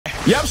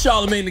Yep,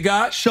 Charlamagne the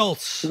God.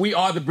 Schulz. We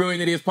are the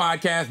Brilliant Idiots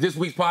Podcast. This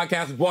week's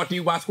podcast is brought to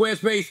you by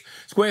Squarespace.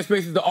 Squarespace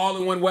is the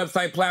all-in-one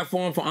website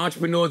platform for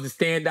entrepreneurs to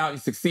stand out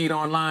and succeed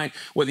online.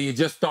 Whether you're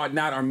just starting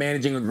out or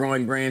managing a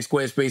growing brand,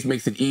 Squarespace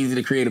makes it easy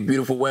to create a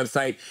beautiful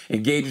website,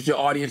 engage with your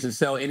audience, and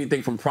sell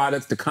anything from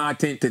products to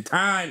content to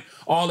time,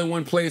 all in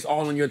one place,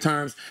 all on your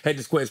terms. Head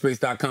to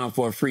squarespace.com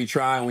for a free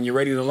trial. When you're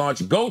ready to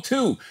launch, go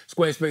to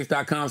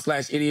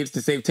squarespace.com/idiots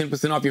to save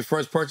 10% off your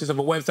first purchase of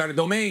a website or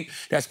domain.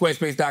 That's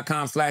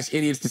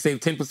squarespace.com/idiots to save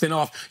 10%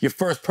 off your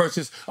first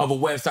purchase of a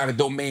website or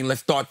domain.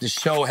 Let's start the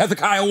show.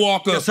 Hezekiah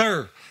Walker. Yes,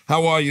 sir.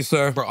 How are you,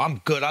 sir? Bro, I'm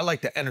good. I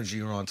like the energy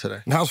you're on today.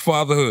 How's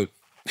fatherhood?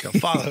 Yo,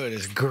 fatherhood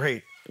is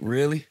great.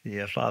 Really?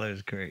 Yeah, fatherhood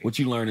is great. What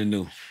you learning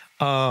new?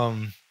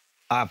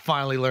 I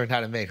finally learned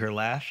how to make her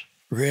laugh.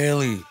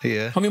 Really?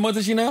 Yeah. How many months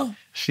is she now?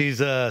 She's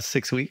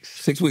 6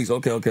 weeks. 6 weeks.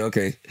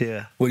 Okay.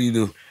 Yeah. What do you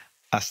do?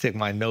 I stick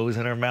my nose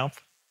in her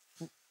mouth.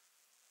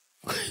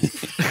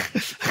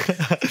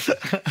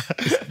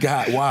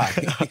 God, why?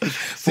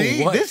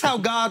 See, this is how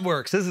God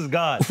works. This is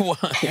God. Why?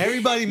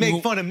 Everybody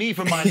make fun of me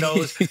for my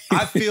nose.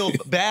 I feel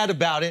bad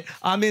about it.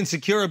 I'm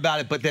insecure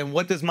about it. But then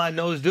what does my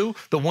nose do?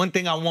 The one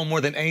thing I want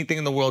more than anything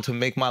in the world to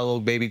make my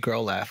little baby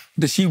girl laugh.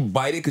 Does she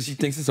bite it because she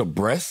thinks it's a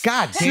breast?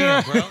 God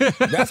damn, bro.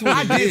 That's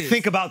what it I is. did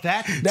think about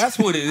that. That's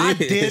what it is. I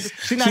did.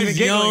 She's not even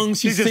young. giggling.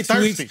 She's just 6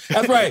 weeks. thirsty.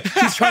 That's right.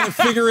 She's trying to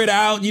figure it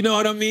out. You know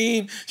what I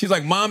mean? She's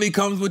like, mommy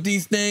comes with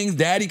these things.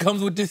 Daddy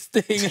comes with this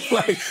thing. It's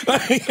like,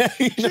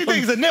 She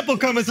thinks a nipple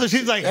coming, so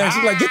she's like, and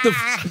she's like, get the.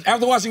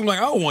 After watching, I'm like,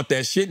 I don't want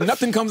that shit.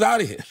 Nothing comes out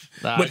of here.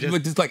 Nah, but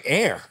just like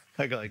air.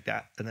 I go like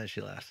that, and then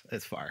she laughs.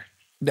 It's fire.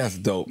 That's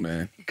dope,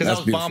 man. Because I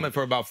was bombing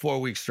for about 4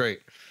 weeks straight.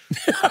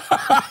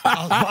 I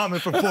was bombing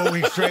for 4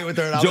 weeks straight with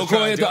her. And I Joe was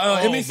Coy at the oh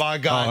Emmys? my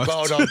God,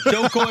 bro, no.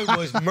 Joe Coy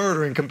was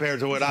murdering compared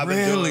to what I've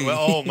been Really? doing.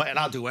 Oh man,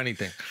 I'll do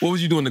anything. What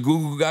was you doing? The Goo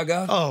Goo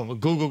Gaga? Oh,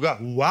 Google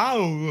got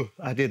wow.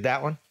 I did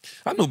that one.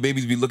 I know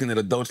babies be looking at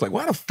adults like,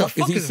 why the fuck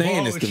is he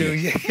saying this to me?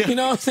 Yeah. You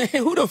know what I'm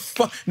saying? Who the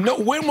fuck? No,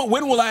 when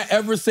will I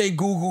ever say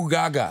Goo Goo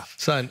Gaga?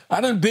 Son,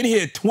 I done been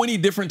here 20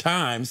 different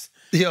times.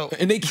 yo,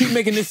 And they keep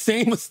making this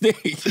same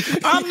mistake.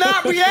 I'm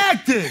not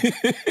reacting.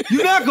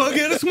 You're not gonna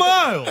get a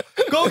smile.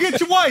 Go get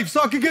your wife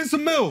so I can get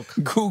some milk.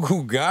 Goo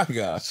Goo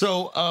Gaga.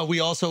 So we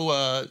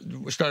also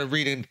started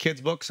reading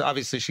kids' books.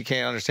 Obviously, she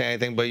can't understand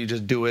anything, but you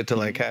just do it to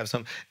like have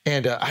some.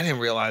 And I didn't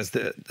realize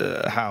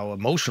how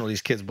emotional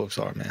these kids' books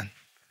are, man.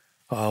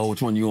 Oh,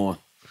 which one you on?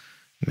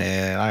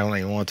 Man, I don't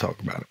even want to talk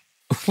about it.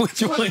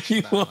 Which one you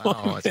I don't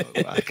on? want to talk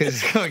about it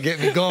because it's gonna get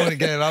me going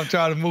again. I'm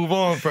trying to move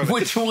on from it.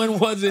 Which one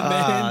was it,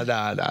 man?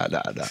 Nah.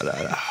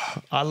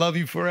 I love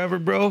you forever,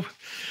 bro.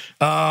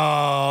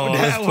 Oh,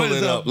 let's That pull was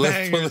it a up. Let's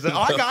banger. pull it up.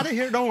 Oh, I got it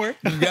here. Don't worry.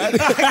 You got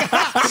it?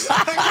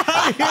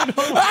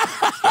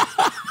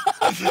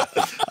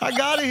 I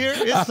got it here.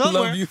 It's I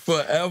somewhere. love you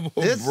forever,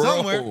 It's bro.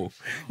 somewhere.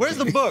 Where's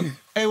the book?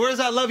 Hey, where's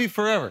I love you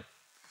forever?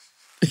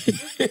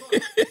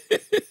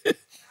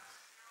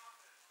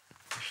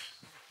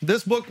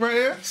 This book right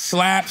here?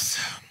 Slaps.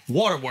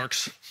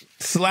 Waterworks.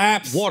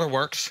 Slaps.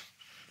 Waterworks.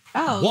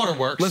 Oh.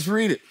 Waterworks. Let's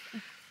read it.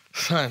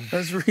 Son.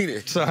 Let's read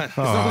it. Son. It's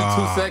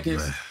only 2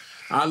 seconds. Man.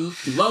 I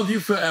love you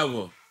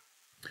forever.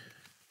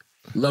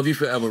 Love you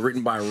forever.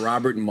 Written by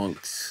Robert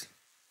Monks.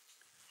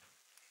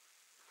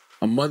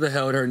 A mother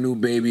held her new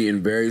baby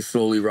and very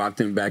slowly rocked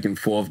him back and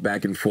forth,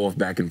 back and forth,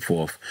 back and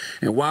forth.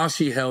 And while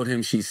she held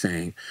him, she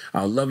sang,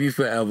 I'll love you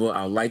forever.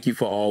 I'll like you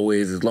for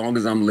always. As long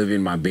as I'm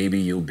living, my baby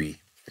you'll be.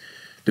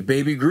 The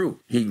baby grew.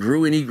 He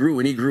grew and he grew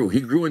and he grew.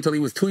 He grew until he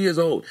was 2 years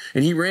old.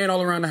 And he ran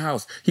all around the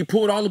house. He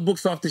pulled all the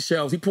books off the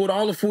shelves. He pulled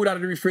all the food out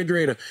of the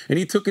refrigerator. And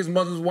he took his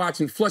mother's watch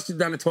and flushed it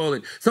down the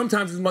toilet.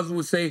 Sometimes his mother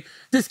would say,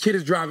 this kid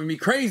is driving me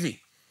crazy.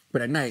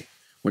 But at night,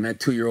 when that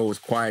 2-year-old was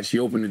quiet, she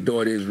opened the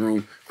door to his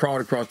room, crawled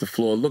across the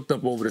floor, looked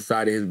up over the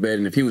side of his bed,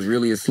 and if he was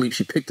really asleep,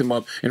 she picked him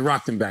up and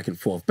rocked him back and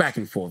forth, back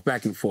and forth,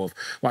 back and forth.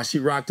 While she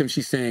rocked him,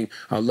 she sang,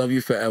 I'll love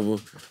you forever.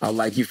 I'll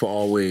like you for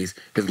always.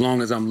 As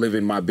long as I'm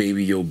living, my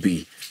baby you'll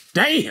be.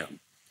 Damn!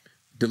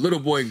 The little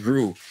boy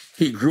grew.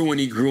 He grew and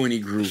he grew and he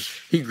grew.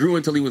 He grew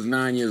until he was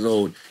 9 years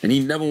old, and he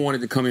never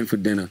wanted to come in for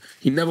dinner.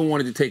 He never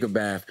wanted to take a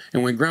bath.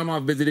 And when grandma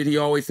visited, he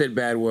always said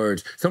bad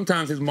words.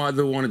 Sometimes his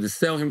mother wanted to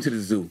sell him to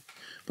the zoo.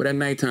 But at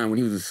nighttime, when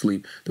he was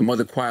asleep, the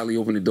mother quietly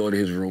opened the door to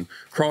his room,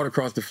 crawled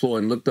across the floor,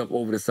 and looked up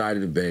over the side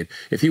of the bed.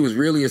 If he was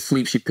really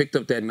asleep, she picked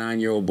up that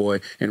 9-year-old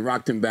boy and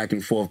rocked him back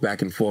and forth,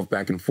 back and forth,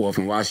 back and forth.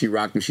 And while she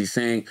rocked him, she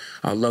sang,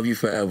 I'll love you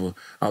forever.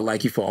 I'll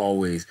like you for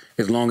always.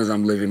 As long as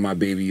I'm living, my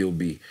baby you'll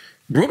be.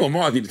 Bruno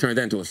Mars need to turn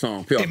that into a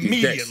song. Pay off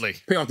immediately. These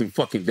debts. Pay off them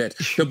fucking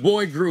debts. The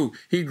boy grew.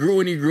 He grew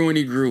and he grew and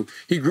he grew.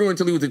 He grew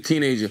until he was a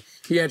teenager.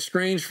 He had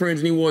strange friends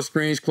and he wore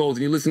strange clothes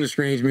and he listened to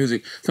strange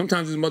music.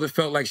 Sometimes his mother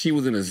felt like she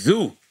was in a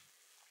zoo.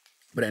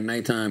 But at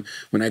nighttime,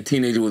 when that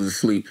teenager was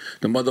asleep,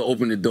 the mother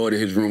opened the door to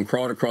his room,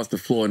 crawled across the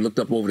floor, and looked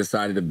up over the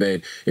side of the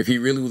bed. If he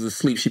really was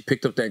asleep, she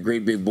picked up that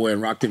great big boy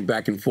and rocked him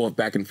back and forth,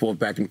 back and forth,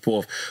 back and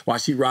forth. While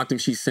she rocked him,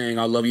 she sang,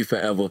 "I'll love you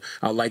forever.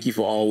 I'll like you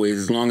for always.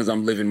 As long as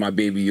I'm living, my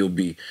baby you'll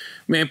be."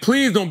 Man,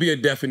 please don't be a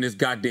deaf in this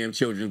goddamn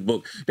children's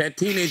book. That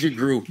teenager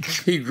grew.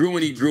 He grew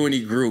and he grew and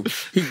he grew.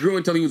 He grew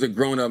until he was a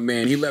grown-up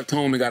man. He left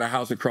home and got a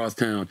house across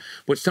town.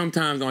 But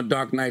sometimes on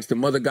dark nights, the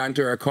mother got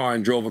into her car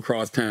and drove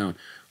across town.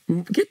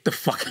 Get the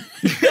fuck.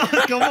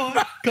 Come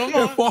on.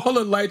 If all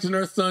the lights in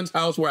her son's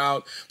house were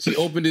out, she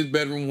opened his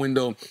bedroom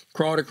window,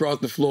 crawled across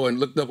the floor, and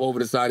looked up over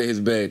the side of his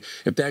bed.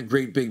 If that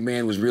great big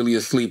man was really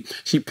asleep,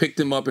 she picked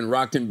him up and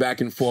rocked him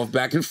back and forth,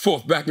 back and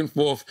forth, back and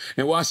forth.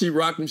 And while she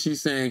rocked him, she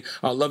sang,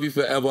 "I'll love you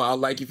forever. I'll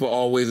like you for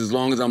always. As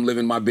long as I'm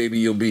living, my baby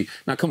you'll be."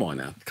 Now, come on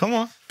now. Come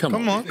on.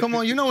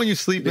 You know when you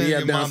sleep in,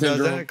 your mom does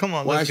that. Come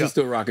on, Why is she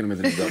still rocking him as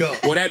an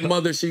adult? Well, that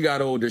mother, she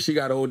got older. She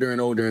got older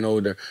and older and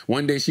older.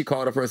 One day she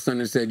called up her son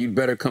and said, "You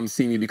better come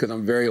see me because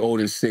I'm very old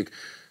and sick."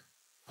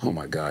 Oh,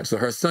 my God. So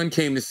her son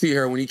came to see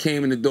her. When he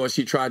came in the door,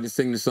 she tried to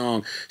sing the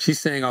song. She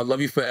sang, "I'll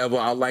love you forever.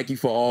 I'll like you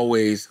for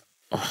always."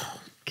 Oh.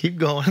 Keep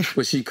going.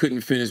 But she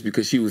couldn't finish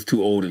because she was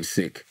too old and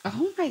sick.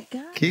 Oh, my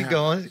God. Keep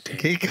going.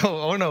 Keep going.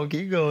 Oh, no,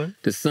 keep going.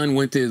 The son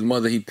went to his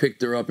mother. He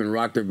picked her up and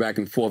rocked her back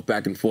and forth,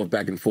 back and forth,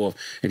 back and forth.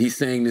 And he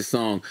sang this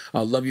song,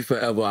 "I'll love you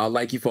forever. I'll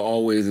like you for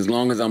always. As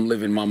long as I'm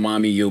living, my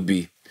mommy you'll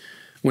be."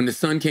 When the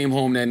son came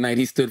home that night,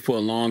 he stood for a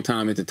long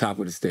time at the top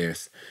of the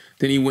stairs.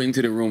 Then he went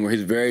into the room where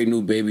his very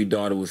new baby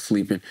daughter was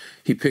sleeping.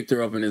 He picked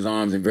her up in his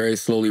arms and very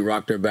slowly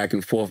rocked her back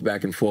and forth,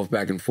 back and forth,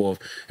 back and forth.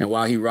 And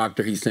while he rocked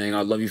her, he sang,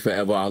 "I'll love you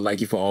forever. I'll like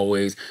you for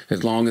always.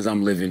 As long as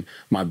I'm living,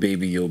 my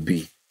baby you'll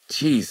be."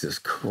 Jesus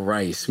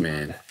Christ,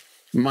 man.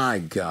 My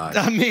God.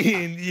 I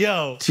mean,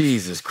 yo.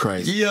 Jesus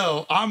Christ.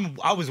 Yo,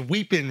 I was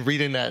weeping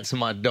reading that to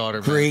my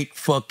daughter. Man. Great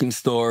fucking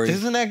story.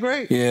 Isn't that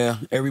great? Yeah.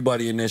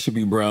 Everybody in there should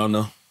be brown,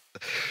 though.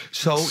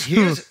 So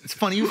it's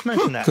funny you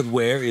mentioned that. Because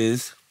where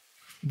is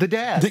the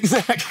dad?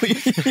 Exactly.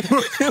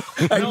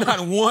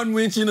 Not one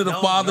mention of the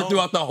father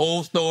throughout the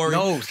whole story.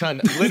 No,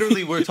 son.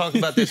 Literally, we're talking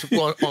about this on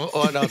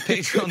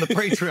Patreon, on the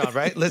Patreon,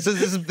 right?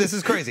 This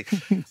is crazy.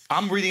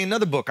 I'm reading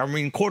another book. I'm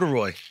reading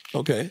Corduroy.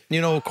 Okay.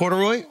 You know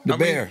Corduroy? The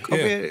bear.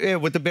 Yeah,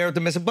 with the bear with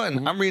the missing button.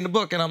 Mm-hmm. I'm reading the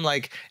book, and I'm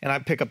like, and I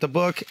pick up the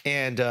book,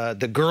 and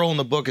the girl in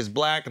the book is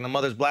black, and the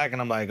mother's black,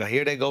 and I'm like,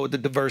 here they go with the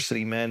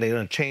diversity, man. They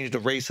done changed the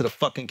race of the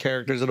fucking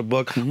characters of the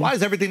book. Mm-hmm. Why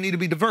does everything need to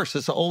be diverse?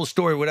 It's an old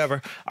story,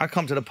 whatever. I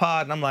come to the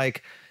pod, and I'm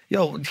like,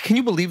 yo, can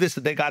you believe this,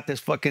 that they got this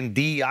fucking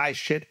DEI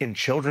shit in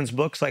children's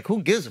books? Like,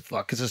 who gives a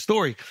fuck? It's a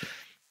story.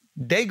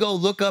 They go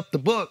look up the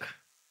book.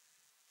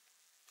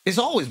 It's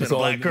always been a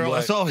black girl.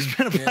 It's always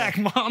been a black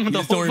mom. You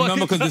just don't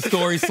remember because the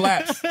story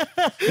slaps.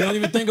 You don't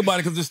even think about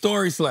it because the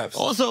story slaps.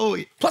 Also,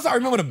 plus I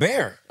remember the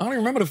bear. I don't even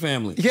remember the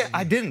family. Yeah,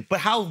 I didn't. But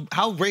how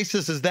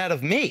racist is that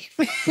of me?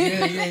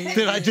 Yeah.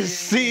 Did I just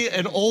see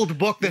an old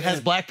book that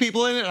has black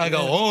people in it? And I go,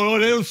 oh, no,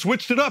 they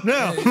switched it up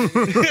now.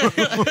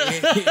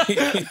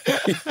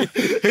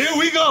 Here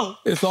we go.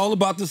 It's all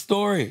about the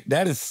story.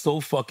 That is so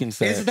fucking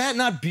sad. Is that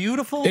not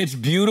beautiful? It's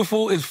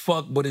beautiful as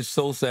fuck, but it's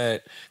so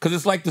sad. Because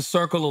it's like the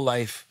circle of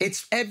life.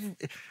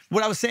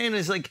 What I was saying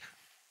is like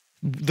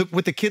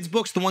with the kids'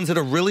 books, the ones that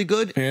are really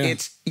good,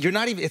 it's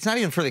not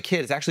even for the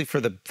kid. It's actually for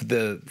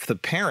the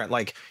parent.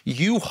 Like,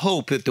 you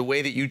hope that the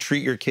way that you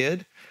treat your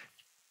kid,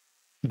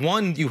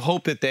 one, you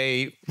hope that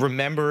they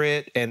remember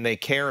it and they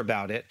care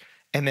about it.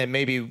 And then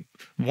maybe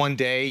one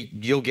day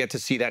you'll get to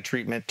see that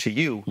treatment to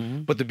you.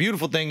 Mm-hmm. But the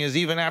beautiful thing is,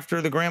 even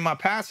after the grandma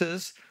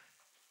passes,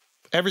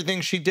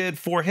 everything she did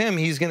for him,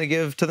 he's going to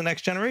give to the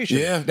next generation.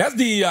 Yeah, that's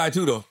DEI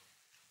too, though.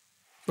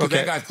 Okay.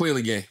 That guy's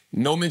clearly gay.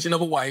 No mention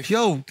of a wife.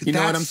 Yo, you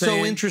know what I'm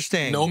saying? So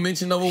interesting. No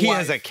mention of a wife. He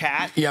has a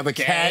cat. He have a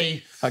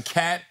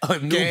cat, a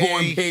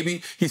newborn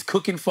baby. He's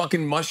cooking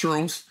fucking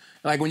mushrooms.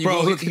 Like when you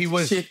go look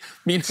at shit,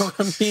 you know what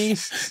I mean?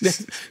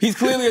 He's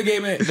clearly a gay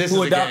man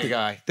who adopted. Gay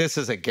guy. This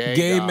is a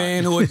gay guy.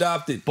 Man who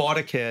adopted. Bought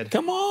a kid.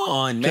 Come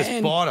on, man.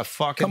 Just bought a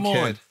fucking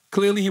kid.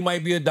 Clearly he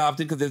might be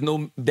adopted because there's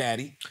no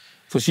daddy.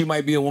 So she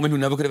might be a woman who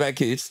never could have had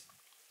kids.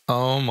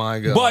 Oh my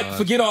God. But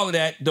forget all of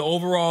that. The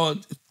overall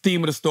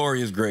theme of the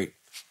story is great.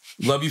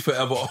 Love you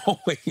forever,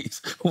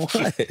 always.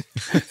 What?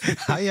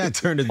 How y'all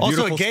turned a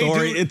beautiful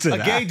story into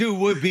that? A gay dude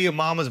would be a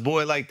mama's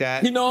boy like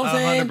that. You know what I'm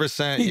saying?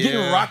 100%. He's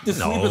getting rocked to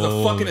sleep as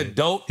a fucking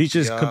adult. He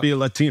just could be a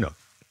Latino.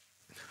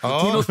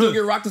 Latinos still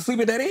get rocked to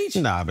sleep at that age?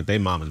 Nah, but they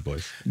mama's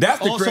boys.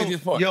 That's the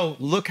craziest part. Yo,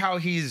 look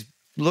at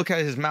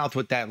his mouth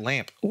with that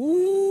lamp.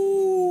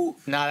 Ooh.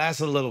 Nah,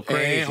 that's a little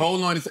crazy. Hey,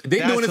 hold on. They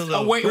doing this.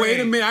 Oh, wait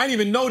a minute. I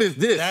didn't even notice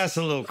this. That's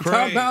a little crazy.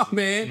 Talk about,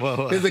 man.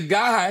 Whoa. There's a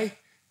guy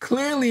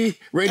clearly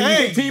ready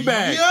to get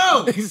teabagged.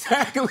 Yo!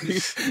 Exactly.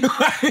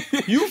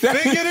 You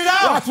figured it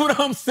out. That's what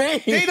I'm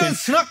saying. They done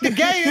snuck the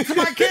gay into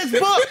my kids'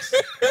 books.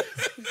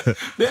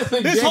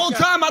 This whole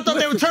time I thought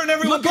they would turn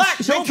everyone black.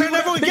 They turned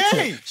everyone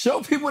gay.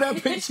 Show people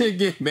that picture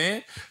again,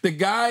 man. The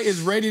guy is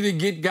ready to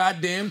get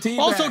goddamn teabagged.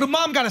 Also, the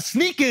mom got to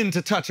sneak in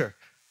to touch her.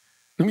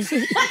 Let me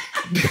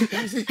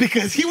see.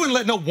 Because he wouldn't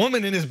let no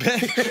woman in his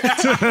bed.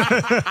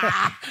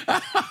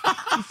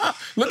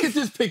 Look at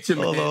this picture,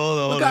 man.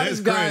 Hold on.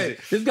 This guy.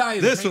 This guy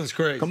is. This one's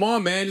crazy. Come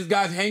on, man. This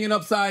guy's hanging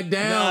upside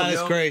down. Nah,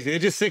 that's crazy. They're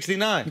just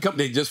 69.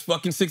 They just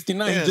fucking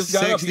 69. Yeah, he just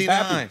got 69. Up. He's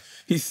happy.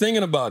 He's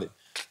singing about it.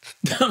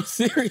 I'm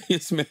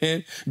serious,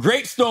 man.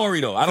 Great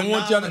story, though. I don't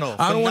want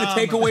to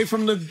take away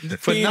from the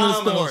theme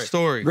of the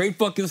story. Great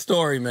fucking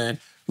story, man.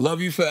 Love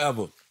you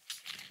forever.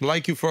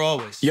 Like you for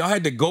always. Y'all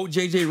had to go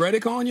JJ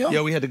Redick on, yo?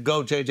 Yeah, we had to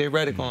go JJ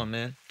Redick on,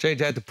 man.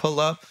 JJ had to pull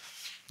up.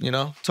 You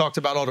know, talked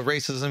about all the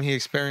racism he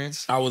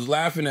experienced. I was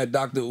laughing at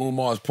Dr.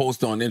 Umar's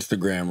post on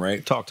Instagram,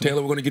 right? Talk to me.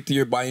 Taylor, we're going to get to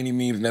your by any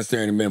means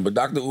necessary in a minute, but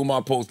Dr.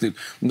 Umar posted,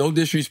 no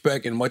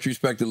disrespect and much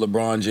respect to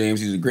LeBron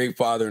James. He's a great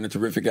father and a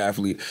terrific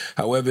athlete.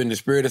 However, in the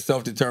spirit of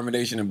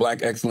self-determination and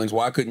black excellence,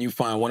 why couldn't you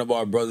find one of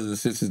our brothers and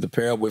sisters to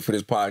pair up with for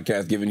this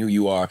podcast, given who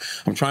you are?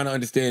 I'm trying to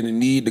understand the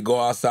need to go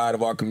outside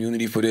of our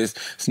community for this.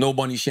 Snow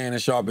Bunny Shannon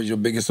Sharp is your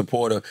biggest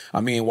supporter.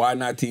 I mean, why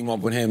not team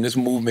up with him? This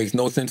move makes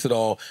no sense at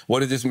all.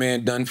 What has this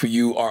man done for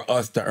you or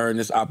us to earn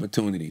this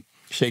opportunity?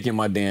 Shaking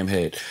my damn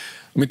head.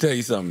 Let me tell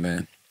you something,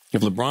 man.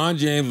 If LeBron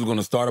James was going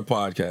to start a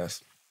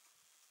podcast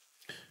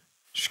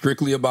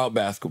strictly about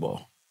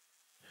basketball,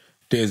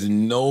 there's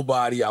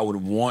nobody I would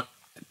want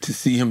to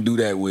see him do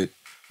that with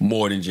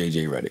more than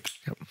JJ Redick.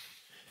 Yep.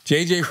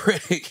 JJ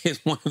Redick is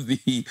one of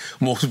the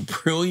most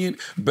brilliant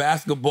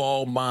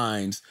basketball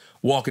minds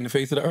walking the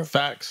face of the earth.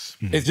 Facts.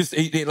 It's just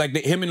like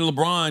him and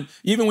LeBron,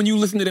 even when you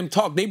listen to them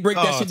talk, they break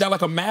that shit down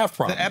like a math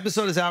problem. The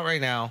episode is out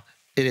right now.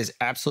 It is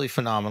absolutely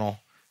phenomenal.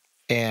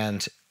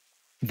 And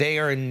they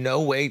are in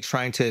no way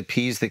trying to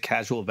appease the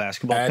casual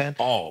basketball fan.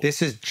 All.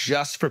 This is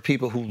just for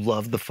people who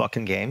love the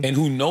fucking game. And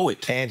who know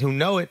it.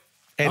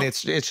 And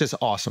it's just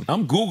awesome.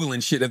 I'm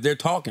Googling shit as they're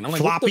talking. I'm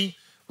like, floppy.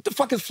 What the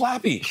fuck is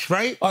floppy?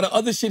 Right? Or the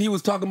other shit he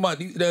was talking about,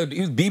 he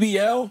was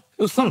BBL?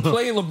 It was some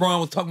play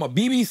LeBron was talking about.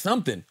 BB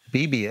something.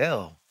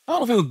 BBL. I don't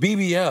know if it was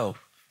BBL.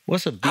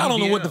 What's a BBL? I don't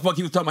know what the fuck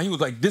he was talking about. He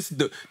was like, this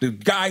the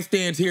guy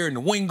stands here and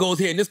the wing goes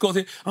here and this goes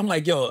here. I'm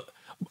like, yo,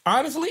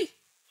 honestly,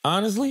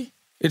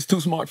 it's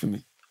too smart for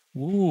me.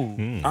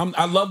 Ooh.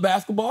 I love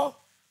basketball.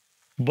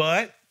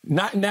 But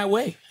not in that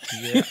way.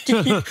 Yeah.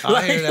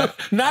 I hear that.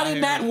 Not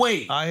in that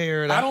way. I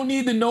hear that. I don't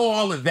need to know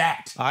all of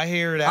that. I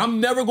hear that. I'm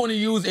never going to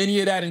use any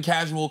of that in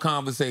casual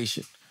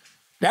conversation.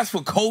 That's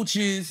for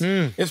coaches.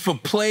 It's for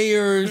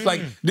players.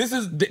 Like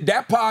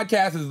that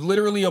podcast is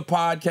literally a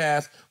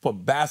podcast for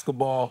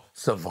basketball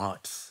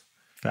savants.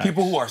 Facts.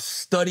 People who are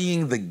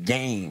studying the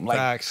game.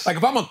 Like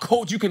if I'm a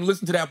coach, you can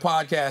listen to that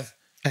podcast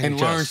and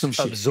learn some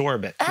shit.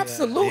 Absorb it.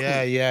 Absolutely.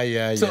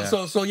 Yeah. So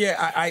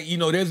I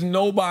there's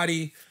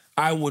nobody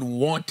I would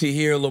want to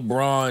hear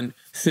LeBron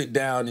sit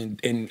down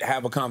and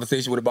have a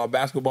conversation with about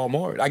basketball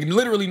more. Like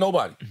literally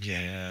nobody.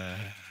 Yeah.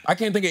 I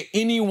can't think of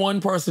any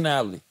one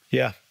personality.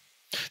 Yeah.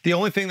 The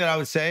only thing that I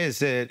would say is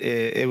that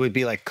it would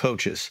be like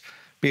coaches,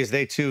 because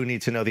they too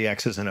need to know the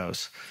X's and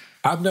O's.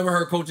 I've never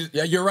heard coaches.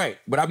 Yeah, you're right.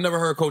 But I've never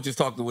heard coaches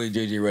talk the way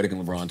JJ Redick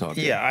and LeBron talk.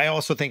 Yeah, I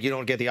also think you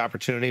don't get the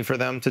opportunity for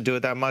them to do it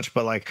that much.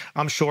 But like,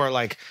 I'm sure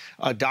like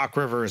a Doc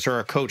Rivers or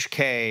a Coach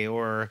K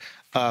or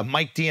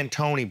Mike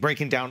D'Antoni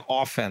breaking down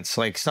offense,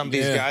 like some of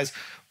these guys.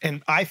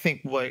 And I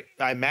think what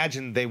I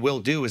imagine they will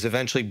do is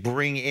eventually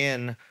bring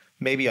in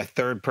maybe a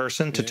third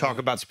person to talk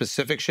about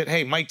specific shit.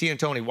 Hey, Mike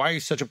D'Antoni, why are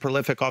you such a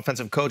prolific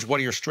offensive coach? What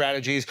are your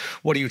strategies?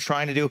 What are you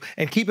trying to do?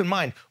 And keep in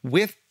mind,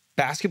 with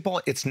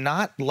basketball, it's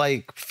not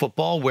like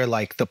football where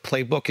like the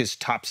playbook is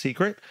top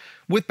secret.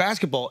 With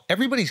basketball,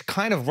 everybody's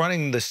kind of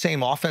running the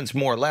same offense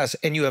more or less,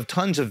 and you have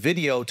tons of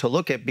video to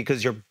look at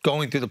because you're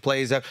going through the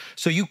plays.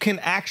 So you can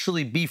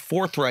actually be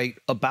forthright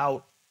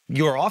about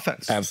your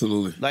offense.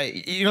 Absolutely.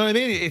 Like, you know what I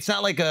mean? It's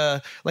not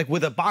like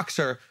with a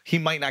boxer, he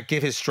might not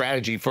give his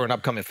strategy for an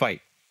upcoming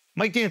fight.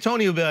 Mike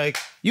D'Antoni will be like,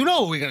 you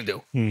know what we're going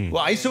to do.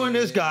 Well, ISO in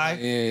this guy.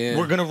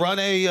 We're going to run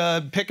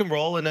a pick and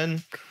roll and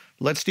then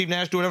let Steve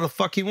Nash do whatever the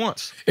fuck he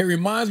wants. It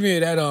reminds me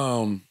of that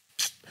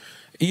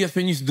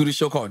ESPN used to do this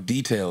show called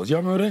Details.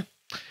 Y'all remember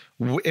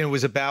that? It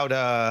was about...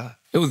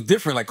 it was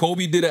different. Like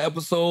Kobe did an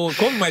episode.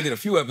 Kobe might did a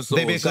few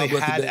episodes. They basically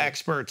had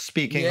experts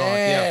speaking on...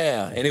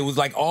 Yeah, and it was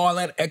like all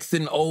that X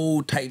and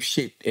O type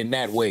shit in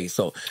that way.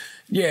 So,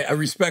 yeah,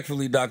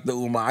 respectfully, Dr.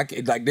 Umar,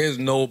 like there's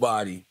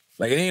nobody.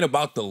 Like it ain't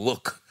about the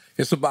look.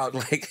 It's about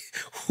like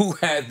who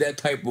has that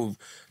type of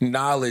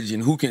knowledge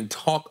and who can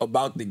talk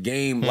about the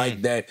game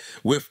like that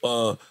with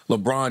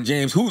LeBron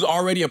James, who's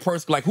already a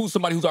person, like who's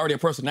somebody who's already a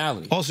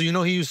personality. Also, you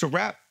know he used to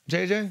rap,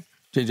 JJ?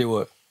 JJ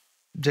what?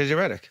 JJ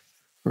Redick.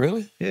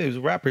 Really? Yeah, he was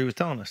a rapper. He was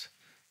telling us.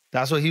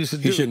 That's what he used to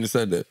do. He shouldn't have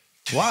said that.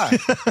 Why?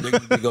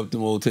 Dig up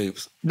them old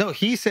tapes. No,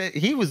 he said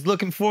he was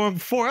looking for him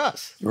for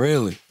us.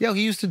 Really? Yo,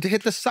 he used to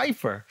hit the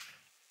cipher.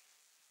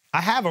 I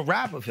have a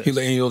rap of his. He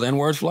letting those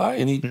N-words fly?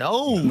 And he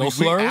no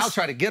slurs? I'll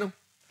try to get him.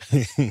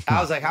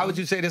 I was like, how would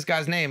you say this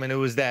guy's name? And it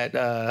was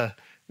that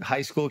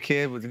high school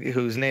kid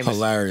whose name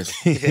Hilarious.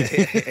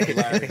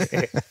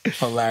 is...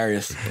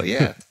 Hilarious. But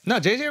yeah. No,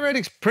 JJ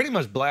Redick's pretty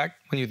much black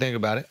when you think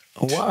about it.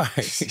 Why?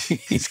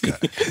 He's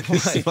got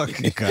this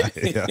fucking guy.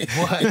 Yeah.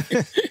 What?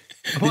 Did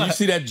you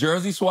see that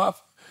jersey swap?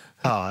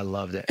 Oh, I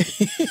loved it.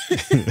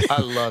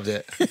 I loved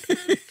it.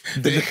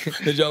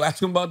 Did y'all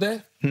ask him about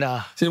that?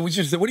 Nah. So we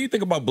should say, what do you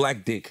think about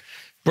black dick?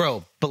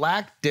 Bro,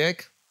 black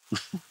dick,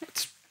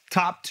 it's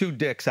top 2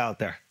 dicks out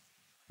there.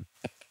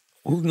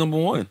 Who's number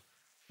 1?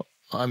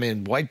 I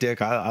mean, white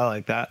dick, I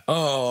like that.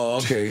 Oh,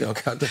 okay. I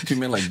thought you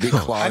meant like Dick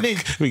Clark. I mean,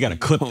 we got to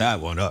clip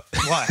that one up.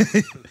 Why?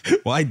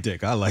 White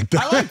dick, I like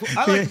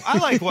that. I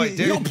like white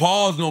dick. You don't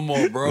pause no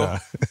more, bro. Nah.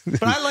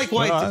 But I like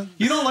white dick.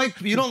 You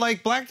don't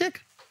like black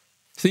dick?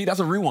 See, that's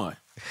a rewind.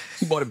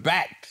 You bought it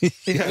back. You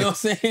know what I'm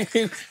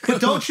saying?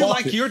 But don't you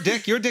like your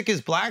dick? Your dick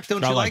is black.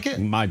 Don't you like it?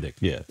 My dick,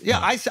 yeah.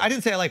 Yeah, I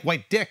didn't say I like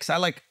white dicks. I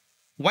like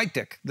white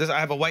dick. I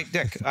have a white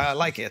dick. I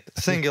like it.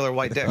 Singular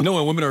white dick. You know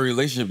when women are in a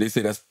relationship, they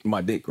say that's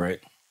my dick, right?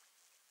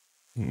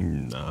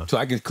 No. So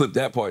I can clip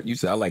that part. You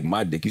say, I like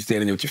my dick. You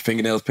standing there with your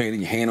fingernails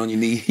painted, your hand on your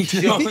knee.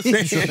 You know what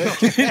I'm saying?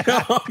 You know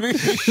what I mean?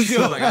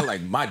 You're like, I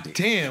like my dick.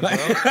 Damn, bro.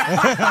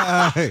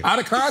 Out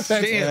of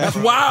context. Damn, that's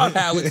bro. wild,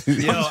 Alex.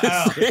 Yo,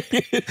 Al.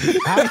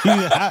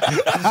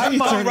 How you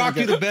Mom rock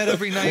you to bed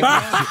every night, bro.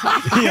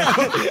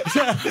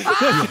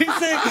 She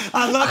say,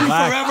 I love you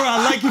forever.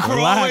 I like you for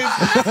always.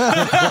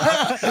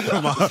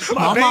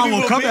 My mom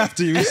will come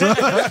after you, son.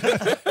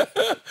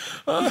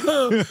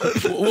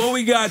 What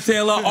we got,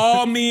 Taylor?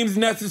 All memes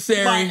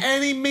necessary. By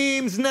any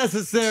memes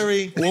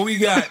necessary. What we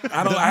got?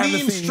 I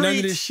haven't seen none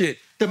of this shit.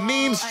 The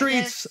meme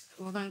streets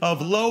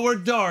of Lower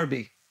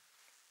Derby.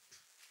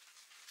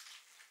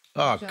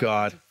 Oh,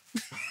 God.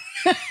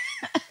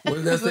 What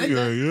did that say?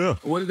 Yeah.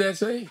 What did that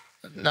say?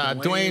 Nah,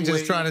 Dwayne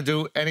just trying to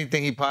do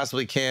anything he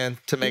possibly can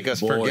to make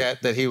us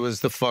forget that he was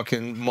the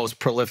fucking most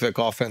prolific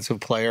offensive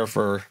player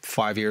for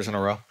 5 years in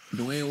a row.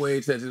 Dwayne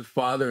Wade says his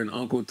father and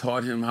uncle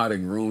taught him how to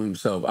groom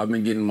himself. I've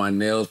been getting my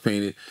nails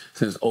painted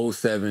since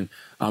 07.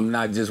 I'm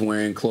not just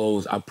wearing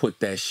clothes. I put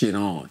that shit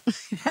on.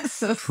 That's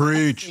so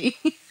Preach.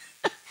 sassy.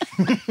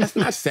 That's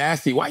not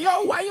sassy. Why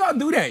y'all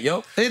do that,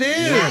 yo? It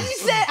is. Yeah, you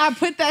said I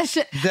put that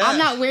shit. I'm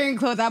not wearing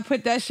clothes. I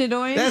put that shit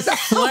on.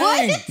 That's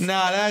slang. What?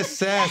 Nah, that's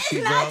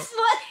sassy, bro. That's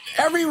what.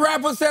 Every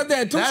rapper said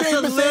that. 2 That's Chainz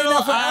a been saying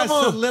that that's a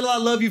forever. little I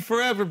love you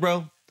forever,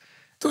 bro.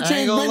 2 I ain't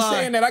Chainz gonna been lie.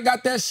 saying that. I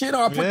got that shit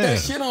on. I put that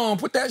shit on.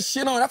 Put that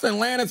shit on. That's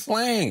Atlanta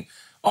slang.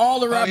 All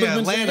the rappers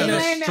been saying Atlanta,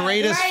 that. the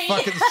straightest right.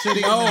 fucking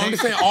city. No, in the I'm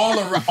just nation.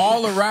 saying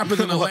all the rappers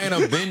in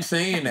Atlanta been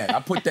saying that. I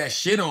put that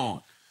shit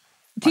on.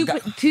 Two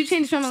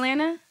Chainz from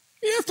Atlanta.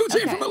 Yeah, it's 2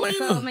 Chainz from So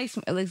Atlanta.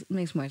 it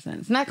makes more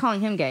sense. Not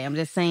calling him gay. I'm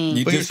just saying.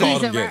 You just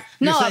called him gay.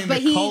 No, You're saying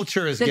but the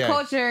culture is the gay.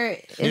 culture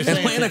You're is saying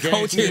Atlanta it's gay.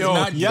 culture is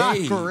not yeah,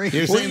 gay. for real.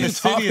 You're What saying are you the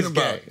city talking is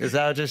about? gay. Is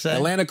that what you're saying?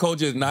 Atlanta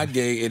culture is not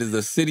gay. It is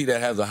a city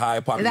that has a high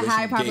population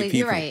of gay people.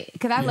 You're right.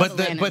 Because I love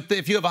Atlanta. But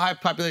if you have a high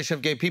population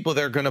of gay people,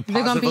 they're going to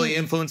gonna positively be-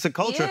 influence the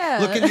culture. Yeah.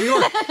 Look at New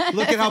York.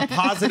 Look at how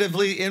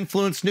positively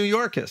influenced New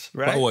York is,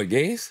 By right? what,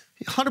 gays?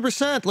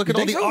 100%. Look at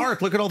all think the so?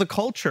 art. Look at all the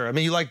culture. I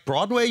mean, you like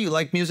Broadway? You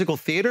like musical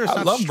theater? It's I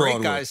not love straight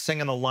Broadway. guys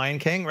singing The Lion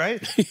King,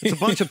 right? It's a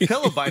bunch of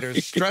pillow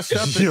biters dressed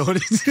up Yo, as what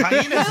is that?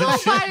 hyenas Pillow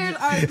and shit.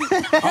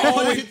 fighters are.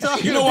 What are you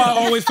talking You know why I about?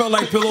 always felt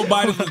like pillow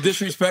biters was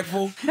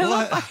disrespectful?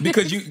 What?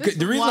 Because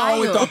the reason I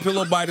always wild. thought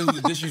pillow biters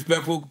was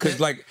disrespectful, because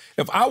like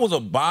if I was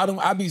a bottom,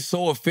 I'd be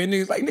so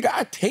offended. It's like, nigga,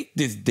 I take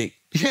this dick.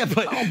 Yeah,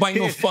 but I don't bite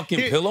no fucking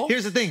pillow.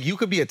 Here's the thing: you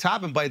could be a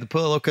top and bite the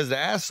pillow because the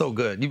ass so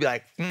good. You'd be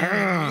like, You'd be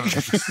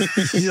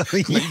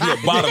a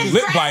bottom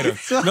lip biter.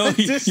 No,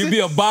 you'd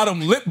be a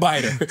bottom lip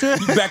biter.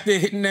 You back there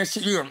hitting that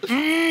shit. You're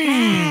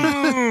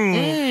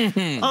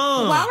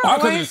Wow, I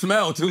couldn't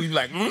smell too. You'd be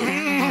like,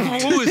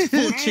 "Ooh, it's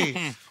Fucci.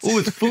 Ooh,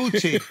 it's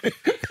Fucci.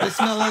 It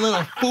smells a little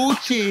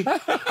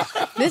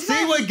Fucci."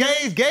 See what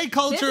gay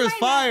culture is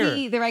fire. Not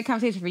be the right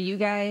conversation for you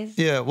guys.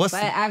 Yeah, what's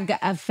But I've got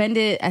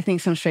offended, I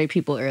think, some straight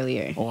people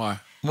earlier. why?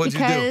 what'd you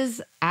do?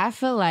 Because I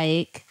feel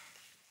like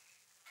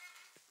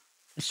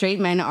straight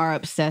men are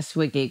obsessed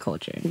with gay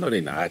culture. No,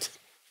 they not.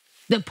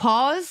 The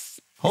pause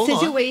Hold on.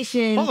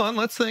 situation. Hold on,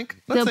 let's think.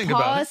 Let's The think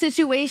about pause it.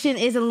 situation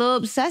is a little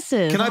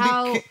obsessive.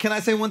 Can I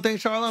say one thing,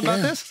 Charlotte, about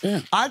Yeah, this?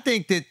 yeah. I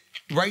think that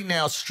right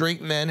now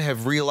straight men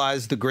have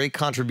realized the great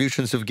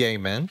contributions of gay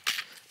men,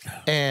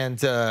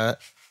 and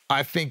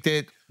I think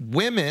that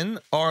women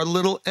are a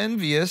little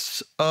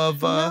envious of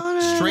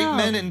straight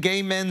men and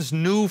gay men's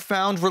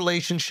newfound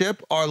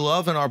relationship, our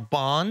love and our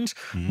bond.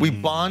 We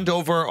bond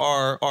over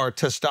our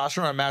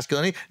testosterone, our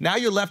masculinity. Now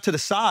you're left to the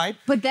side.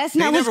 But that's They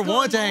not never what's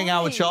wanted to going hang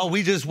out with on. y'all.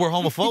 We just were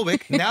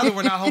homophobic. Now that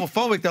we're not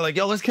homophobic, they're like,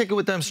 yo, let's kick it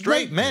with them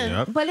straight men.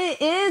 Yep. But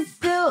it is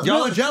still. Y'all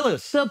no, are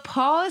jealous. The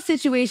pause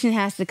situation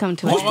has to come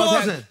to an Who's end.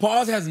 pausing?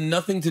 Pause has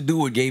nothing to do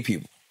with gay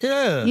people.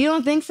 Yeah. You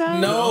don't think so?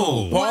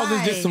 No, pause is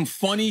Why? just some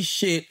funny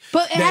shit.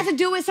 But it that- has to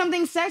do with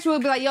something sexual.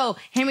 It'd be like, yo,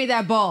 hand me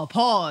that ball.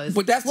 Pause.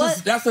 But that's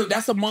What? just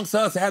that's amongst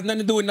us. It has nothing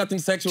to do with nothing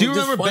sexual. Do you It's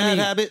just remember funny.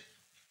 Bad Habit?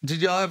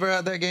 Did y'all ever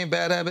have that game,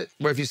 Bad Habit,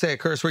 where if you say a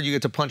curse word, you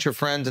get to punch your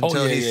friend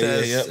until yeah, he yeah,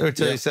 says yeah, yeah. or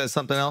until Yeah. he says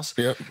something else?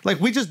 Yep. Like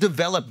we just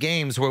develop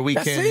games where we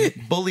That's can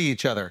it. bully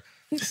each other.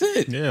 That's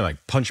it. Yeah, like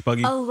punch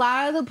buggy. A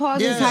lot of the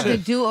pauses Yeah. have to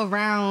do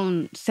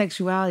around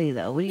sexuality,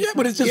 though. What do you Yeah,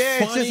 but it's just Yeah,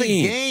 funny. it's just a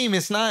game.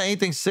 It's not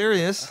anything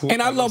serious.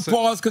 And I love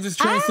pause because it's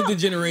transcended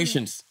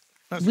generations.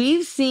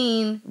 we've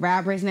seen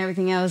rappers and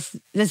everything else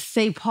just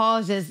say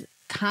pause just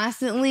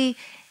constantly.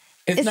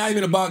 It's not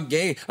even about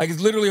gay. Like,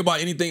 it's literally about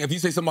anything. If you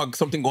say something about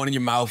something going in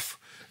your mouth,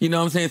 you know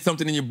what I'm saying?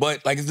 Something in your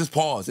butt. Like, it's just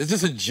pause. It's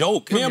just a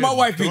joke. Me and my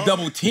wife be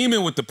double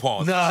teaming with the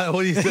pause. Nah,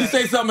 what do you say? You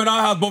say something in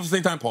our house, both at the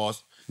same time,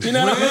 pause. You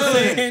know what I'm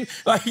saying?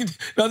 Like,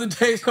 the other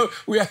day, so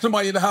we had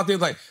somebody in the house, they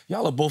was like,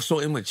 y'all are both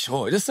so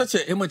immature. It's such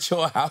an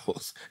immature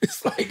house.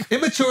 It's like...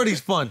 Immaturity's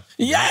fun.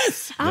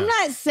 Yes! I'm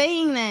not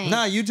saying that.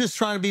 Nah, you just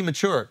trying to be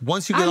mature.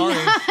 Once you get our age,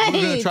 we're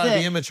going to try to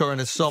be immature, and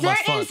it's so much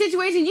fun. Certain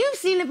situations, you've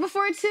seen it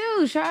before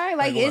too, Shar.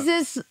 Like is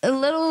this a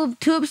little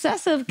too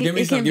obsessive? Give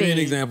me an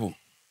example.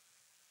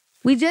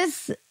 We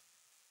just...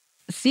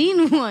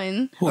 seen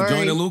one. Who,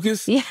 Joyner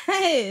Lucas?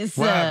 Yes.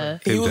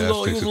 He was a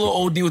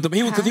little OD with them.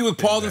 Because he was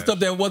pausing stuff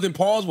that wasn't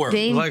pause words.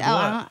 Like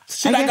what?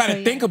 Shit I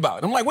gotta think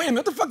about. I'm like, wait a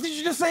minute, what the fuck did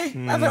you just say?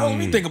 I was like, oh, let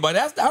me think about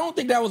it. I don't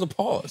think that was a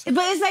pause. But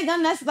it's like,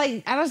 that's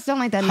like, I just don't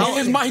like that. How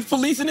is Mike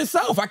policing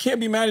himself? I can't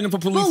be mad at him for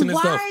policing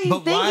himself.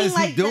 But why is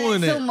he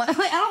doing it? So much?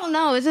 Like, I don't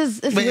know. It's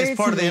just, it's weird. It's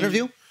part of the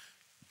interview?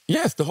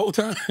 Yes, the whole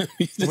time.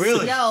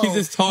 Really? He's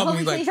just talking.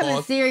 He's like,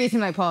 something serious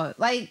and like, pause.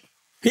 Like,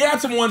 he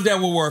had some ones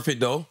that were worth it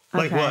though.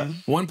 Like what?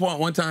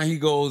 One time he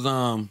goes,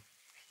 I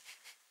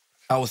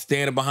was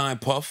standing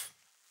behind Puff.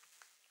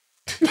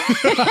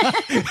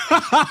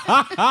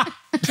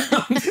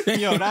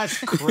 Yo, that's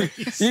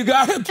crazy. You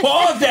gotta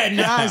pause that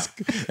now.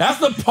 That's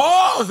the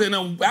pause,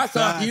 and that's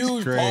a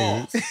huge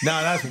pause.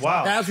 No, that's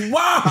wild. That's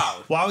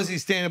wild. Why was he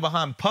standing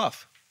behind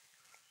Puff?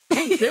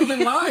 They was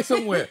in line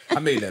somewhere. I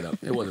made that up.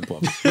 It wasn't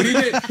Puff. But he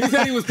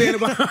said he was standing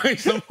behind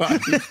somebody.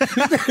 He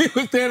said he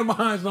was standing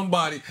behind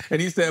somebody,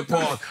 and he said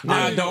pause.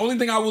 Now, the only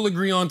thing I will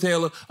agree on,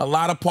 Taylor, a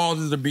lot of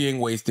pauses are being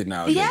wasted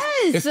nowadays.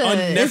 Yes. It's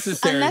unnecessary.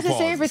 It's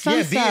unnecessary for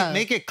some stuff.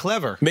 Make it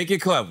clever. Make it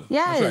clever.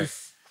 Yes. That's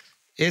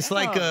right. It's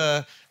like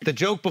the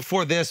joke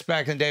before this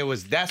back in the day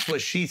was that's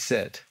what she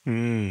said.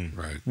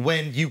 Right.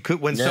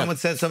 When someone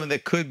said something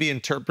that could be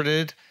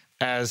interpreted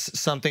as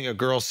something a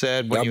girl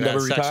said when you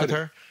had sex with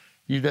her.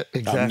 Exactly.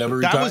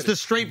 That was the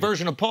straight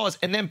version of pause,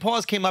 and then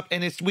pause came up,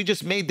 and we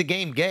just made the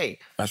game gay.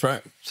 That's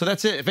right. So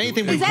that's it. If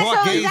anything, we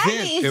brought gays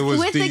in. It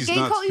was these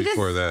nuts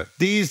before that.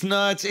 These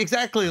nuts,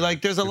 exactly.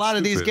 Like there's a lot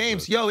of these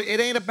games. Yo, it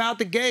ain't about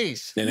the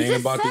gays. It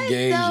ain't about the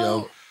gays,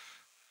 yo.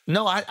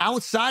 No,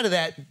 outside of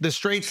that, the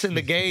straights and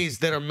the gays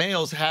that are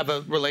males have a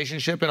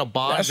relationship and a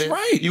bond That's that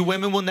right. you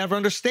women will never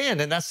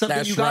understand, and that's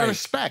something you gotta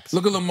respect.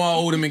 Look at Lamar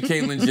Odom and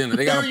Caitlyn Jenner.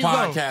 They got a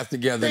podcast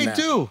together now.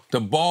 They do. The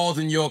Balls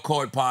in Your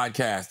Court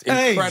podcast.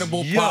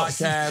 Incredible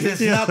podcast.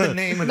 That's not the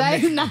name of the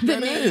That's not the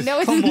name. No,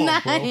 it's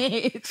not. That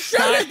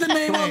is the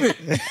name of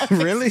it.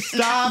 Really?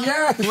 Stop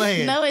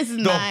playing. No, it's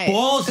not. The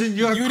Balls in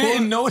Your Court. You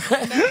didn't know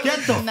that? Get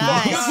the fuck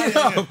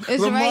out of here.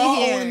 It's Lamar right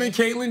here. Odom and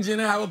Caitlyn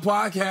Jenner have a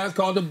podcast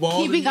called The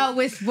Balls. Keeping up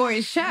with sports.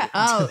 Shut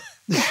up.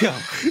 Nah,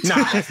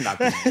 that's not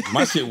the name.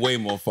 My shit way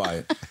more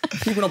fire.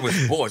 Keeping up with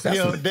sports.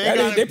 That's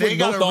they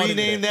gotta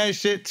rename that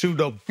shit to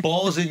The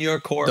Balls in Your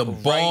Court. The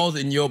Balls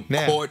in Your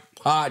Court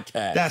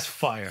podcast. That's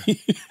fire.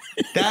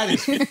 That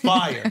is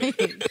fire.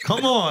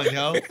 Come on,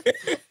 yo.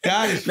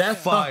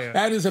 That's fire.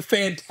 That is a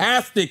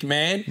fantastic,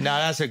 man. Nah,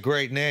 that's a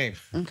great name.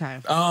 Okay.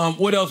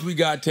 What else we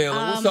got, Taylor?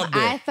 What's up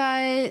there? I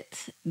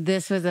thought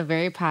this was a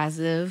very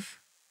positive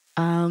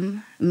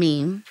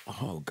meme.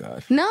 Oh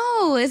God.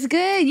 No, it's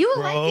good. You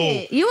would like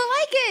it. You would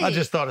like it. I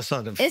just thought of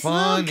something it's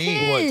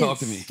funny. What? Talk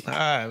to me. All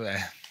right,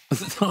 man.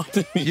 Talk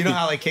to me. You know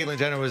how like Caitlyn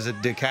Jenner was a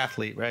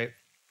decathlete, right?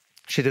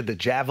 She did the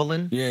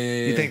javelin. Yeah.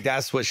 You think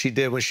that's what she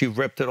did when she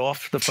ripped it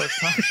off the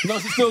first time? No,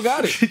 she still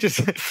got it. She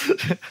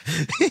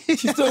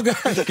still got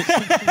it.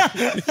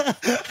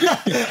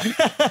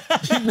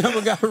 She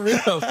never got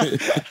rid of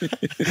it.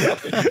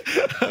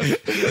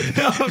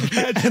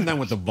 And then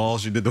with the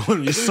balls, you did the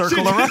one you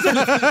circle around.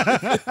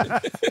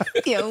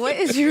 Yo, what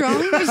is wrong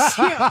with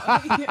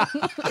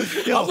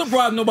you? I'm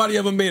surprised nobody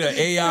ever made an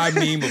AI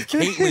meme of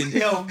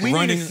Caitlyn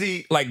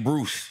running like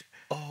Bruce.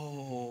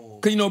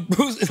 Because, you know,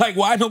 Bruce, like,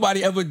 why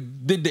nobody ever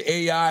did the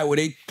AI where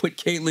they put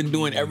Caitlyn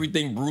doing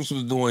everything Bruce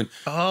was doing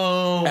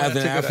as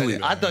an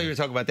athlete? I thought you were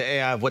talking about the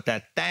AI of what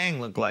that thing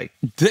looked like.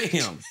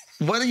 Damn.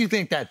 What do you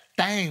think that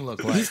thing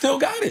looked like? He still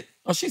got it.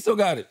 Oh, she still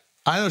got it.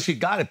 I know she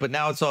got it, but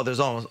now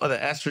there's almost other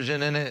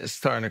estrogen in it. It's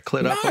starting to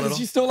clit up a little.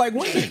 She's still like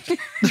winning.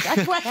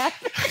 That's what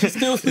happened. She's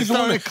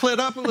starting to clit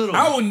up a little.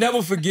 I will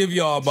never forgive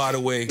y'all, by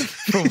the way.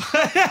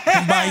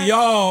 And by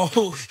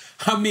y'all,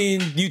 I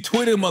mean you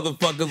Twitter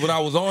motherfuckers. When I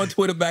was on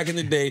Twitter back in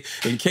the day,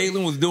 and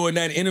Caitlyn was doing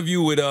that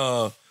interview with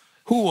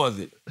who was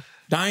it?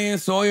 Diane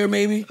Sawyer,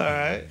 maybe. All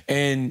right.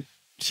 And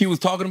she was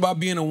talking about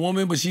being a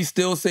woman, but she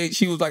still said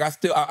she was like,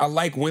 I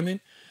like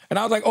women. And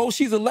I was like, oh,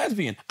 she's a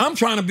lesbian. I'm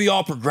trying to be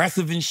all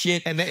progressive and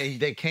shit. And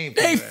they came.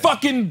 They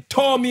fucking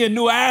tore me a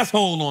new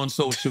asshole on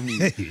social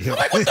media. I'm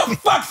like, what the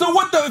fuck?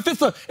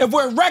 So if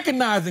we're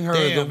recognizing her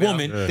as a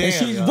woman and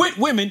she's with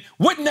women,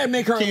 wouldn't that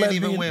make her a lesbian?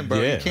 Can't even win, bro.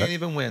 Yeah. You can't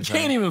even win.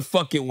 Can't even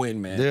fucking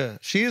win, man. Yeah,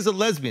 she is a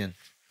lesbian.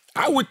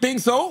 I would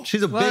think so.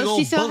 She's a big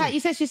old bully. You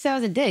said she still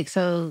has a dick,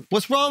 so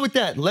what's wrong with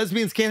that?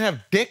 Lesbians can't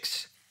have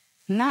dicks?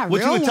 Not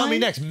what real you would tell me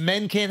one. next?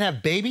 Men can't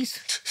have babies?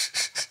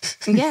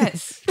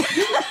 Yes.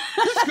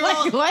 This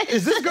girl, What?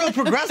 is this girl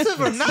progressive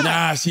or not?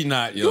 Nah, she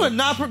not. Yo. You are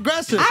not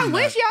progressive. I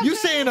wish y'all. You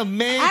saying a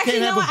man actually,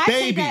 can't have a I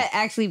take baby? that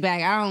actually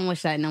back. I don't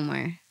wish that no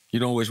more. You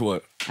don't wish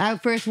what? I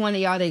first wanted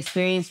y'all to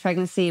experience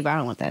pregnancy, but I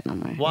don't want that no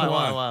more.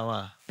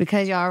 Why?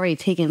 Because y'all already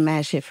taking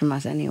mad shit from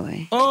us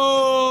anyway.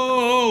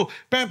 Oh,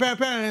 bam, bam,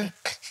 bam.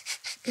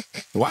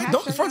 Why?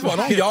 First of all,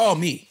 don't y'all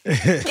me.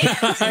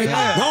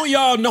 Don't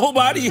y'all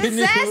nobody in this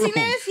room.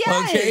 Sassiness,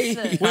 yes. Okay.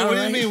 Wait, what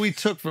do you mean we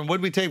took from? What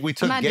did we take? We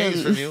took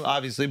gays from you,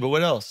 obviously, but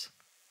what else?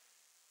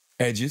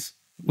 Edges.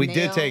 We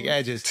did take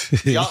edges.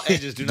 Y'all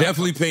edges do not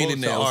Definitely painted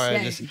nails.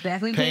 Yes,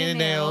 definitely painted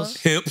nails.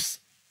 Hips.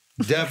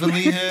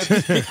 Definitely hip.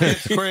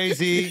 It's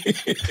crazy.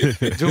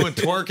 Doing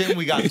twerking.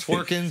 We got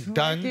twerking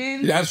done.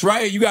 That's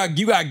right. You got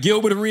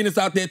Gilbert Arenas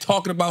out there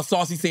talking about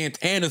Saucy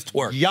Santana's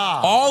twerk. Yeah.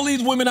 All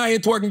these women out here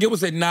twerking. Gilbert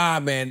said, nah,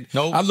 man.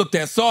 Nope. I looked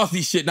at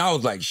Saucy shit and I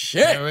was like,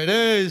 shit. There it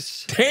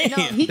is. Damn. No,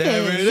 he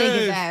There can it shake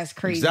his is. ass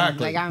crazy.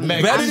 Exactly. Like,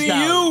 Better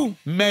than you.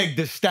 Meg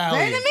the Stallion.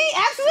 Better than me?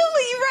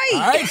 Absolutely, you're right. All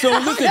right, so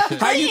listen,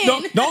 how you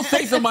saying. don't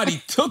say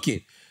somebody took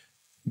it.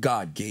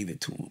 God gave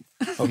it to him.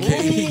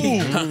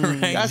 Okay. All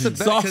right. That's a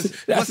bad.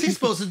 What's he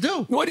supposed to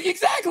do? What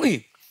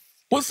exactly?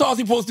 What's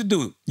Saucy supposed to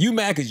do? You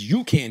mad because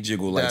you can't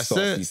jiggle like That's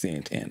Saucy it.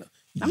 Santana.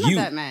 I'm not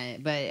that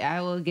mad, but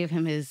I will give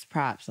him his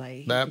props.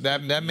 Like That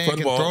man First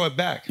can of all, throw it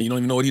back. You don't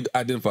even know what he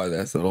identifies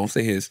as, so don't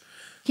say his.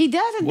 he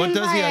does identify What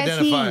does he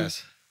identify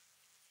as?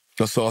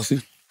 A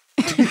Saucy.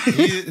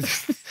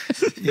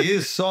 He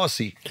is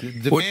saucy.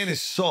 The man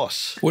is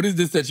sauce. What is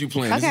this that you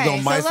playing? This is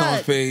on my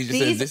song's page. It says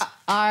These this.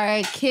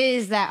 are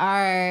kids that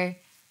are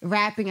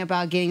rapping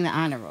about getting the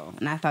honor roll,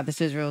 and I thought this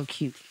was real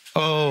cute.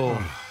 Oh.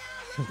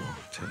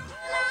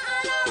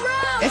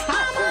 It's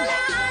hot.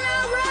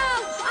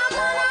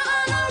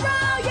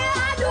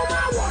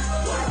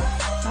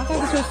 I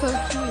thought this was so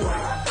cute.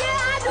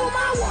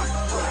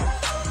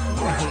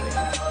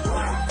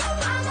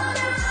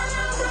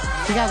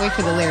 You gotta wait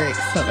for the lyrics.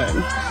 Hold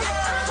on.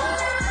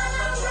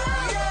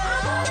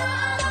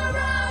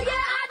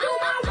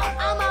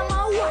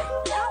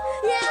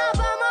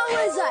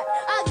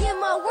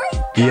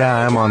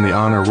 Yeah, I'm on the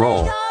honor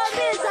roll. Why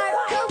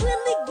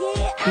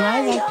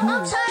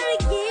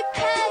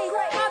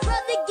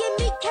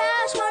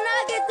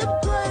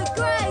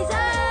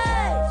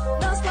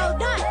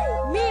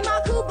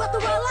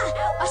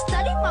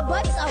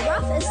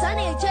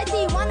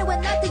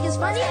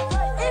is that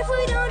cute? If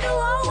we don't do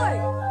our work,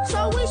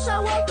 so we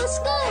show up to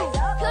school.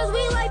 Cause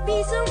we like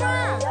beats and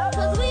rhymes.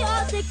 Cause we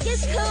all think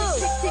it's cool.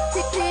 Tick,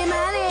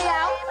 money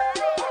out.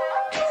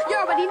 You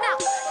already know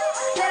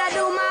that I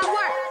do my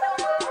work.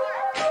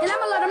 And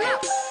I'ma let them know.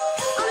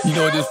 You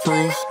know what this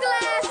proves?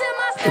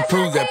 It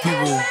proves that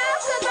people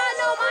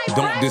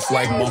don't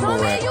dislike mumble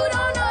rap.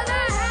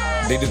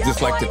 They just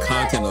dislike the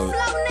content of it.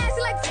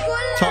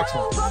 Talk to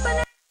me.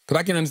 Because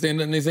I can't understand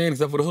nothing they're saying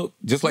except for the hook.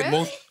 Just like Really?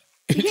 most.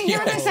 You can hear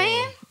what they're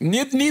saying?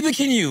 Neither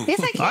can you. Yes,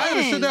 I can. I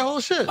understood that whole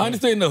shit. I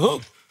understand the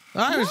hook.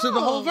 I understood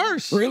the whole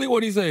verse. Really?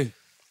 What'd he say?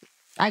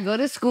 I go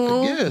to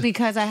school Yeah.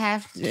 because I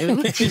have to. He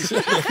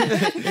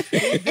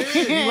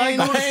likes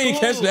I ain't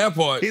catch that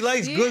part. He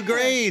likes good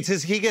grades.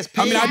 He gets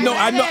paid. I mean,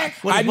 I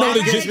know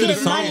the gist of the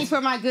get money song.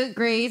 for my good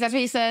grades. That's what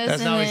he says.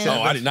 That's and not what he then- said.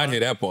 Oh, I did not hear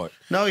that part.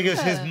 No, he goes,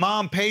 his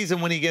mom pays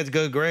him when he gets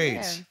good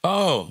grades. Yeah.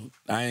 Oh,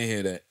 I didn't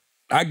hear that.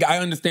 I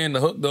understand the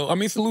hook though. I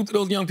mean, salute to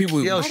those young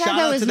people. Yo, I thought shout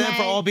that out was to them mad.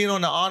 for all being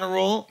on the honor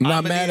roll. Not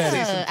I'ma mad need at to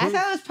it. see some I proof.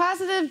 thought it was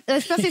positive,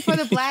 especially for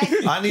the black.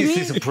 I need to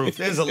see some proof.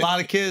 There's a lot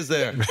of kids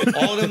there.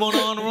 All of them on the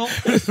honor roll.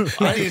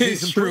 I need to see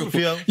some proof,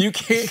 yo. You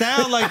can't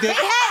Sound like that. They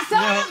had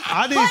some. Yo,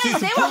 I need to see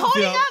some They were proof,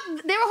 holding yo. up.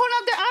 They were holding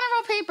up their honor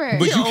roll paper.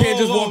 But you can't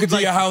just Oh, walk into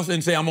like- your house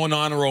and say, I'm on the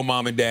honor roll,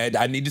 mom and dad.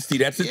 I need to see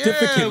that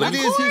certificate. we Let me-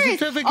 need to see a Of course.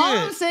 certificate. All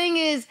I'm saying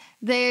is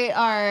they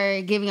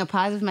are giving a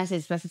positive message,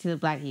 especially to the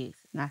black youth.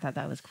 And I thought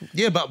that was cool.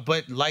 Yeah, but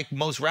like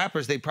most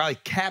rappers, they probably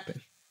capping.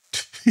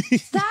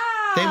 Stop.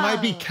 They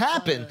might be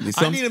capping.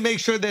 I need to make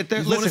sure that they're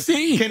Just wanna listen.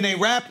 see. Can they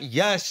rap?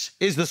 Yes.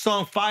 Is the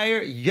song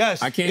fire?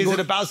 Yes. I can't Is go- it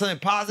about something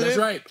positive? That's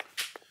right.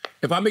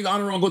 If I make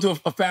honor roll and go to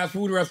a fast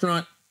food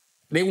restaurant,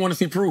 they want to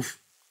see proof.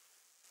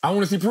 I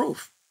want to see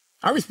proof.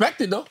 I respect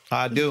it though.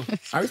 I do.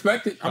 I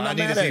respect it. I'm I not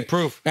need mad to at see it.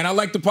 proof. And I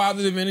like the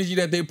positive energy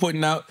that they're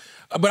putting out.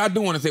 But I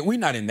do want to say we're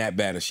not in that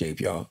bad of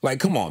shape, y'all. Like,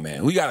 come on,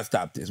 man. We gotta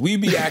stop this. We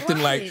be acting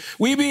like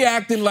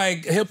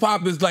hip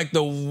hop is like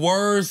the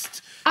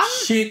worst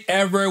shit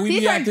ever. We These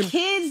be are acting.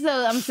 kids,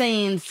 though. I'm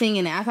saying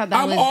singing it. I thought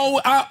that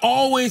was. I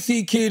always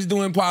see kids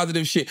doing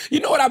positive shit. You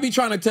know what I be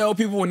trying to tell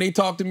people when they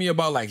talk to me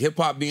about like hip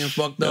hop being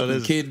fucked up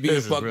and kids being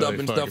fucked up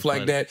and stuff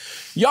like that?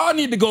 Y'all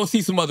need to go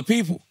see some other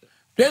people.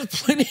 There's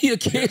plenty of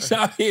kids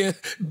out here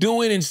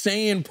doing and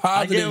saying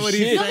positive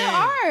shit. No, there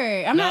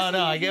are. I'm not.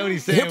 I get what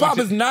he's saying. Hip hop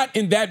is not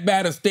in that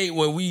bad a state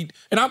where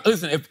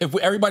listen. If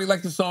everybody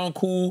likes the song,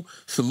 cool,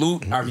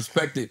 salute, I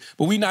respect it.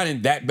 But we not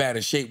in that bad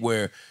a shape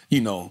where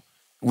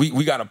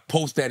we got to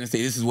post that and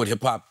say this is what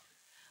hip hop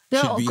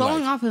They're should be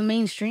going like. off of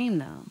mainstream,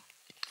 though.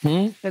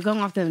 They're going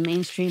off the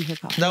mainstream hip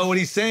hop. No, what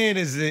he's saying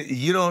is that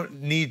you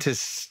don't need to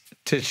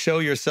to show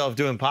yourself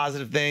doing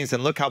positive things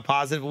and look how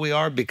positive we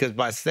are, because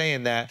by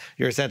saying that,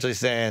 you're essentially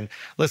saying,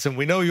 listen,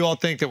 we know you all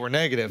think that we're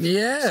negative.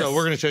 Yes. So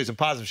we're going to show you some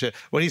positive shit.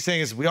 What he's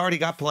saying is we already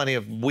got plenty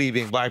of, we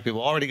being black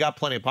people, already got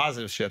plenty of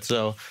positive shit.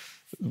 So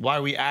why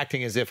are we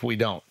acting as if we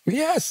don't?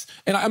 Yes.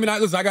 And I mean,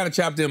 listen, I got a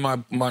chapter in my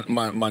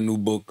new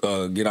book,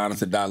 Get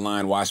Honest at That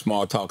Line, Why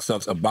Small Talk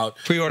Sucks, about...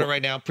 Pre-order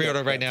right now.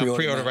 Pre-order right now.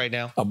 Pre-order right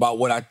now. About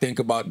what I think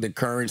about the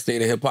current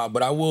state of hip-hop.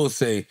 But I will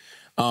say,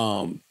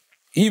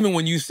 even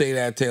when you say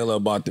that, Taylor,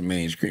 about the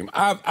mainstream,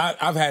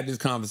 I've had this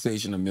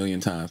conversation a million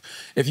times.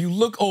 If you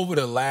look over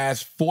the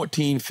last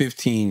 14,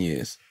 15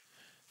 years,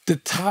 the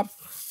top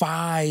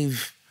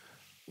 5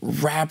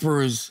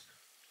 rappers...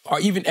 or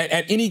even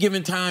at any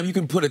given time, you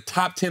can put a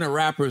top 10 of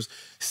rappers,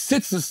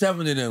 6 or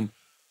 7 of them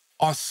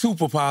are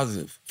super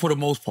positive for the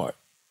most part.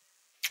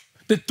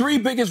 The 3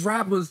 biggest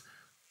rappers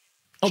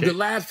of the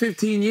last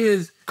 15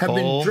 years have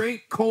been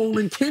Drake, Cole,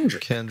 and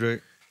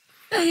Kendrick.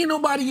 Ain't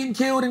nobody getting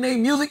killed in their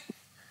music.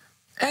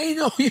 Ain't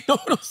no, you know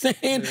what I'm saying?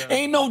 Yeah.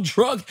 Ain't no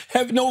drug,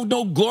 have no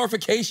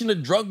glorification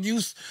of drug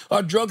use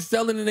or drug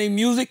selling in their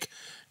music.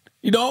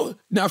 You know?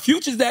 Now,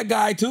 Future's that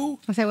guy, too.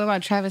 I say, what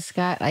about Travis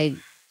Scott? Like...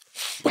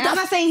 I'm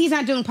not saying he's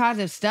not doing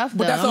positive stuff,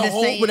 though.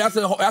 But that's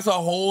a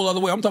whole other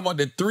way. I'm talking about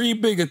the 3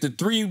 biggest, the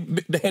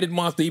 3-headed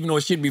monster, even though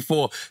it should be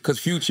 4, because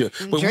Future.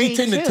 But Drake we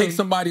tend to take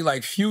somebody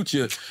like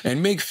Future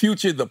and make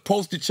Future the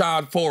poster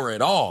child for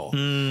it all.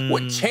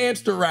 With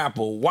Chance the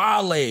Rapper,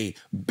 Wale,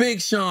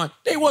 Big Sean,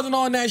 they wasn't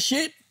on that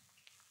shit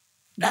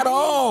at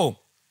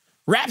all.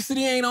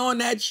 Rhapsody ain't on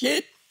that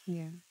shit.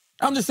 Yeah.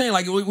 I'm just saying,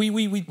 like, we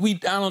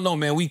I don't know,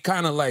 man. We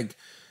kind of like...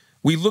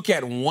 We look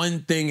at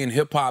one thing in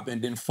hip-hop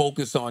and then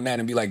focus on that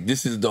and be like,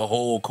 this is the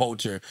whole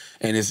culture,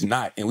 and it's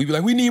not. And we be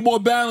like, we need more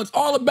balance.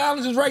 All the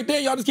balance is right there.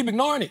 Y'all just keep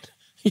ignoring it.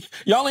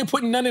 Y'all ain't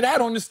putting none of that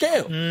on the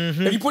scale.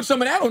 If you put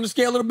some of that on the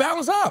scale, it'll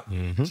balance out.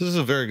 So this is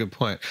a very good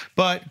point.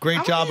 But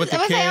great job with the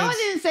kids. I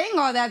wasn't saying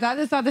all that. I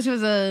just thought this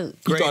was a...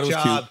 Great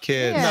job,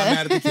 kids. Yeah. Not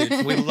mad at the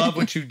kids. We love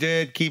what you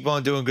did. Keep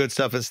on doing good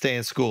stuff and stay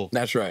in school.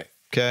 That's right.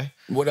 Okay.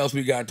 What else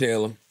we got,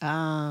 Taylor?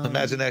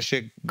 Imagine that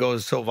shit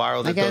goes so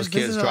viral that those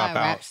kids drop out.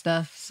 Rap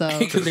stuff, so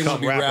because they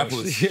want to be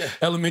rappers. Yeah.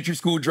 Elementary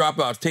school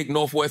dropouts take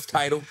Northwest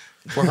title.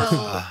 For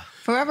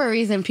whatever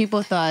reason,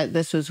 people thought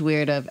this was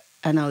weird of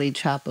NLE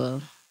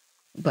Choppa,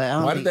 but I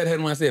don't why did that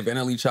headline say if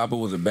NLE Choppa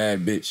was a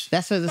bad bitch?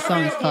 That's what the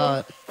song is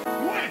called.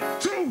 1,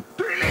 2,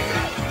 3, let's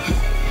go.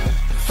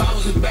 If I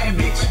was a bad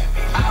bitch,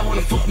 I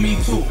wanna fuck me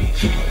too.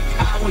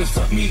 I wanna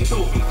suck me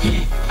too.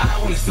 I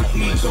wanna suck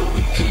me too.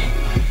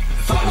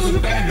 If I was a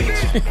bad bitch,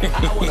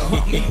 I wanna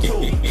hook me too.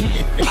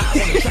 I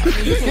wanna trap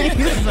me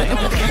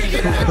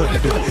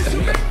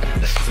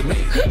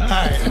too.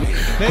 Alright,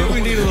 maybe we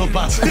need a little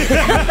positive.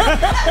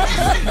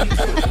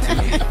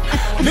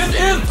 This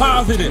is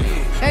positive.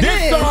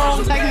 This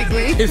song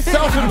technically is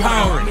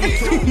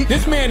self-empowering.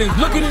 This man is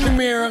looking in the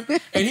mirror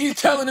and he's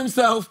telling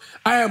himself,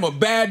 I am a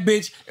bad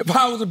bitch. If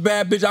I was a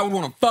bad bitch, I would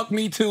want to fuck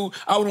me too.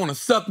 I would want to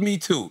suck me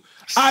too.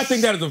 I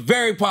think that is a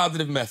very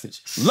positive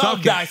message.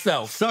 Love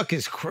thyself. Suck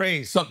is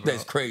crazy. Suck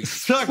that's crazy.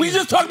 Suck we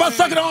just talked about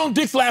sucking our own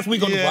dicks last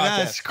week on the podcast.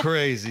 That's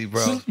crazy,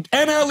 bro.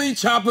 NLE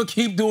Choppa,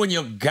 keep doing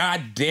your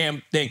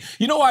goddamn thing.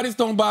 You know why this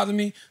don't bother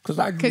me?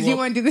 Because you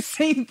want to do the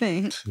same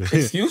thing.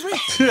 Excuse me?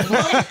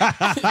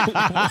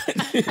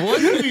 What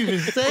are you even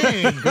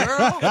saying,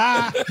 girl?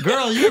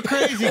 Girl, you're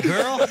crazy,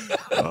 girl.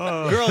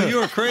 Girl,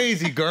 you're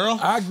crazy, girl.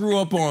 I grew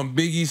up on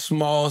Biggie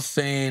Smalls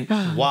saying,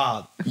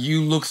 wow,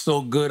 you look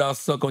so good, I'll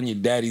suck on your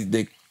daddy's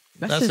dick.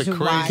 That's a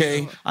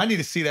crazy. I need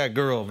to see that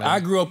girl, man. I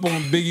grew up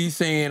on Biggie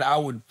saying I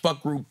would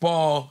fuck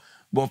RuPaul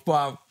before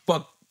I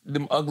fuck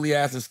them ugly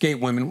ass escape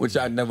women, which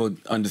I never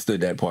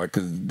understood that part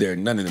because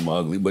none of them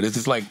are ugly. But it's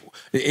just like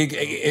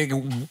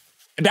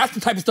that's the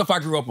type of stuff I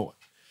grew up on.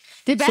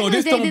 Did back in the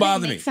day, did they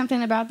make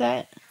something about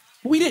that?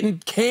 We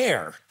didn't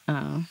care.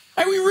 Oh,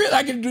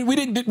 we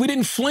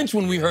didn't flinch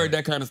when we heard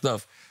that kind of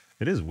stuff.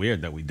 It is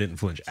weird that we didn't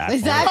flinch at all.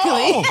 Exactly.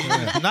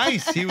 Oh,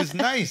 nice. He was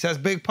nice. That's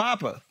Big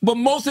Papa. But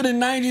most of the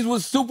 90s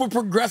was super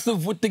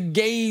progressive with the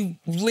gay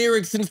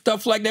lyrics and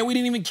stuff like that. We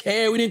didn't even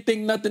care. We didn't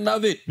think nothing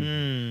of it. You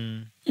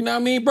know what I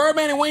mean?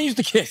 Birdman and Wayne used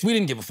to kiss. We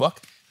didn't give a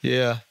fuck.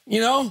 Yeah.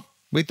 You know?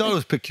 We thought it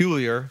was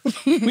peculiar.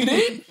 We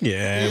did?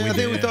 Yeah, I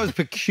think we thought it was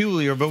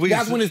peculiar, but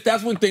that's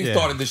when things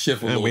started to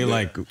shift a little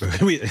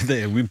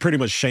bit. We pretty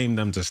much shamed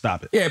them to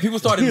stop it. Yeah, people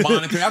started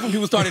monitoring. That's when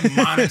people started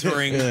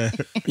monitoring.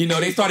 You know,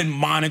 they started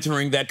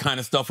monitoring that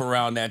kind of stuff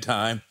around that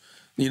time.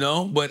 You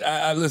know, but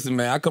I listen,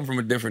 man. I come from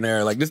a different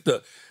era. Like this,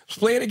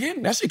 play it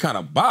again. That shit kind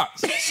of bops.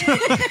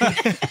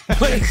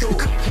 Play it.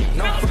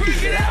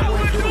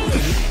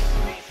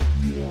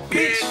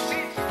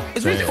 Bitch,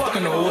 is we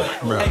fucking or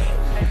what? Bro.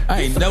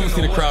 I ain't never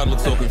seen a crowd look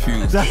so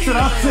confused. That's what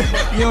I'm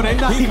saying. Yo, they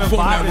not even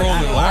pulling that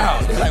rolling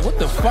loud. They're like, what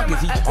the fuck is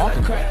he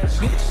talking about?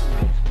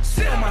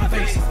 Sit on my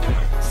face.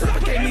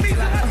 Suffocate me till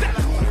I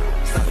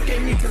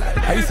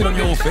How you sit on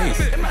your own face?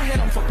 my head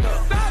I'm fucked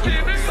up.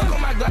 Suck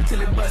on my gut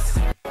till it busts.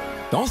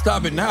 Don't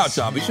stop it now,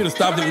 Choppa. You should have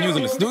stopped it when you was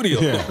in the studio.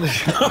 Yeah.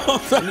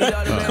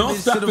 Don't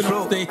stop it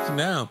on stage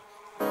now.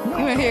 You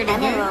want to hear it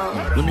again?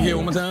 Let me hear it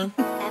one more time.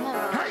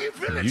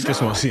 You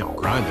just want to see him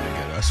grinding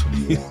again. That's what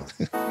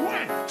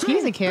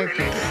He's a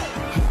character.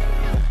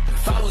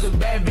 If I was a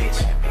bad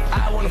bitch,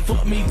 I wanna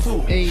fuck me too.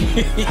 Hey. I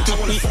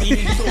wanna fuck me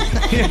too.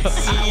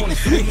 I wanna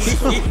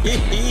fuck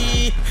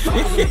me too.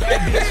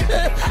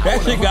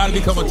 That shit gotta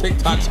become a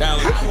TikTok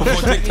challenge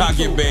before TikTok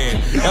get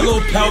banned. That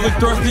little pelvic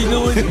thrust he's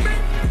doing.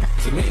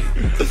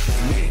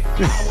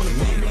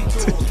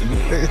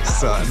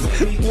 Son.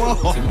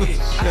 Whoa.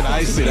 Shit, I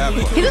ain't see that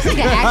part. He looks like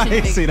an action I ain't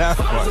figure. see that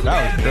part.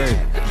 That was great.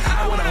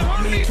 I wanna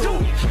fuck me too.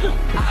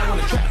 I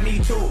wanna trap me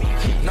too.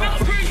 No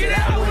freak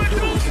that I wanna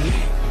do.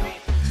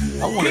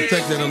 I want to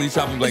text NLE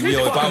Choppa like,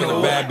 yo, if I was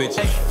a bad bitch,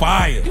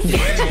 fire.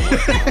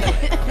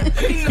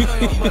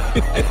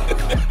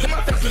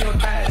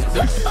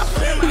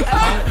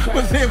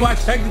 But see, if I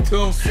text it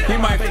to him, he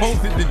might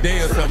post it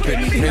today or something,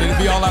 and it'll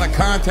be all out of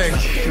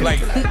context. Like,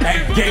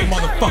 that gay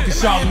motherfucker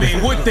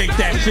Charlamagne would think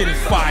that shit is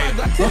fire.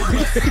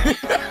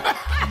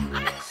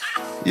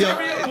 Yo,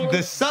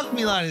 the suck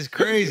me line is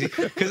crazy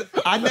because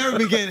I never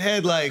been getting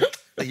head like,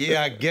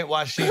 yeah, I get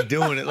why she's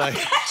doing it. Like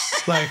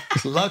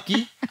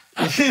lucky.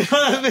 You know what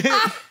I mean?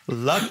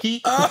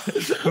 Lucky. Right?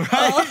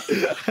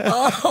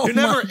 You're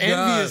never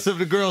envious of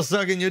the girl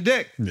sucking your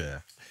dick. Yeah,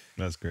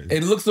 that's crazy.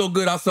 It looks so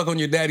good, I'll suck on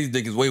your daddy's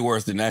dick is way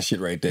worse than that shit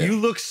right there. You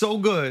look so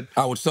good.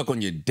 I would suck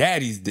on your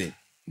daddy's dick.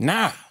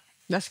 Nah.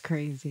 That's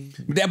crazy.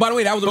 By the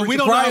way, that was a But we Richard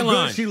don't know Pryor how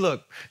line. good she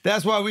looked.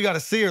 That's why we got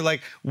to see her.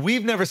 Like,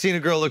 we've never seen a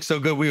girl look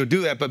so good we would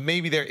do that, but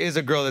maybe there is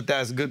a girl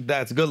that's good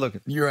looking.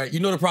 You're right. You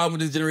know the problem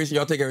with this generation?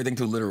 Y'all take everything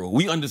too literal.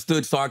 We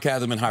understood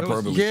sarcasm and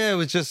hyperbole. It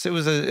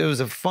was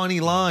a funny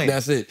line.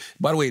 That's it.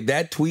 By the way,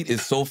 that tweet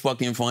is so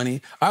fucking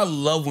funny. I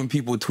love when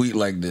people tweet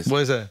like this.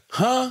 What is that?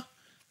 Huh?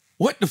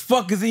 What the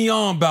fuck is he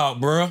on about,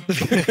 bro?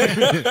 Because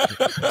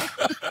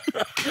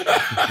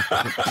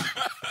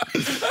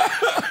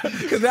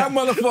that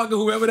motherfucker,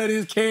 whoever that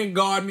is, can't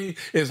guard me,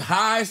 is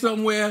high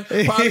somewhere,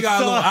 probably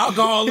got a little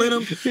alcohol in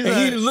him, and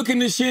he looking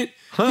this shit.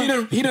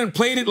 Huh? He done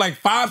played it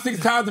like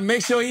 5-6 times to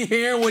make sure he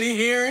hearing what he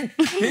hearing.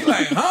 He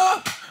like,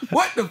 huh?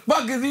 What the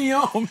fuck is he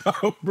on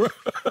about, bro?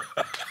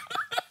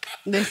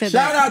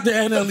 Shout out to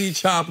NLE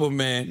Choppa,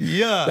 man.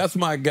 Yeah. That's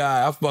my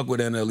guy. I fuck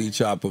with NLE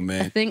Choppa,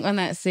 man. I think on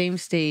that same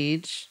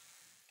stage.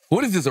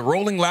 What is this, a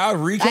Rolling Loud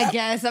recap? I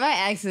guess. By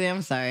accident,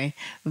 I'm sorry.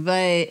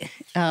 But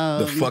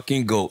the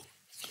fucking GOAT.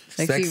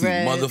 Sexy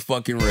Red.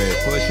 Motherfucking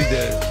Red. What she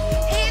did.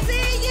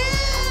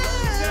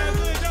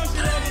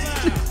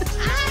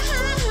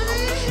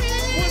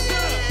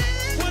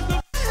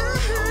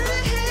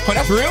 Oh,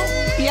 that's real?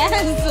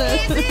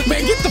 Yes.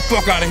 Man, get the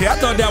fuck out of here. I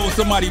thought that was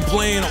somebody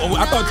playing.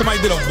 I thought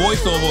somebody did a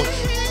voiceover.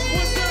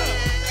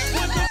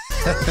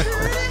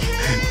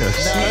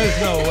 There's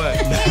no way.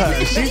 Nah,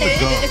 she's the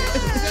GOAT.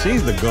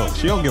 She's the GOAT.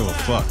 She don't give a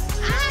fuck.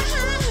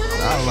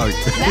 I don't like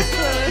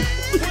that.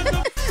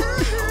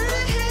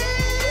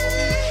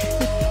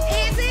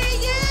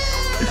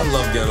 I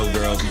love ghetto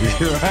girls.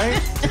 You're right?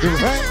 You're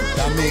right?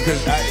 I mean,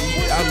 because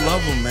I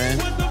love them,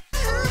 man.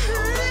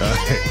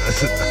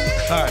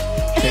 All right.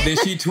 And then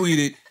she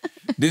tweeted,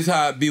 this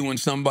how it be when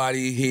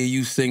somebody hear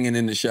you singing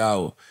in the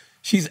shower.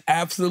 She's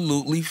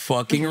absolutely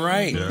fucking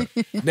right. Yeah.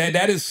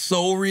 That is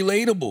so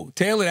relatable.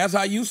 Taylor, that's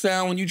how you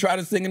sound when you try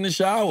to sing in the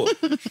shower.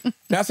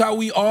 That's how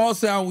we all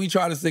sound when we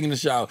try to sing in the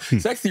shower.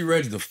 Sexy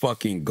Red's the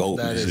fucking GOAT.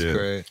 That is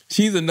great.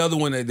 She's another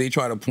one that they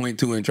try to point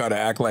to and try to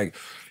act like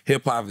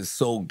hip-hop is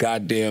so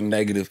goddamn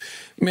negative.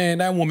 Man,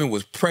 that woman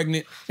was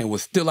pregnant and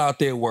was still out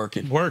there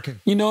working.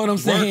 You know what I'm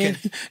saying?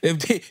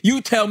 You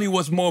tell me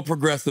what's more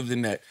progressive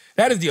than that.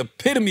 That is the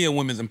epitome of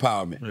women's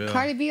empowerment. Yeah.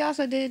 Cardi B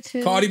also did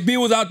too. Cardi B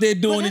was out there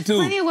doing it too.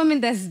 Plenty of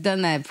women that's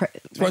done that. First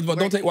of all,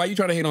 don't take. Why you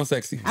trying to hate on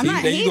Sexy? I'm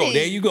not there hating. you go.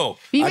 There you go.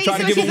 You I try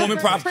to give a woman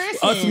props.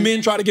 Us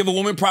men try to give a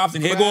woman props,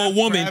 and here go a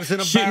woman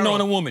shitting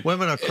on a woman.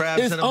 Women are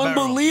crabs it's in a barrel.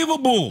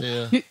 Unbelievable.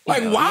 Yeah.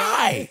 Like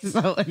why?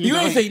 You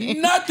ain't say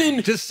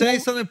nothing. Just say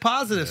something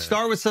positive.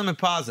 Start with something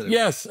positive.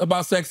 Yes,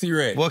 about Sexy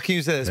Red. What can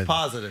you say that's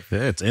positive?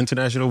 Yeah, it's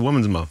International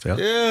Women's Month.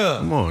 Yeah.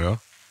 Come on, yo.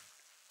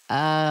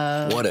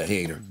 What a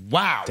hater.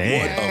 Wow. Damn.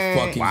 What a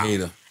fucking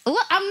hater.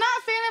 Look, I'm not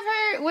a fan of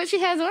her, what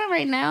she has on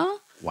right now.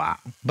 Wow.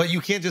 But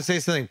you can't just say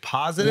something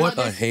positive? What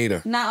a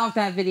hater. Not off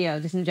that video,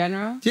 just in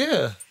general.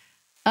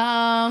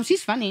 Yeah.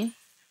 She's funny.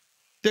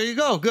 There you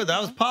go. Good.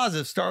 That was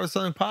positive. Start with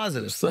something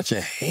positive. Such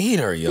a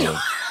hater, yo.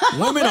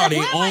 Women are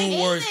their own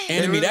worst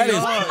enemy. That is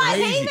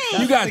crazy.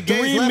 You got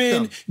 3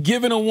 men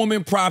giving a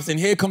woman props, and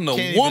here come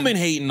the woman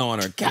hating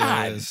on her.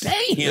 God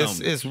damn.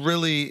 It's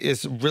really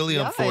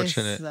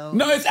unfortunate.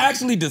 No, it's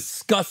actually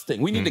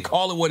disgusting. We need to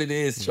call it what it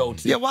is,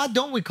 Schulz. Yeah, why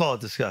don't we call it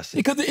disgusting?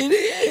 Because it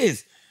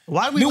is.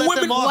 Why do we let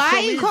them off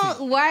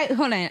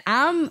hold on.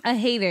 I'm a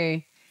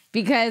hater.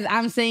 Because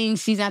I'm saying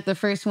she's not the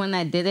first one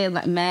that did it.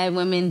 Like mad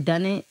women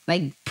done it.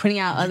 Like putting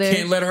out others. You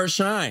can't let her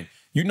shine.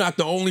 You're not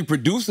the only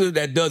producer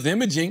that does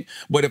imaging.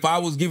 But if I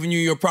was giving you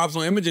your props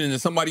on imaging and then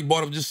somebody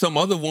brought up just some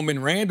other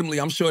woman randomly,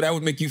 I'm sure that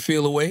would make you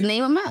feel away.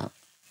 Name them out.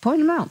 Point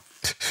them out.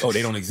 Oh,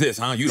 they don't exist,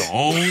 huh? You the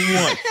only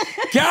one.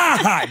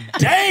 God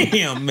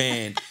damn,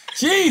 man.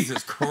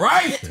 Jesus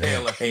Christ,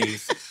 Taylor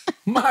Hayes.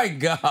 My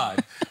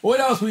God. What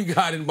else we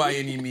got in by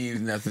any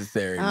means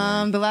necessary?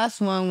 Man? The last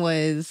one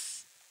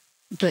was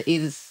the eat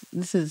a,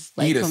 this is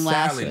like Eat a from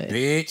last salad,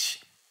 week. bitch.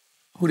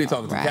 Who they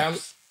talking to?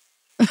 Raps.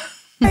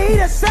 Khaled? Eat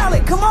a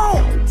salad, come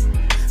on.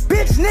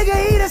 Bitch,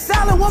 nigga, eat a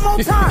salad one more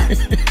time.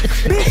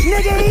 Bitch,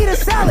 nigga, eat a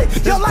salad.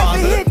 Your life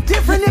will hit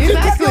different if you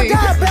get your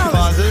diet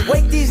balance.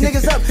 Wake these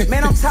niggas up.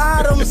 Man, I'm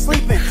tired of them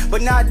sleeping,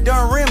 but not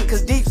during REM,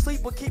 cause deep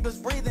sleep will keep us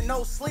breathing.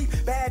 No sleep,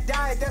 bad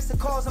diet, that's the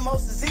cause of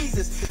most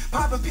diseases.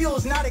 Popping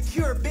pills, not a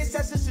cure, bitch,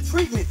 that's just a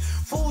treatment.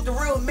 Food, the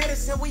real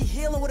medicine, we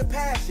healing with a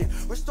passion.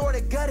 Restore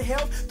the gut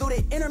health through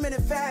the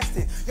intermittent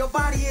fasting. Your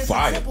body is a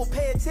temple,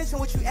 pay attention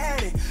what you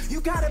adding.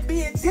 You gotta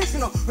be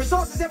intentional,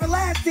 resources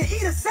everlasting.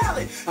 Eat a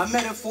salad. A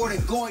metaphor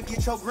to go and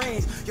get your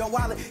greens. Your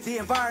wallet, the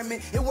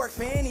environment, it works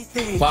for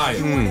anything. Fire.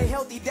 You want a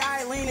healthy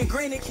diet, lean and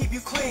green and keep you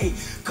clean.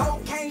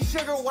 Cocaine,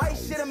 sugar, white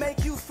shit'll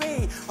make you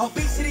fiend.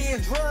 Obesity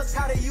and drugs,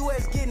 how the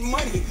U.S. getting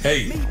money.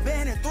 Hey. Meat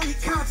banned in 3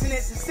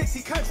 continents and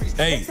 60 countries.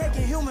 Hey. They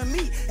taking human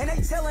meat and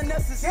they telling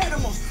us it's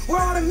animals.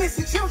 Where all the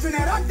missing children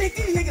at? I think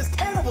these niggas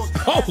cannibals.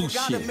 Oh, Gotta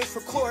shit. mix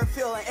with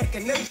chlorophyll and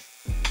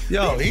echinacea.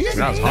 Yo, he's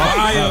That was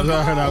hard.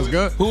 That was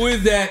good. Who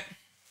is that?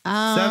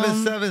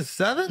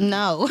 777?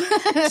 No,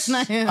 that's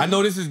not him. I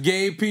know this is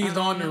Gay P's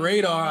on the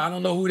radar. I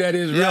don't know who that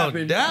is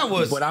rapping. That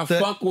was. But I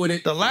fuck with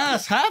it. The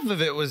last half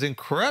of it was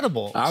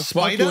incredible. I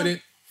fuck with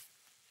it.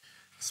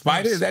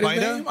 Spider, is that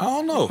his name? I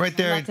don't know. Right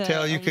there, I'm about to-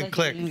 Tail, you I'm can looking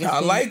click. and I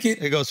see. like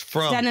it. It goes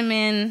from.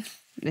 Stunnerman.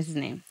 This is his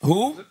name.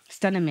 Who?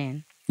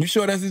 Stunnerman. You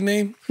sure that's his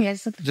name? Yeah,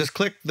 just look. Just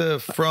click the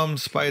from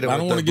Spider. I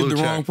don't want to give the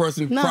wrong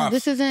person No, props.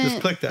 this isn't.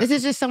 Just click that. This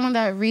is just someone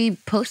that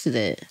reposted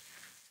it.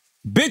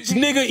 Bitch,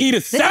 nigga, eat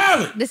a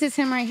salad. This is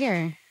him right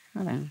here.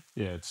 Hold on.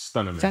 Yeah, it's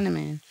stunning, man.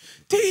 Stunnerman.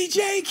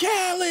 DJ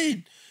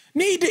Khaled,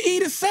 need to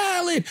eat a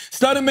salad.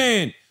 Stunner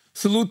man,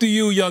 salute to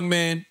you, young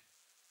man.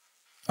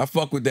 I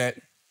fuck with that.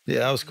 Yeah,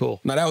 that was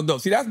cool. Now that was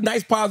dope. See, that's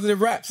nice positive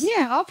raps.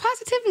 Yeah, all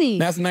positivity.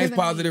 That's nice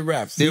positive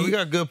raps. Yeah, See? we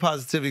got good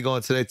positivity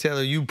going today.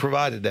 Taylor, you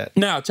provided that.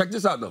 Now, check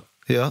this out though.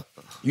 Yeah.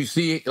 You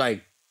see it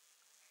like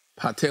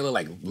how Taylor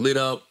like lit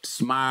up,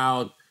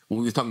 smiled when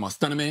we was talking about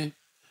Stunner Man.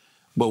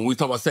 But when we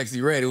talk about Sexy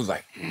Red, it was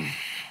like,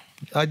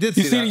 I did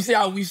see that. You see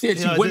how we said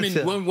Yeah, I women, did see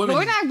that. women.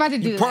 We're not about to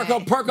do perk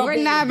that. up. We're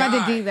on not the about to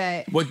guy. do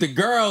that. But the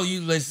girl,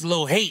 it's a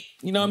little hate.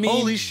 You know what I mean?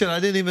 Holy shit, I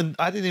didn't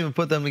even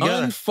put them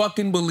together.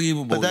 Unfucking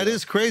believable. But that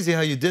is crazy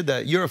how you did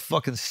that. You're a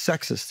fucking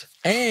sexist.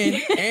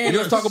 And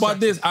let's talk about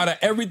this. Out of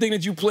everything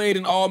that you played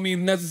in All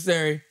Means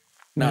Necessary,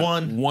 not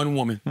one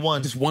woman.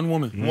 Just one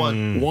woman.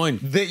 One.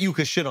 That you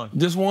could shit on.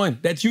 Just one.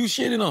 That you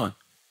shitting on.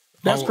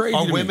 That's crazy.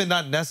 Are to me. women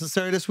not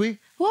necessary this week?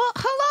 Well,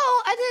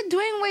 hello. I did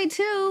Dwayne Wade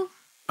too.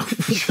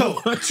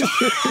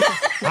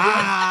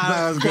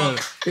 That was good.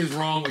 What is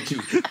wrong with you?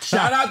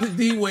 Shout out to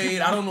D Wade.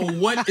 I don't know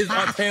what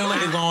Taylor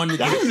is on.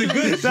 That was a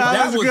good.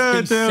 That was good,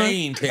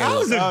 insane, Taylor. That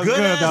was a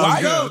good. That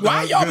was good.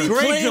 Why y'all be Great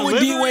playing with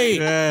D delivery.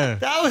 Wade? Yeah.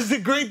 That was a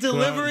great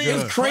delivery. That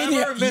was It's good.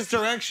 crazy. Crazy.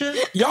 Misdirection.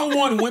 Y'all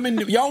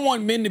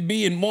want men to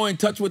be more in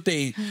touch with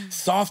their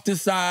softer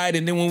side,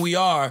 and then when we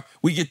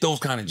get those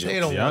kind of jokes. They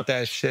don't want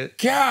that shit.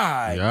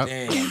 God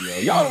damn, yo.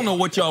 Y'all don't know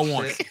what y'all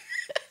want.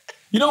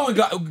 You know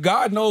what?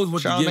 God knows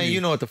what to give Charlamagne, you.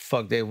 you know what the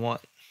fuck they want.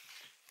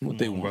 What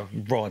they want.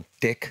 Raw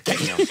dick.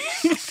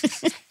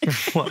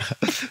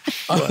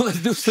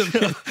 Let's do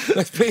some.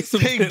 Let's pay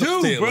some They bills,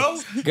 do, Taylor. bro.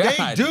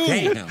 God They do.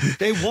 damn.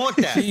 They want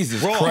that.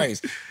 Jesus raw.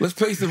 Christ. Let's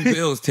pay some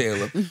bills,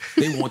 Taylor.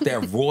 They want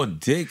that raw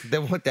dick. They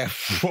want that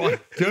raw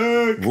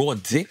dick. Raw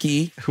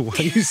dicky. Why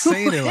are you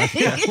saying it like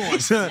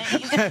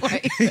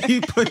that?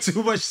 You put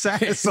too much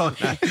sass on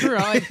that.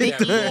 Raw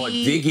That raw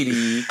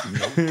diggity,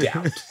 no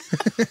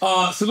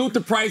doubt. Salute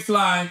the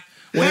Priceline.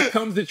 When it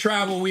comes to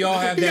travel, we all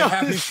have that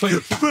happy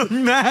place.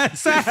 Mad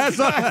sass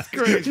on that.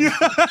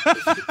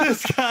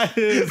 This guy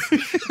is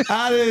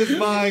out of his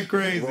mind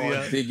crazy.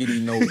 Raw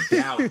diggity, no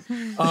doubt.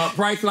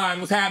 Priceline,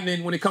 what's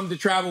happening? When it comes to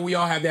travel, we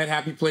all have that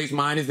happy place.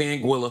 Mine is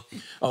Anguilla.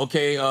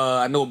 Okay,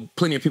 I know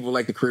plenty of people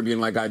like the Caribbean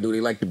like I do.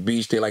 They like the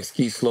beach. They like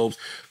ski slopes.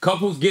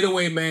 Couples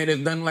getaway, man. There's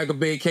nothing like a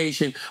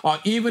vacation or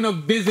even a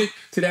visit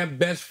to that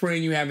best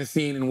friend you haven't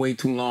seen in way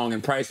too long.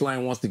 And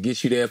Priceline wants to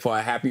get you there for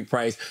a happy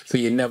price so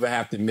you never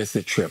have to miss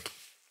a trip.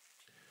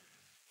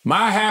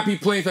 My happy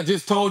place, I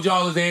just told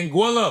y'all, is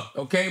Anguilla,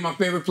 okay? My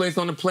favorite place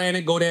on the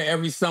planet. Go there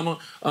every summer.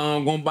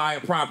 I'm going to buy a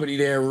property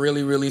there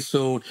really, really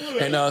soon.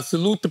 And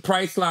salute the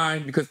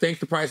Priceline, because thanks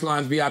to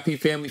Priceline's VIP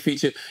family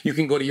feature, you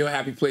can go to your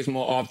happy place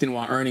more often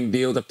while earning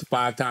deals up to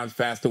 5 times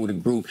faster with a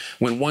group.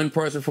 When one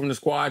person from the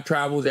squad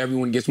travels,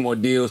 everyone gets more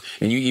deals,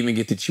 and you even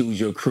get to choose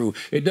your crew.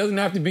 It doesn't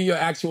have to be your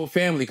actual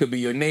family. It could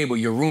be your neighbor,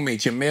 your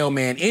roommate, your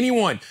mailman,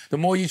 anyone. The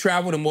more you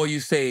travel, the more you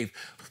save.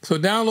 So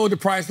download the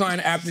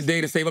Priceline app today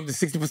to save up to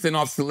 60%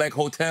 off select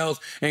hotels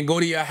and go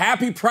to your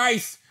happy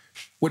price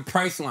with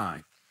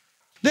Priceline.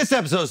 This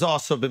episode has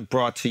also been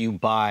brought to you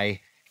by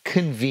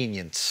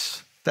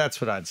convenience.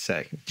 That's what I'd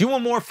say. Do you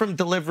want more from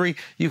delivery?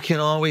 You can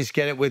always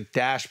get it with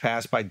Dash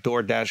Pass by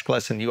DoorDash.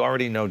 Listen, you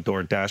already know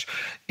DoorDash.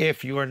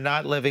 If you are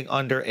not living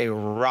under a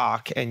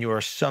rock and you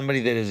are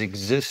somebody that is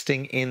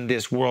existing in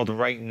this world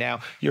right now,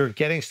 you're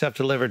getting stuff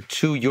delivered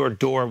to your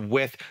door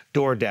with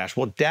DoorDash.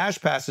 Well,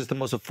 Dash Pass is the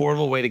most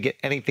affordable way to get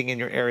anything in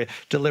your area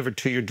delivered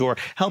to your door,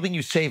 helping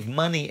you save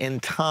money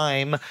and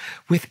time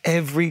with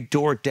every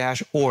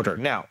DoorDash order.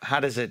 Now, how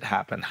does it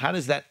happen? How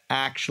does that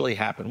actually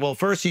happen? Well,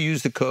 first you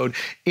use the code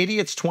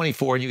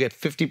IDIOTS24 and you get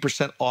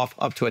 50% off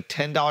up to a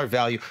 $10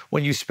 value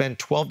when you spend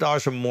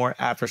 $12 or more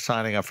after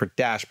signing up for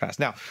Dash Pass.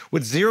 Now,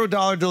 with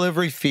 $0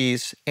 delivery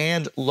fees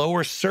and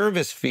lower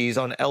service fees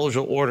on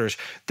eligible orders,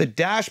 the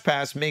Dash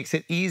Pass makes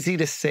it easy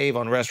to save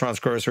on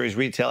restaurants, groceries,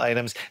 retail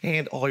items,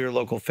 and all your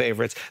local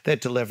favorites that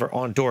deliver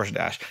on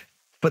DoorDash.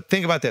 But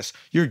think about this.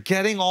 You're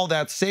getting all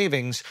that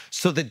savings,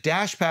 so the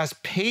Dash Pass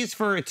pays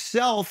for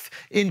itself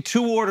in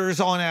 2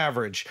 orders on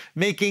average,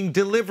 making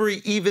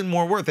delivery even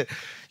more worth it.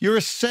 You're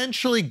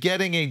essentially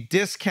getting a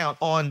discount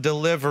on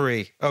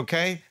delivery,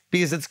 okay?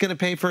 Because it's going to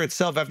pay for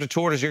itself after 2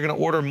 orders. You're going to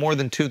order more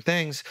than 2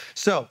 things.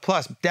 So,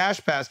 plus,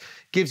 Dash Pass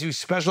gives you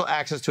special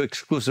access to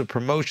exclusive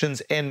promotions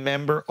and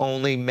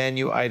member-only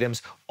menu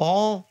items,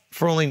 all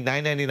for only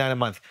 $9.99 a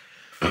month.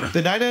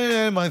 The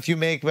 $9.99 a month you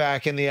make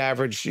back in the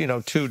average,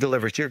 2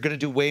 deliveries. You're going to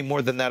do way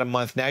more than that a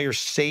month. Now you're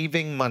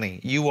saving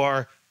money. You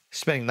are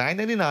spending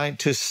 $9.99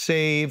 to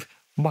save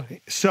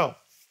money. So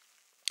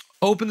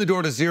open the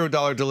door to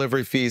 $0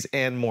 delivery fees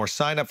and more.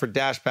 Sign up for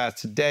Dash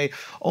Pass today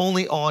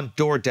only on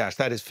DoorDash.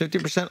 That is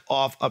 50%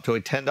 off up to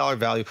a $10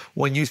 value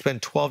when you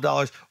spend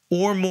 $12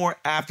 or more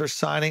after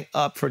signing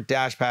up for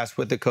Dash Pass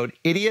with the code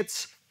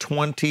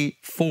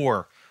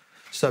IDIOTS24.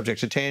 Subject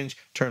to change.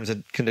 Terms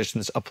and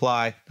conditions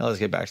apply. Now let's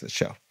get back to the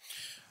show.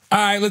 All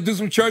right, let's do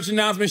some church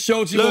announcements.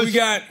 Schulz, what we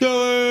got? Do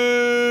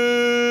it.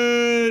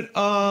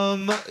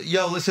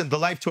 Yo, listen, the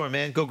Life Tour,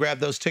 man. Go grab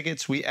those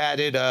tickets. We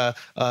added a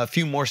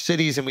few more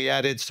cities and we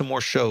added some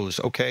more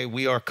shows, okay?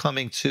 We are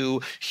coming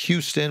to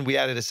Houston. We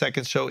added a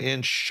second show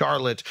in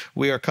Charlotte.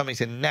 We are coming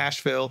to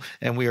Nashville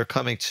and we are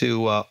coming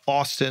to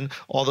Austin.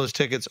 All those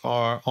tickets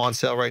are on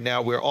sale right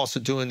now. We're also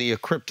doing the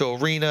Crypto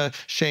Arena.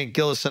 Shane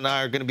Gillis and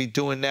I are going to be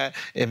doing that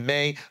in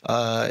May.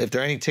 If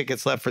there are any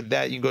tickets left for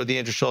that, you can go to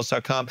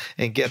theandrewschulz.com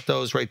and get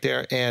those right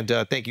there. And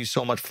thank you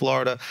so much,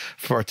 Florida,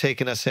 for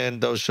taking us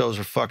in. Those shows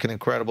are fucking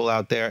incredible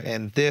out there.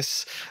 And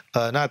this,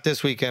 not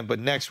this weekend, but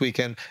next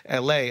weekend,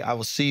 LA, I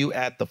will see you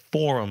at the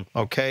Forum,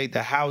 okay?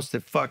 The house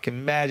that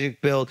fucking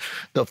Magic built,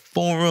 the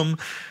Forum.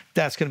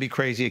 That's going to be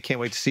crazy. I can't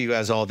wait to see you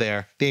guys all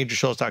there.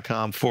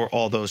 theandrewschulz.com for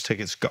all those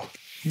tickets. Go.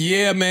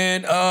 Yeah,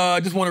 man.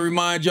 Just want to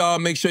remind y'all,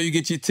 make sure you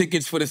get your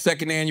tickets for the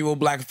 2nd annual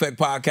Black Effect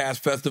Podcast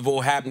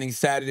Festival happening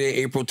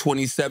Saturday, April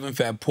 27th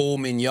at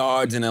Pullman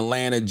Yards in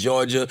Atlanta,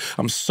 Georgia.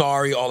 I'm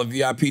sorry, all the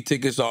VIP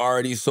tickets are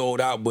already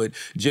sold out, but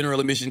general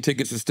admission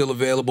tickets are still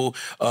available.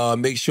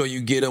 Make sure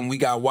you get them. We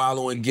got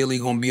Wallow and Gilly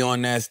going to be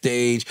on that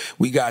stage.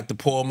 We got the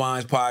Poor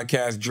Minds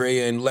Podcast,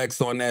 Drea and Lex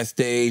on that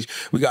stage.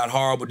 We got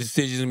Horrible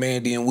Decisions,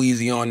 Mandy and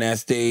Weezy on that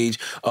stage.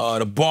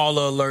 The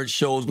Baller Alert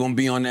show is going to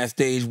be on that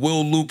stage.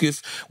 Will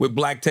Lucas with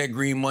Black Tech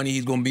Green Money,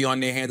 he's going to be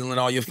on there handling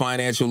all your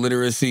financial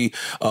literacy.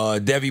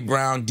 Debbie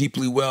Brown,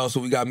 Deeply Well, so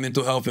we got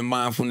mental health and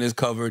mindfulness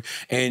covered.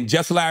 And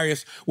Jess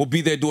Hilarious will be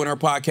there doing her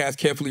podcast,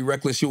 Carefully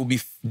Reckless. She will be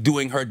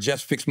doing her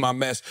Just Fix My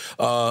Mess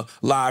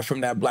live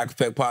from that Black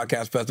Effect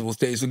Podcast Festival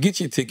stage. So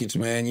get your tickets,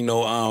 man.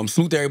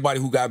 Salute to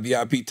everybody who got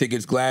VIP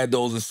tickets. Glad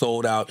those are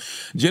sold out.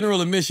 General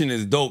admission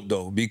is dope,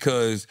 though,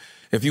 because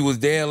if you was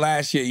there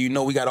last year,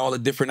 we got all the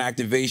different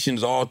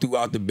activations all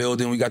throughout the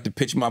building. We got the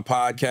Pitch My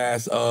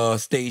Podcast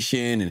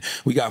station, and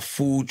we got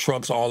food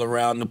trucks all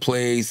around the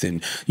place.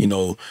 And,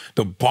 the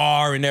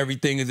bar and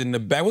everything is in the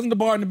back. Wasn't the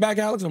bar in the back,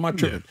 Alex? Or am I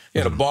tripping?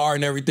 Yeah, the bar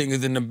and everything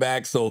is in the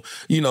back. So,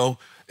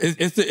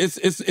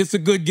 it's a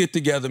good get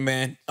together,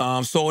 man.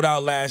 Sold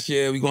out last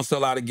year. We're gonna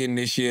sell out again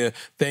this year.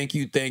 Thank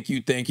you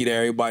to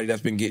everybody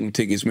that's been getting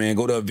tickets, man.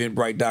 Go to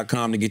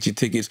eventbrite.com to get your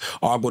tickets,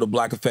 or go to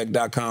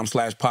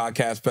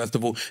blackeffect.com/podcast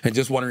festival. And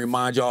just want to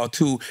remind y'all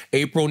too,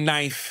 April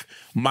 9th,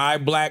 My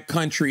Black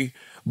Country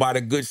by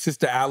the good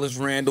sister Alice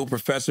Randall,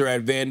 professor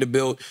at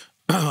Vanderbilt.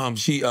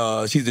 She's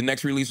the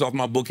next release off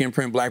my book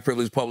imprint, Black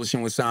Privilege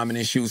Publishing with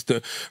Simon &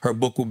 Schuster. Her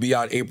book will be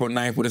out April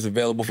 9th, but it's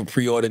available for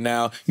pre-order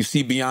now. You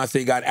see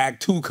Beyonce got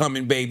Act 2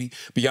 coming, baby.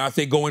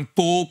 Beyonce going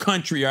full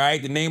country, all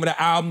right? The name of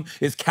the album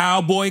is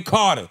Cowboy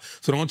Carter.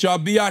 So don't y'all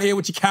be out here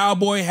with your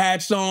cowboy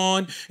hats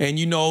on and,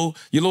 your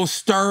little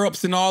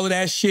stirrups and all of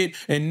that shit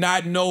and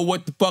not know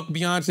what the fuck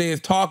Beyonce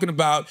is talking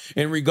about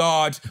in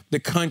regards to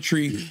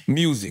country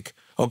music.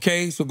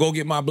 Okay, so go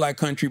get My Black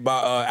Country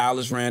by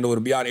Alice Randall.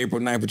 It'll be out April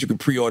 9th, but you can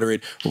pre-order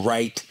it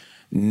right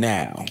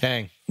now.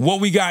 Okay.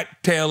 What we got,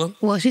 Taylor?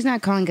 Well, she's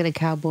not calling it a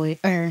cowboy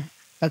or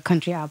a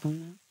country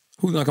album.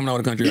 Who's not coming out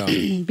with a country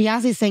album?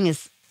 Beyonce's saying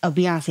it's a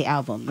Beyonce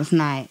album. It's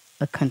not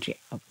a country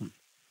album.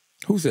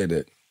 Who said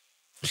that?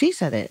 She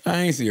said it.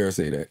 I ain't see her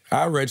say that.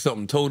 I read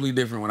something totally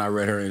different when I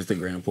read her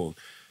Instagram post.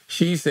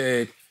 She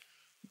said,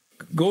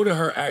 go to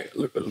her...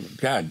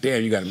 God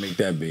damn, you got to make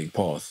that big.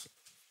 Pause.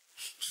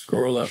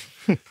 Scroll up.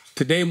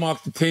 Today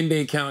marks the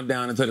 10-day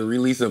countdown until the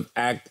release of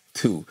Act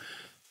 2.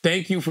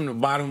 Thank you from the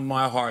bottom of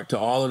my heart to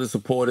all of the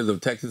supporters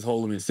of Texas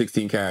Hold'em in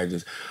 16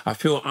 Carriages. I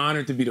feel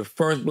honored to be the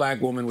first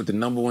black woman with the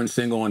 #1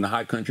 single on the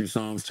Hot Country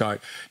Songs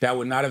chart. That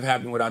would not have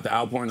happened without the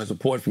outpouring of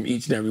support from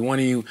each and every one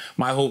of you.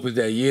 My hope is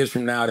that years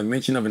from now, the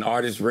mention of an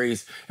artist's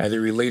race as it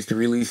relates to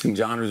releasing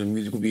genres of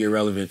music will be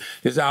irrelevant.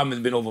 This album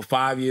has been over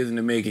 5 years in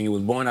the making. It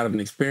was born out of an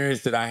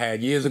experience that I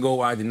had years ago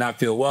where I did not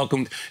feel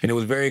welcomed, and it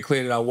was very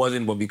clear that I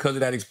wasn't, but because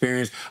of that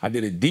experience, I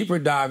did a deeper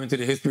dive into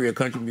the history of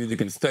country music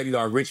and studied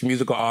our rich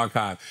musical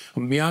archive.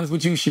 I'm gonna be honest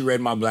with you, she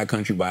read My Black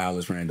Country by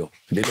Alice Randall.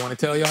 I didn't want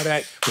to tell y'all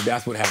that, but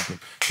that's what happened.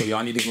 So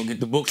y'all need to go get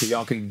the book so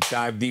y'all can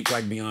dive deep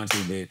like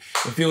Beyonce did.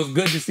 It feels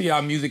good to see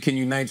how music can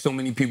unite so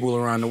many people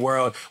around the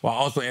world while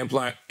also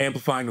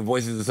amplifying the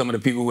voices of some of the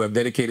people who have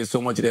dedicated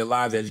so much of their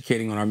lives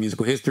educating on our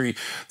musical history.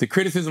 The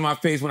criticism I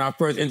faced when I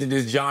first entered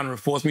this genre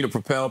forced me to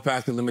propel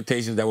past the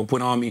limitations that were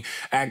put on me.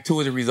 Act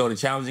 2 is a result of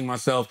challenging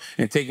myself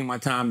and taking my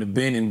time to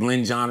bend and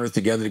blend genres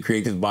together to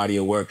create this body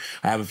of work.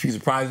 I have a few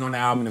surprises on the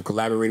album and have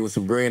collaborated with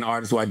some brilliant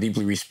artists who I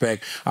deeply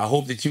respect. I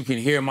hope that you can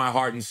hear my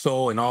heart and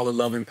soul and all the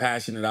love and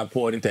passion that I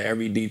poured into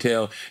every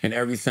detail and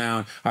every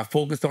sound. I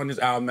focused on this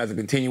album as a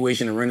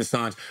continuation and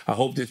renaissance. I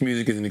hope this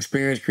music is an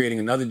experience creating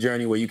another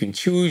journey where you can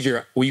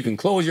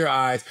close your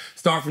eyes,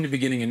 start from the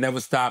beginning and never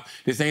stop.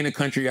 This ain't a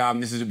country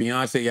album. This is a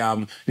Beyonce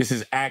album. This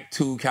is Act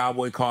 2,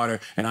 Cowboy Carter,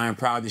 and I am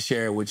proud to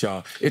share it with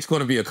y'all. It's going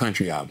to be a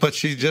country album. But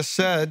she just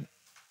said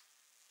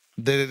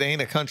that it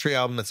ain't a country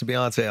album, it's a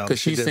Beyonce album. Because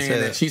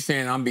she's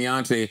saying I'm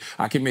Beyonce,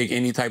 I can make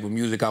any type of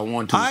music I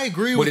want to. I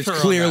agree with her.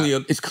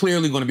 But it's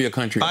clearly going to be a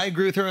country album. I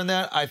agree with her on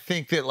that. I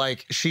think that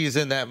like she's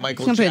in that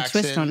Michael Put Jackson.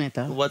 a twist on it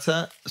though. What's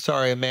that?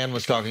 Sorry, a man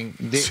was talking.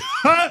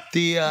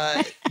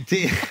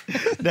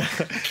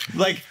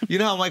 Like, you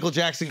know how Michael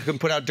Jackson can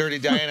put out Dirty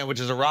Diana, which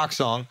is a rock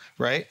song,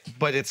 right?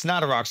 But it's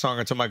not a rock song,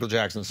 it's a Michael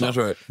Jackson song. That's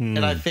right.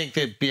 And I think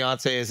that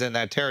Beyonce is in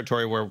that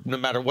territory where no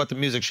matter what the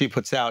music she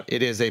puts out,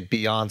 it is a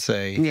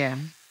Beyonce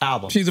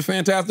album. She's a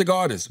fantastic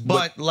artist.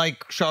 But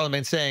like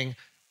Charlamagne's saying,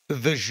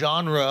 the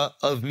genre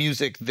of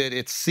music that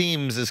it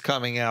seems is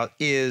coming out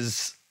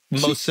is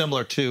most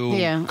similar to...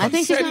 Yeah, I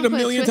think she's said going it to a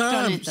put a million twist on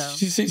times. it,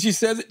 though. She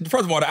says it.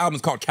 First of all, the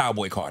album's called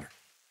Cowboy Carter.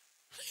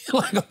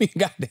 Like, I mean,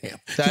 goddamn.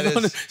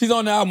 She's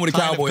on the album with a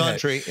cowboy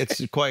country. hat.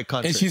 It's quite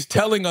country. And she's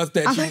telling us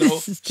that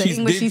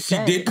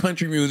she did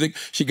country music.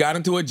 She got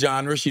into a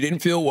genre. She didn't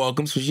feel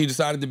welcome, so she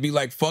decided to be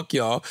like, fuck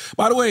y'all.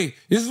 By the way,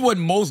 this is what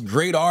most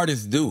great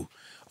artists do.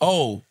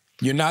 Oh,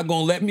 you're not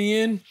going to let me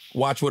in?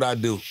 Watch what I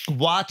do.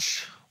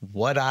 Watch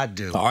what I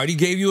do. I already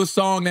gave you a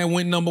song that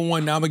went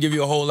 #1. Now I'm going to give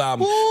you a whole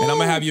album. Ooh. And I'm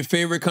going to have your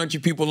favorite country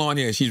people on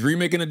here. She's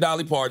remaking a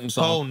Dolly Parton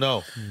song. Oh,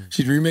 no.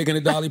 She's remaking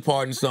a Dolly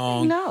Parton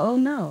song.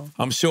 No.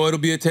 I'm sure it'll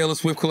be a Taylor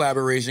Swift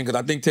collaboration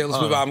because I think Taylor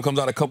Swift album comes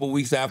out a couple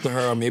weeks after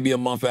her or maybe a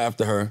month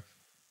after her.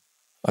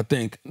 I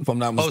think, if I'm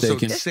not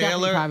mistaken. It's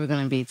probably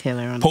going to be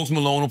Taylor on it. Post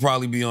Malone will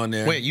probably be on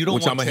there. Wait, you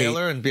don't want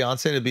Taylor and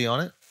Beyonce to be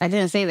on it? I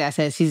didn't say that. I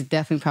said she's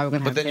definitely probably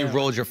going to have But then you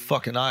rolled your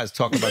fucking eyes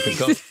talking about the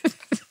goat.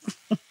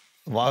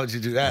 Why would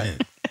you do that? Man,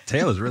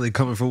 Taylor's really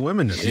coming for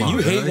women this month. You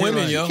hate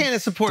women, yo. You can't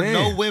support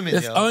no women,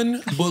 It's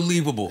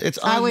unbelievable. It's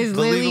I was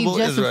literally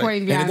just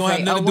supporting Beyonce. And it don't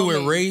have nothing to do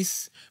with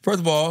race. First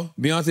of all,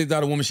 Beyonce's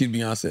not a woman, she's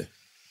Beyonce.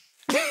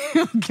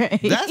 Okay.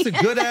 That's a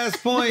good-ass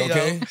point,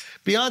 okay. yo.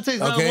 Beyonce's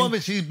not a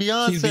woman, she's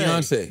Beyonce. She's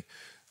Beyonce.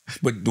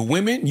 But the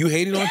women, you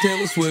hated on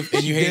Taylor Swift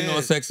and you hated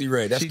on Sexy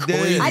Red. That's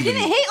crazy. I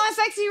didn't hate on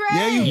Sexy Red.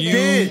 Yeah,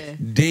 you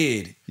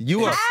did.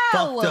 You are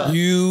fucked up.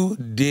 You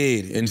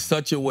did in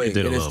such a way. It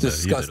is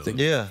disgusting.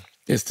 Yeah.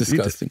 It's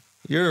disgusting.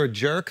 You're a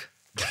jerk.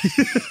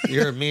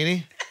 You're a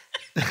meanie.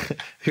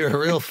 You're a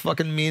real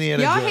fucking meanie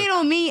and Y'all a jerk. hate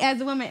on me as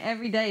a woman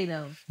every day,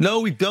 though. No,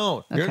 we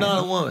don't. Okay. You're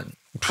not a woman.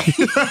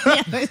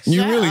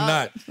 You're really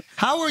not.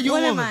 How are you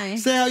a woman?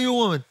 Say how you're a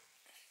woman.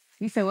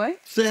 You said what?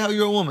 Say how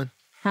you're a woman.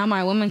 How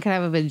my woman could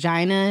have a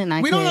vagina and I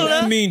We don't know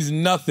that means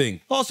nothing.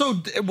 Also,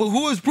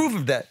 who is proof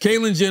of that?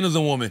 Caitlyn Jenner's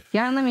a woman.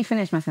 Y'all let me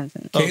finish my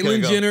sentence.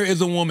 Caitlyn Jenner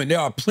is a woman. There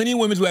are plenty of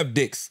women who have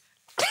dicks.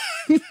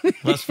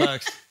 That's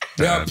facts.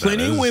 There are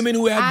plenty of women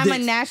who have dicks.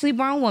 I'm a naturally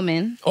born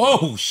woman.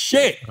 Oh,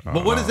 shit.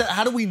 But what is that?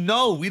 How do we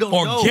know? We don't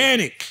know.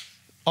 Organic.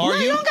 No,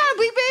 you don't gotta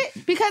bleep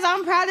it because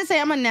I'm proud to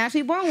say I'm a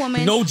naturally born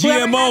woman. No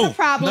Whoever GMO. has a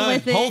problem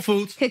with it. Whole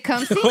Foods. Could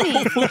come see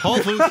me. Whole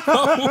Foods.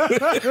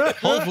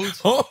 Whole Foods.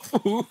 Whole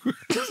Foods.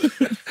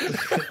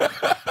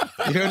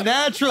 You're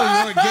natural.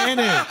 You're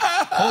organic.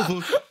 Whole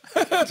Foods.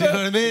 Do you know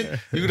what I mean?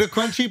 You're the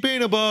crunchy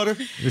peanut butter.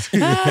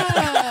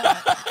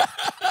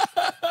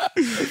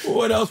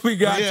 What else we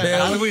got, Taylor?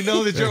 How do we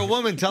know that you're a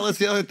woman? Tell us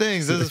the other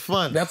things. This is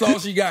fun. That's all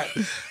she got.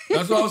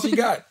 That's all she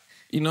got.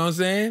 You know what I'm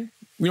saying?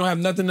 We don't have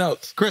nothing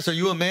else. Chris, are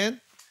you a man?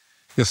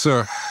 Yes,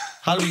 sir.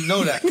 How do we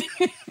know that? You're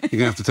going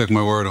to have to take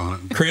my word on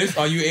it. Chris,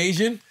 are you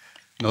Asian?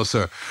 No,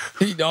 sir.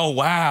 Oh,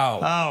 wow.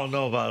 I don't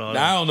know about all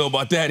that. I don't know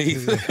about that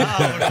either.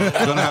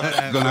 Gonna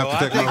have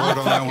to take my word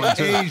on that one,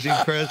 too. Asian,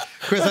 Chris.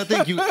 Chris, I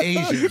think you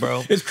Asian,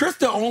 bro. Is Chris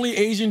the only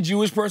Asian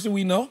Jewish person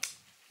we know?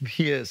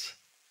 He is.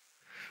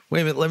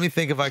 Wait a minute. Let me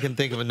think if I can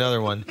think of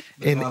another one.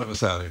 A lot of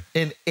us out here.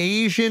 An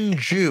Asian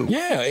Jew.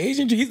 Yeah,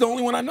 Asian Jew. He's the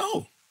only one I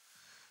know.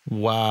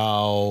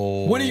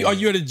 Wow. What are you? Are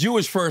you the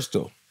Jewish first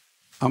though?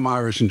 I'm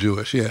Irish and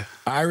Jewish, yeah.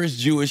 Irish,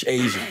 Jewish,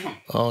 Asian.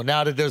 Oh,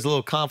 now that there's a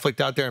little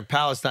conflict out there in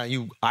Palestine,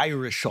 you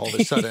Irish all of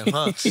a sudden,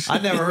 huh? I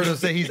never heard him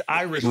say he's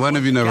Irish. When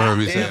have you never heard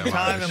me say Damn I'm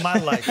time Irish? in my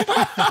life.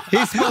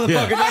 He's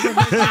motherfucker never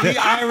mentioned he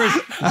Irish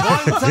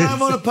one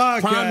time on a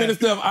podcast. Prime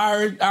Minister of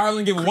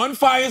Ireland gave one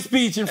fire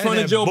speech in front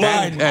of Joe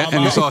Biden.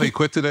 And you saw he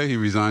quit today? He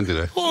resigned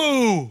today.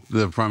 Who?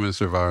 The Prime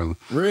Minister of Ireland.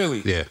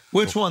 Really? Yeah.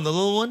 Which one? The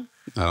little one?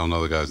 I don't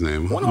know the guy's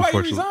name. Wonder why he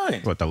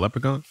resigned. What, the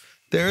leprechaun?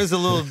 There is a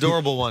little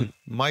adorable one.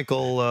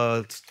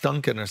 Michael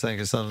Duncan or something.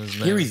 His name.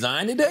 He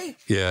resigned today?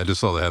 Yeah, I just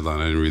saw the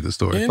headline. I didn't read the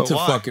story. Into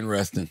fucking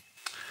resting.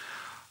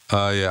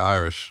 Yeah,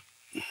 Irish.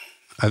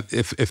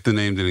 If the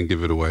name didn't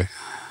give it away.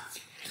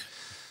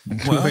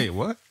 Well, wait,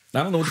 what?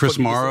 I don't know what Chris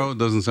Morrow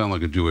doesn't sound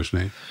like a Jewish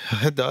name.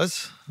 It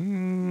does.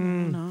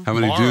 No. How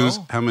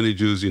many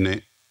Jews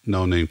you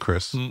know named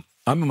Chris?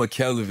 I'm a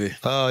McKelvey.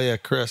 Oh, yeah,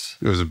 Chris.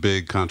 There was a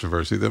big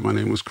controversy that my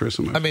name was Chris.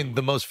 I mean,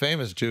 the most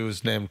famous Jew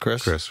is named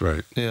Chris. Chris,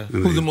 right. Yeah.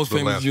 And Who's the most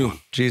famous last Jew? one.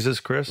 Jesus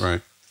Chris.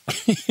 Right.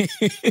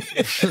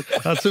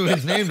 That's who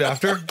he's named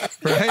after,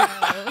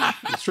 right?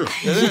 It's true.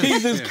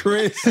 Jesus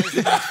Chris.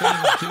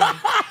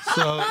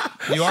 So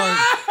you're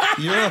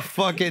a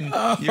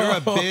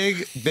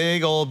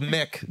big old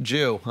Mick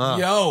Jew, huh?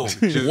 Yo,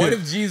 what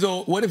if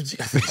Jizo?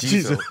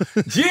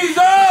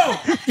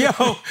 Jizo!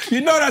 Yo,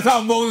 you know that's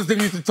how Moses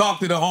used to talk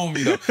to the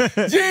homie though.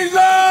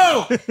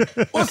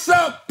 Jizo! What's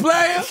up,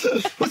 player?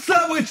 What's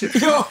up with you?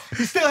 Yo,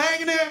 You still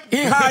hanging there?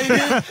 he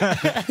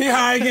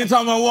high again,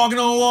 talking about walking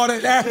on water.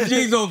 That's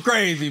Jizo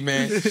crazy,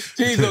 man.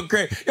 Jizo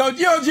crazy. Yo,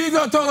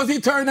 Jizo told us he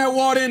turned that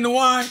water into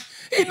wine.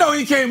 He know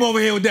he came over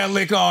here with that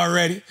liquor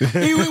already.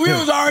 We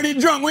was already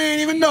drunk. We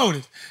ain't even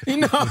noticed. You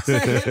know what I'm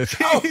saying?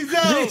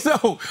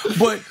 Jizo.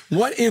 But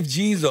what if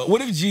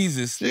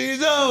Jesus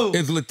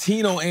is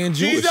Latino and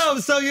Jewish?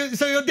 Jizo,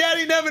 so your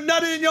daddy never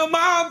nutted in your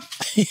mom?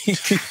 You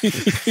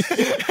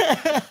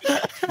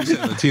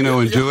said Latino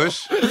and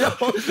Jewish?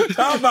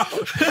 How about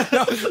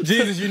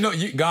Jesus?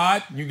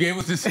 God, you gave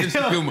us this sense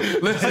of humor.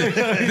 Listen,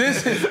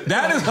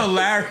 that is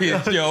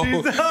hilarious, yo.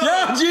 Yo,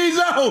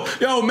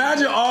 Jizo. Yo,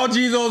 imagine all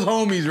Jizo's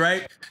homies, right?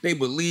 They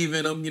believe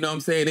in him, you know what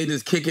I'm saying? They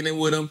just kicking it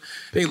with him.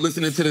 They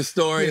listening to the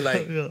story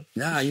like,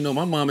 nah,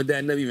 my mom and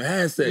dad never even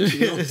had sex.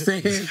 You know what I'm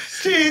saying?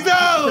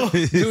 Jizo!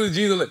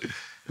 Jizo like,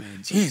 man,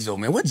 Jizo,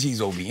 man, what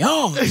Jizo be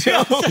on?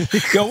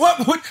 Yo,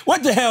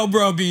 what the hell,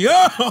 bro, be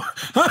on?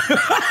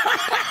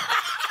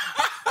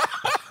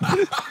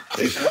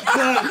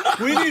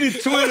 We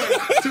needed Twitter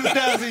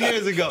 2,000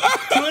 years ago.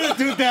 Twitter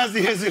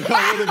 2,000 years ago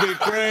would have been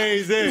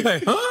crazy.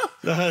 Like,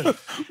 huh?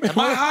 Am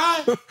I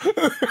high?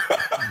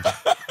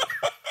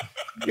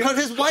 Yo,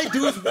 this white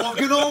dude's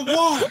walking on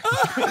water.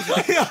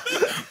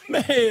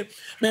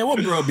 Man,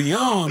 what bro be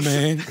on,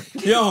 man?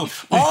 Yo,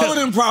 all of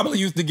them probably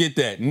used to get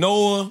that.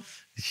 Noah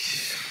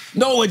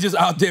just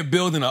out there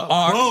building an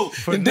ark. Boat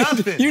for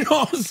nothing. You know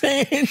what I'm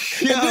saying? Yo.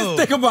 And just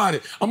think about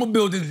it. I'm going to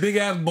build this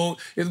big-ass boat.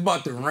 It's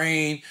about to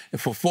rain.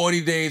 And for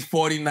 40 days,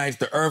 40 nights,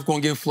 the earth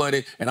going to get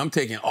flooded. And I'm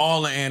taking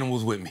all the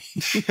animals with me.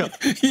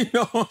 You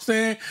know what I'm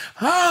saying?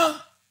 Huh?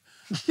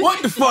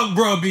 What the fuck,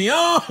 bro, be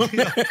on?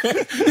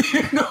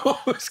 You know?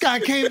 This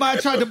guy came by,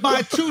 tried to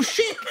buy 2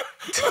 sheep.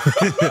 Tried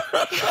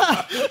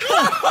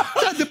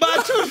to buy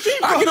 2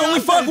 sheep. I can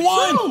only fuck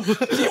one.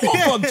 You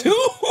won't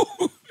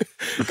fuck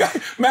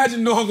 2?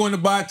 Imagine Noah going to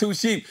buy 2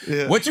 sheep.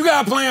 Yeah. What you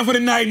got planned for the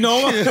night,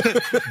 Noah?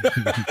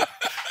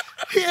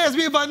 He asked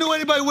me if I knew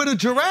anybody with a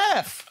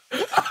giraffe.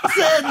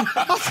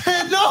 I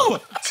said no.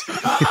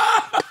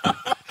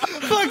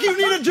 Fuck you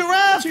need a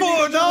giraffe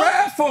for, no?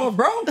 Giraffe for,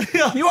 bro?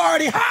 You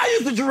already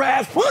hired the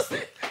giraffe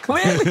pussy.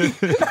 Clearly.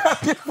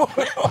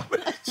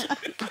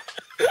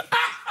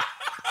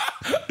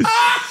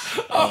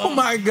 Oh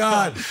my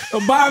God.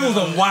 The Bible's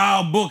a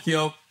wild book,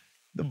 yo.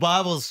 The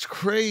Bible's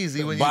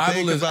crazy when you think about it.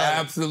 The Bible is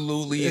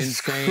absolutely insane.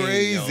 It's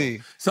crazy.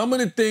 Yo. Some of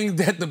the things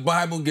that the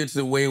Bible gets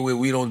away with,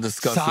 we don't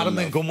discuss. Sodom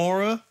and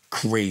Gomorrah?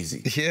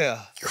 Crazy.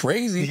 Yeah.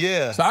 Crazy.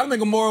 Yeah. Sodom and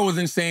Gomorrah was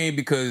insane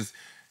because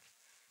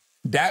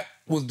that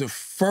was the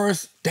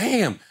first,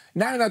 damn,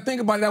 now that I think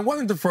about it, that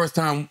wasn't the first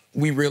time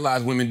we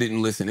realized women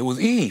didn't listen. It was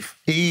Eve.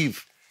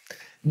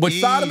 But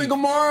Sodom and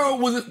Gomorrah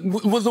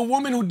was a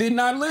woman who did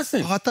not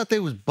listen. Oh, I thought they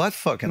was butt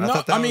fucking.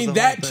 No, I mean,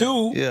 that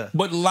too. Yeah.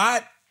 But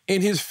Lot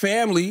and his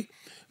family,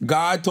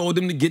 God told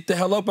them to get the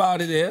hell up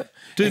out of there.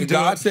 And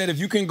God said, if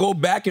you can go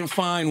back and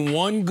find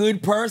one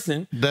good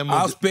person,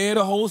 I'll spare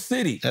the whole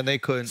city. And they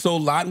couldn't. So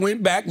Lot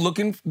went back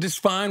looking, just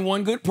find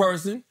one good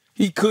person.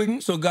 He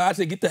couldn't. So God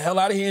said, get the hell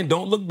out of here and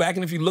don't look back.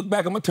 And if you look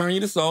back, I'm going to turn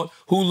you to salt.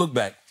 Who looked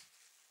back?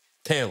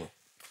 Taylor.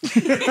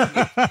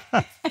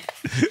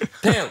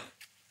 Taylor.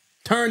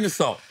 Turn to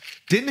salt.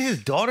 Didn't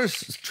his daughters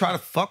try to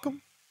fuck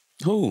him?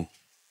 Who?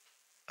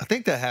 I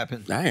think that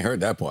happened. I ain't heard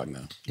that part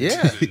now.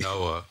 Yeah.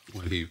 Noah,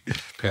 when he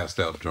passed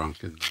out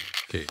drunk in the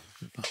cave.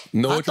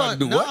 Noah tried to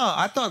do what? No,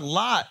 I thought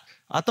Lot.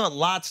 I thought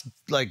Lot's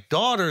like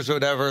daughters or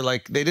whatever,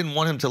 like they didn't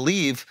want him to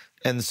leave,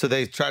 and so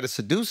they tried to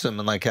seduce him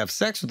and like have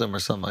sex with him or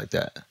something like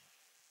that.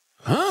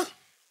 Huh?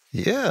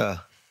 Yeah.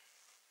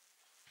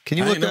 Can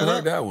you look never that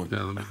heard up?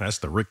 that one. That's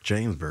the Rick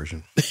James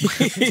version.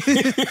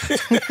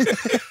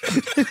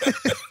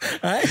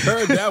 I ain't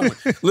heard that one.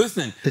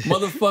 Listen,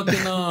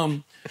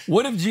 motherfucking,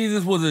 what if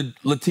Jesus was a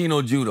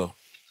Latino judo?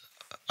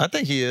 I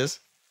think he is.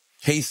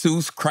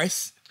 Jesus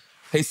Chris?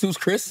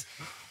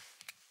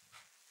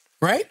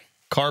 Right?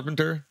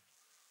 Carpenter.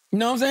 You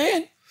know what I'm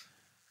saying?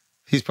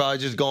 He's probably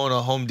just going to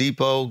Home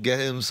Depot, get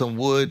him some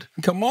wood.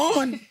 Come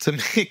on. To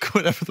make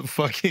whatever the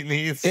fuck he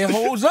needs. It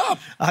holds up.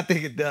 I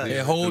think it does.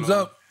 It holds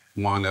up.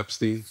 Juan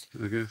Epstein,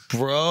 I guess.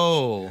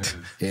 Bro.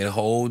 It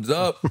holds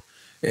up.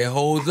 It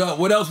holds up.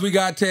 What else we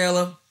got,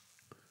 Taylor?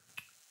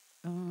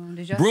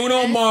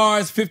 Bruno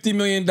Mars, $50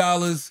 million.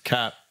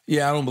 Cap.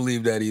 Yeah, I don't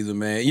believe that either,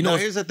 man. You know,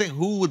 here's the thing.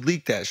 Who would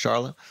leak that,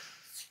 Charlotte?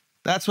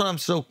 That's what I'm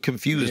so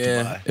confused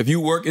by. If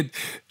you work at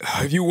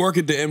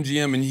the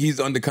MGM and he's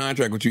under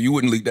contract with you, you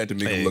wouldn't leak that to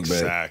make him look bad.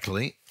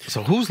 Exactly.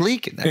 So who's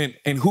leaking that?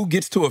 And who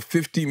gets to a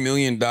 $50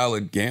 million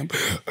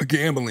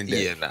gambling debt?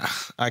 Yeah, nah,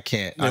 I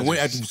can't.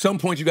 At some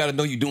point, you got to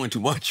know you're doing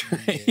too much.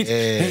 Right? Yeah.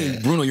 Hey,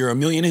 Bruno, you're $1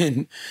 million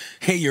in.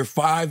 Hey, you're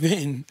 5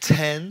 in.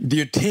 10.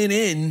 You're 10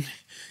 in.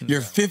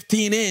 You're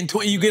 15 in.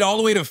 20. You get all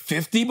the way to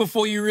 50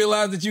 before you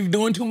realize that you're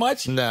doing too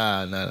much?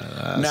 Nah.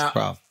 That's the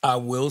problem. I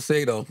will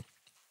say, though,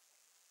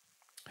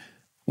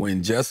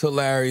 when Just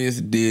Hilarious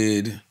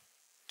sold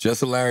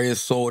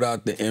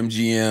out the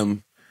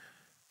MGM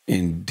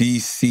in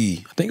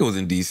D.C. I think it was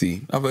in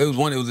D.C. It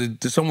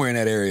was somewhere in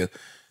that area.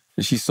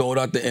 And she sold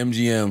out the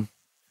MGM.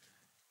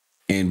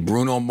 And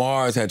Bruno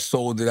Mars had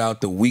sold it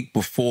out the week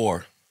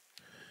before.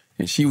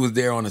 And she was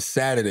there on a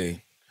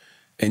Saturday.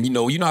 And you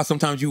know how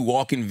sometimes you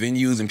walk in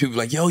venues and people are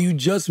like, yo, you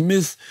just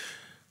missed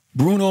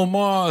Bruno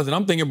Mars. And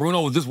I'm thinking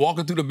Bruno was just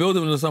walking through the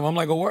building or something. I'm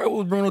like, oh, what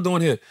was Bruno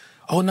doing here?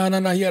 Oh, no.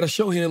 He had a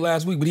show here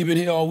last week, but he been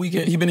here all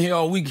weekend. He been here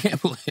all week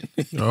gambling.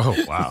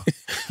 Oh, wow.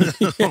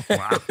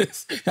 Wow.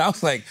 I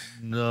was like,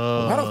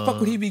 no. How the fuck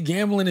would he be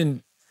gambling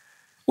in?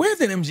 Where's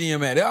that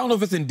MGM at? I don't know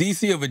if it's in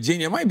D.C. or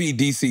Virginia. It might be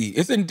D.C.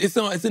 It's in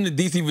the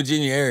D.C.,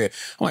 Virginia area.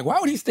 I'm like, why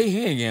would he stay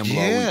here and gamble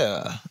all week?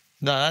 Yeah.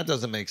 No, that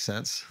doesn't make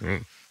sense.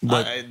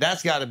 But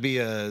that's got to be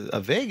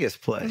a Vegas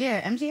play.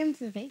 Yeah,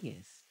 MGM's in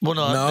Vegas. Well,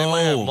 no, they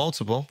might have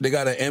multiple. They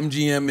got an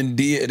MGM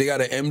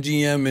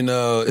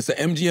it's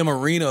an MGM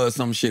arena or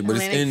some shit, but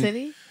Atlantic it's in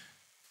City?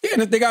 Yeah,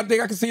 and they got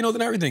casinos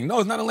and everything. No,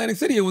 it's not Atlantic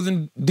City. It was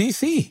in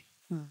DC.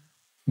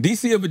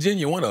 DC or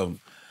Virginia, one of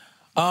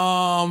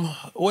them.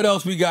 What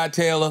else we got,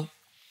 Taylor?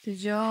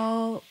 Did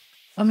y'all?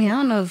 I mean, I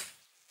don't know if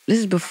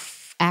this is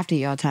after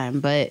y'all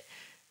time, but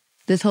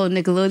this whole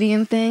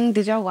Nickelodeon thing,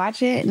 did y'all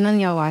watch it? None of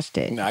y'all watched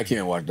it. No, I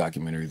can't watch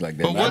documentaries like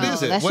that. But what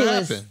is it? What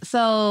happened?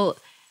 So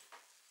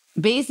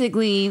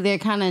basically, they're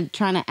kind of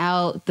trying to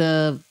out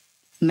the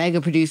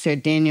mega producer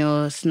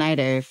Daniel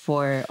Snyder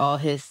for all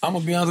his. I'm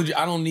gonna be honest with you.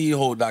 I don't need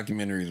whole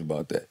documentaries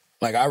about that.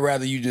 Like, I'd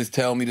rather you just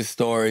tell me the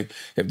story.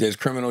 If there's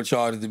criminal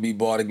charges to be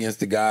brought against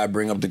the guy,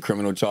 bring up the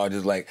criminal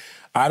charges. Like,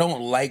 I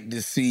don't like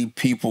to see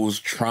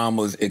people's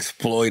traumas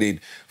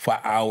exploited for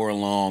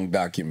hour-long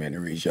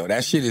documentaries, yo.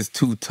 That shit is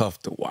too tough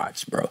to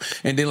watch, bro.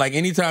 And then, like,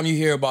 anytime you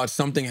hear about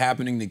something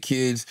happening to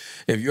kids,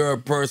 if you're a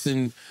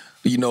person,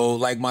 you know,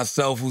 like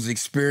myself, who's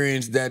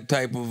experienced that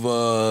type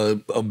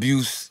of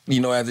abuse,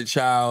 you know, as a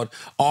child,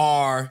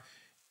 or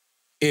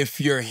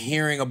if you're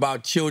hearing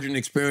about children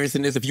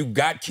experiencing this, if you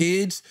got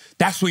kids,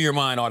 that's where your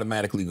mind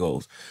automatically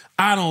goes.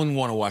 I don't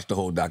want to watch the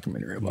whole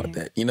documentary about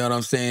that. You know what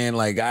I'm saying?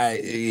 Like, I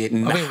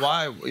mean,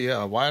 why?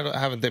 Yeah, why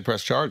haven't they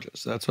pressed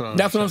charges? That's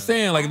what I'm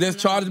saying. Like, if there's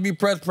charges to be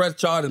press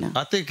charges.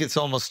 I think it's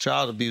almost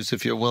child abuse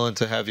if you're willing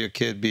to have your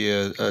kid be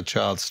a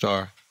child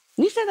star.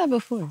 You said that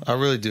before. I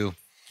really do.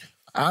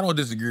 I don't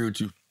disagree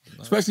with you.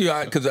 Especially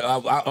because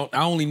I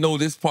only know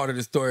this part of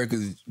the story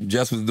because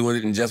Jess was doing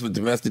it and Jess was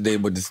domestic day,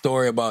 but the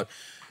story about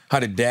how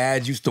the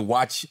dad used to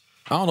watch,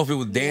 I don't know if it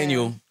was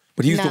Daniel,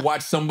 but he used to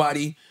watch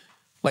somebody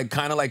like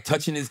kind of like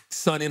touching his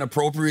son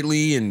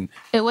inappropriately. And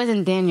it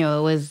wasn't Daniel,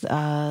 it was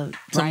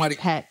somebody,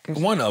 Peck or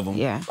one of them.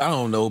 Yeah. I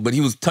don't know, but he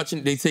was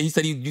touching, he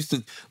said he used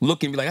to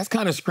look and be like, that's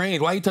kind of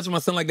strange. Why are you touching my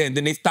son like that? And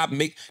then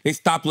they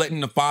stopped letting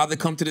the father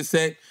come to the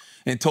set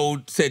and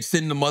said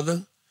send the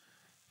mother.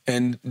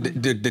 And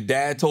the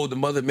dad told the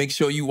mother, make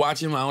sure you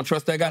watch him. I don't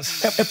trust that guy.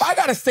 If I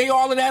got to say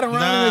all of that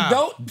around an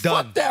adult,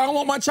 fuck that. I don't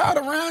want my child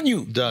around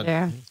you. Done.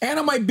 Yeah. And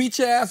I might beat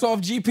your ass off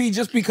GP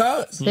just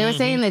because. They were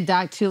saying in the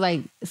doc, too,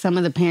 like, some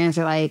of the parents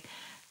are like,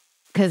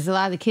 because a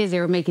lot of the kids, they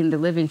were making the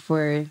living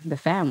for the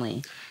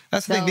family.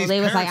 That's the thing. These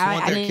parents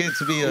want their kid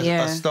to be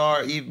a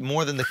star even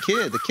more than the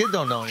kid. The kid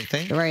don't know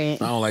anything.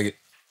 Right. I don't like it.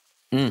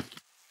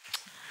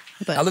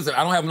 But now, listen,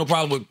 I don't have no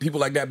problem with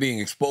people like that being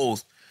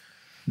exposed.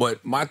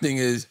 But my thing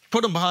is,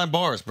 put them behind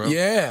bars, bro.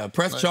 Yeah,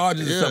 press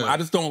charges or something. I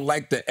just don't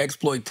like the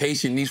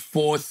exploitation, these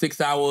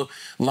 4-6 hour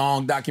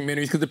long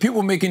documentaries. Because the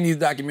people making these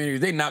documentaries,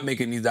 they're not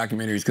making these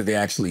documentaries because they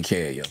actually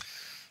care, yo.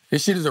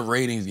 This shit is a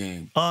ratings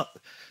game.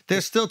 They're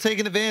still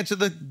taking advantage of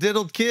the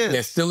diddled kids.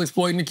 They're still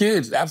exploiting the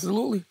kids.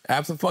 Absolutely.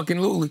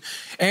 Absolutely.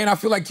 And I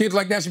feel like kids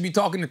like that should be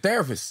talking to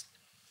therapists.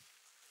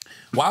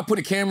 Why put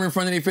a camera in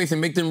front of their face and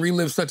make them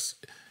relive such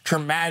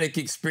traumatic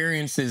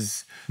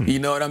experiences? You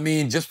know what I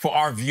mean? Just for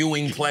our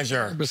viewing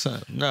pleasure.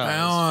 100%.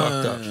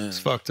 No, it's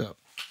fucked up.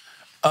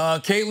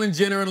 Caitlyn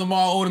Jenner and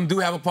Lamar Odom do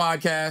have a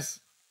podcast.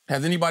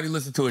 Has anybody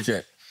listened to it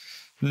yet?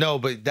 No,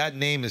 but that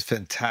name is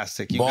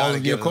fantastic. You Balls gotta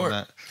in give your court.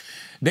 them that.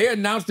 They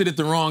announced it at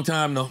the wrong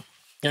time, though.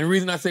 And the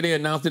reason I say they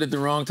announced it at the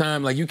wrong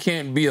time, like you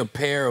can't be a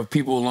pair of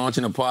people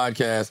launching a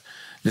podcast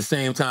the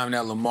same time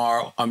that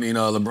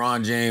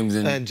LeBron James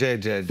and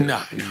JJ.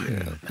 Nah.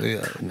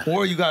 Yeah.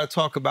 Or you got to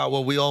talk about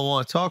what we all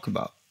want to talk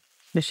about.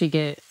 Did she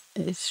get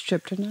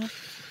stripped or not?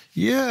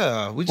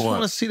 Yeah, we just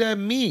want to see that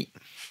meat.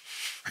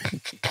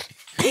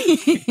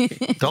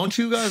 Don't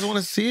you guys want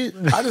to see it?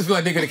 I just feel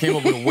like they could have came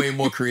up with a way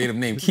more creative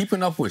name.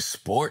 Keeping Up with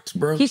Sports,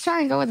 bro. He's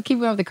trying to go with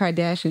Keeping Up with the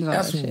Kardashians.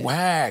 That's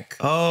whack.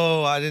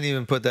 Oh, I didn't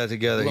even put that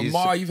together.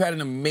 Lamar, you've had an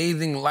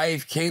amazing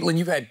life. Caitlyn,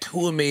 you've had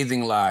 2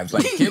 amazing lives.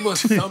 Like, give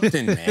us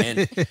something,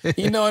 man.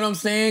 You know what I'm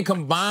saying?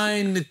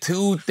 Combine the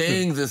 2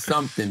 things or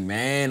something,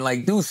 man.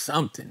 Like, do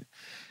something.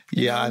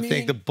 You know what I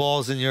think the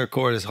balls in your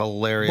court is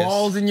hilarious.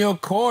 Balls in your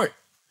court.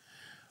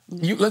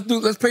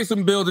 Let's pay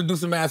some bills and do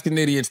some Asking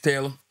Idiots,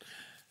 Taylor.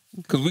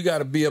 Because we got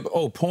to be up.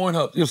 Oh,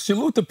 Pornhub. Yo,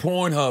 salute to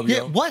Pornhub, Yeah,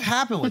 yo. what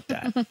happened with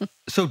that?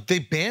 So they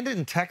banned it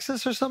in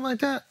Texas or something like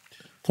that?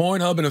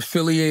 Pornhub and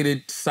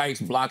affiliated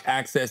sites block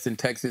access in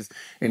Texas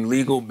in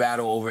legal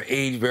battle over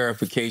age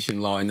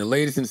verification law. In the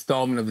latest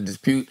installment of the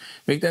dispute,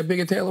 make that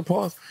bigger, Taylor,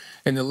 pause.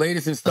 In the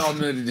latest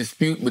installment of the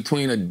dispute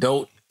between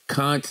adult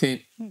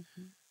content.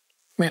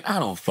 Man, I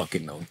don't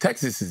fucking know.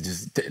 Texas is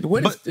just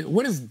what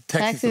is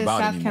Texas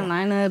about South anymore?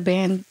 Carolina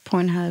banned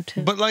Pornhub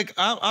too. But like,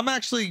 I'm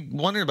actually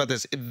wondering about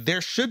this.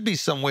 There should be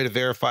some way to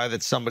verify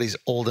that somebody's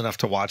old enough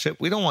to watch it.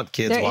 We don't want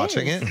kids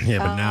watching it. Yeah,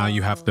 but now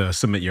you have to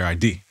submit your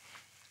ID.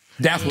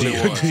 That's what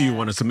it was. Do you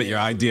want to submit your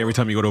ID every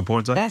time you go to a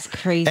porn site? That's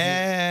crazy.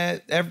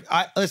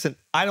 Listen,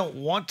 I don't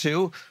want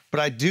to, but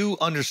I do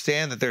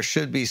understand that there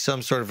should be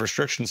some sort of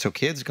restriction so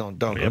kids don't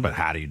go. Yeah, but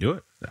how do you do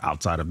it?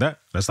 Outside of that,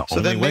 that's the So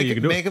only then way you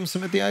can do it. make them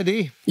submit the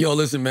ID. Yo,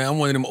 listen, man, I'm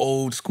one of them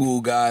old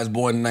school guys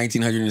born in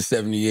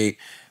 1978.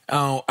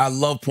 I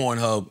love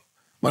Pornhub,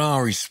 but I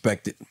don't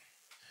respect it.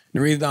 The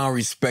reason I don't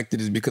respect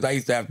it is because I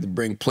used to have to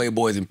bring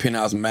Playboys and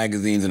Penthouse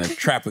magazines and a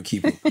Trapper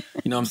Keeper.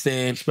 You know what I'm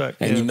saying?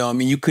 And you know what I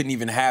mean? You couldn't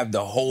even have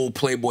the whole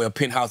Playboy or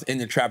Penthouse in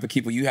the Trapper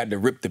Keeper. You had to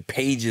rip the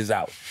pages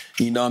out.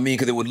 You know what I mean?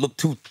 Because it would look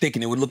too thick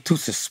and it would look too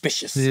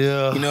suspicious.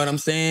 Yeah. You know what I'm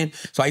saying?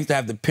 So I used to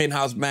have the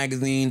Penthouse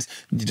magazines,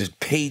 just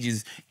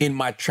pages in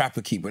my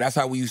Trapper Keeper. That's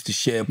how we used to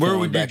share porn. Where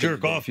would you back in the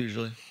jerk day. off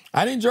usually?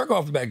 I didn't jerk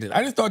off back then.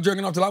 I didn't start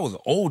jerking off till I was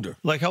older.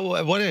 Like at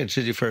what age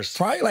did you first?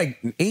 Probably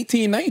like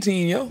 18,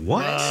 19, yo.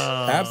 What?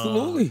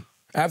 Absolutely.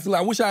 Absolutely.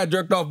 I wish I had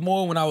jerked off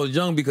more when I was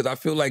young because I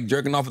feel like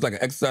jerking off is like an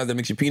exercise that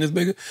makes your penis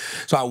bigger.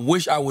 So I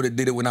wish I would have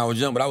did it when I was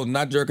young, but I was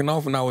not jerking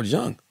off when I was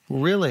young.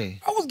 Really?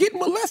 I was getting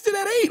molested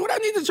at 8. What I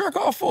need to jerk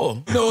off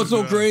for? You know what's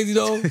so crazy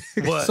though?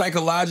 What?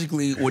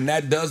 Psychologically, when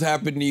that does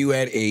happen to you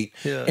at 8,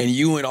 and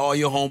you and all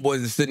your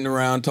homeboys are sitting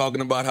around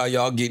talking about how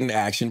y'all getting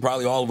action,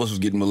 probably all of us was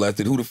getting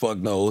molested, who the fuck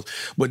knows?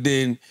 But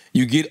then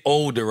you get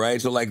older,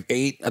 right? So like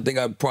 8, I think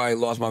I probably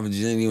lost my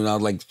virginity when I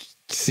was like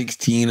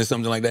 16 or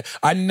something like that.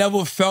 I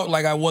never felt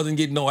like I wasn't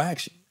getting no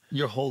action.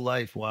 Your whole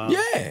life, wow.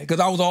 Yeah, because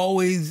I was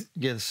always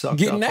getting sucked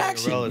getting up by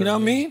action. your relative, You know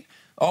what I mean?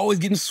 Always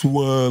getting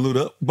swallowed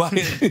up by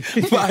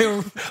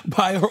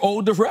her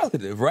older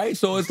relative, right?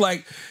 So it's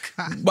like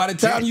by the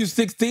time you're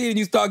 16 and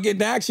you start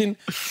getting action,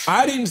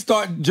 I didn't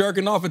start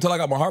jerking off until I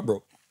got my heart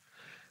broke.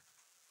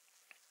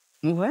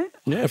 What?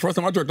 Yeah, first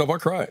time I jerked off, I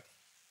cried.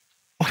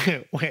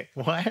 Wait,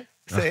 what?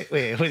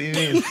 Wait, what do you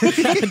mean?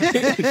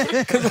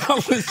 Because I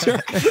was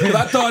jerking. Because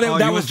I thought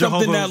that was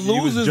something that losers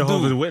you was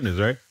Jehovah's do. Witness,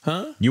 right?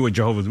 Huh? You were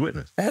Jehovah's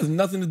Witness. It has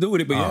nothing to do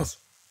with it, but yes.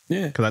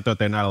 Yeah. Because I thought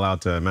they're not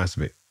allowed to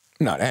masturbate.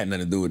 No, that had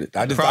nothing to do with it.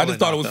 I just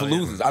thought it was for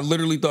losers. I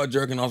literally thought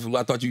jerking off.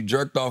 I thought you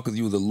jerked off because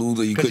you was a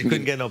loser. You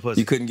couldn't get no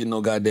pussy. You couldn't get no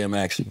goddamn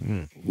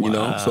action. You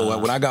know. So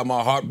when I got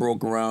my heart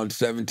broke around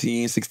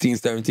 16,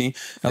 17,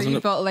 So you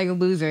felt like a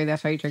loser.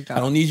 That's why you jerked off.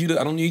 I don't need you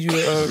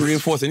to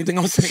reinforce anything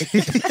I'm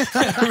saying.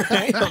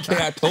 Right?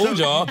 Okay, I told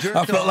y'all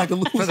I felt like a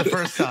loser for the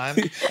first time.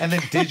 And then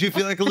did you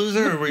feel like a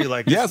loser, or were you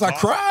like? Yes, I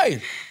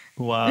cried.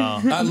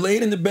 Wow. I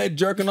laid in the bed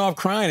jerking off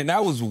crying, and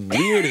that was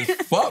weird as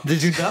fuck.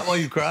 Did you not while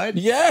you cried?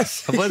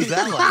 Yes. What is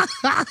that like?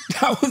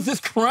 I was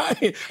just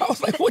crying. I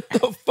was like, what the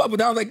fuck?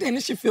 But I was like, damn,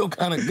 this shit feel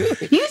kind of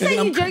good. You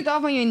said you jerked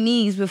off on your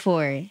knees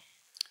before.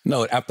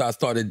 No, after I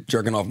started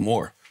jerking off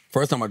more.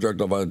 First time I jerked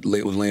off, I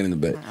was laying in the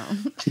bed. Wow.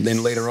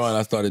 Then later on,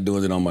 I started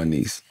doing it on my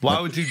knees. Why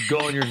would you go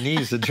on your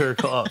knees to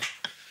jerk off?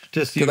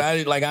 Just because I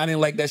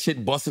didn't like that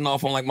shit busting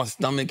off on like my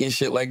stomach and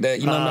shit like that.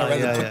 You know,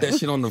 I'd rather put that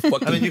shit on the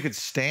fucking. I mean, you could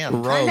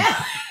stand. Row.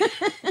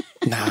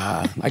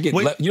 Nah, I get.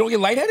 You don't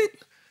get lightheaded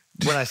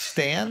when I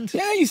stand.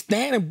 Yeah, you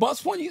stand and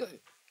bust one.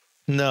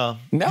 No.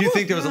 Never? Do you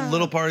think there was a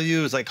little part of you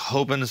who was like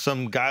hoping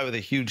some guy with a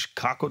huge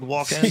cock would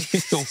walk in?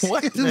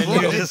 What?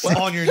 And you're just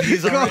on your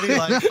knees already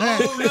like,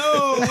 oh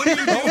no, what are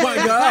you doing? Oh my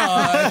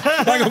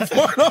God. Like a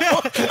porno.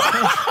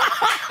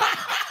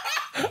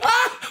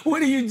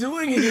 What are you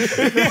doing here?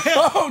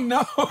 Oh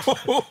no.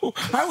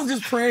 I was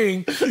just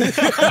praying.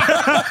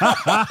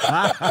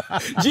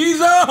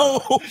 Jesus.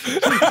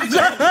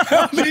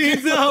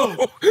 Jesus.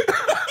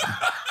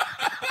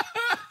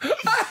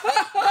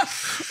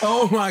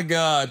 Oh my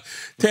God.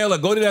 Taylor,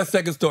 go to that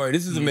second story.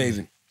 This is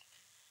amazing.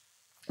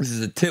 This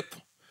is a tip.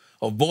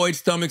 Avoid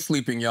stomach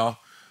sleeping, y'all.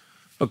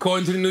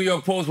 According to the New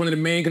York Post, one of the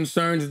main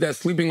concerns is that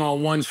sleeping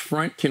on one's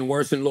front can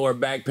worsen lower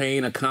back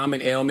pain, a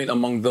common ailment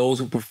among those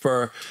who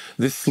prefer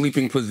this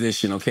sleeping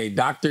position. Okay,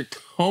 Dr.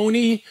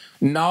 Tony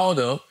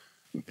Nalda,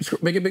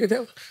 make it bigger,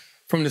 Taylor,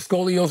 from the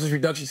Scoliosis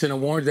Reduction Center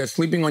warns that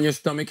sleeping on your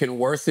stomach can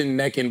worsen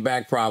neck and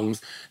back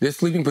problems. This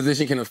sleeping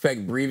position can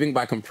affect breathing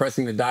by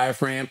compressing the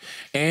diaphragm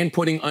and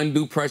putting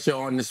undue pressure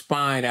on the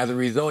spine. As a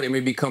result, it may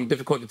become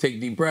difficult to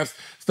take deep breaths.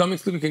 Stomach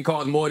sleeping can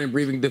cause more than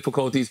breathing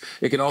difficulties.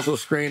 It can also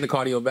strain the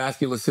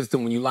cardiovascular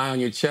system. When you lie on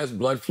your chest,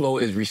 blood flow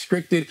is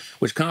restricted,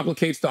 which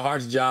complicates the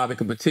heart's job. It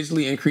can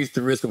potentially increase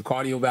the risk of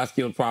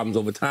cardiovascular problems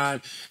over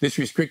time. This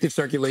restricted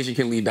circulation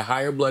can lead to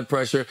higher blood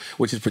pressure,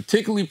 which is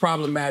particularly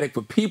problematic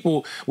for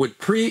people with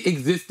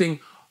pre-existing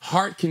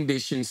heart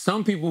conditions.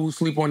 Some people who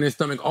sleep on their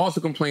stomach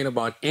also complain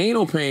about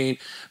anal pain,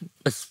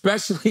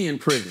 especially in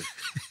prison.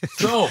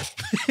 So,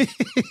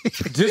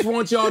 just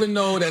want y'all to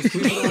know that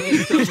sleeping on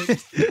your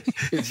stomach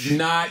is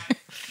not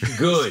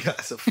good. This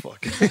guy's a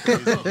fucking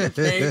crazy.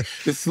 Okay?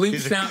 The Sleep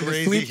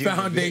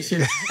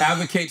Foundation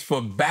advocates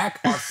for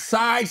back or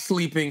side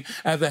sleeping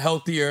as a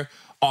healthier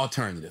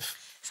alternative.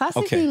 Side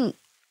sleeping,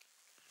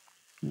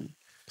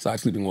 Side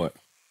sleeping what?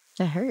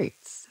 it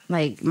hurts.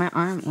 Like, my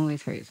arm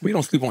always hurts. We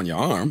don't sleep on your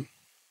arm.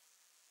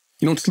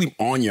 You don't sleep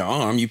on your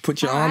arm. You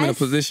put your arm in a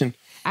position.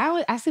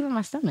 I sleep on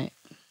my stomach.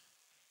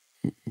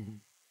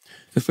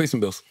 Let's pay some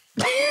bills.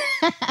 None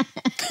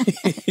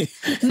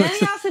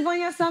of y'all sleep on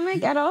your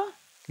stomach at all?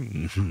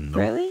 No.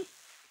 Really?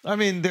 I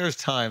mean, there's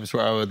times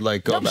where I would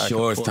like go I'm back.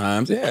 sure it's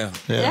times, yeah.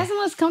 That's the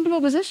most comfortable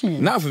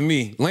position. Not for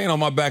me. Laying on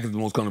my back is the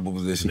most comfortable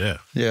position. Yeah.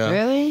 Yeah.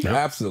 Really?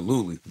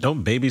 Absolutely.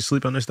 Don't babies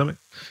sleep on their stomach?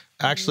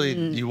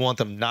 Actually, you want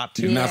them not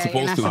to. You're not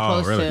supposed to.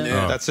 Oh, really?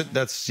 Yeah, Oh. that's it.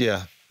 That's,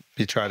 yeah.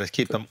 You try to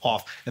keep them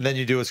off. And then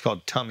you do what's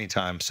called tummy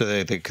time so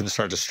they can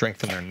start to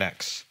strengthen their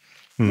necks.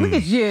 Look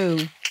at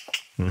you.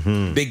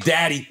 Big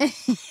Daddy.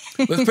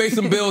 Let's pay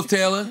some bills,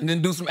 Taylor, and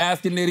then do some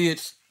Asking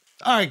Idiots.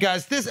 All right,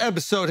 guys, this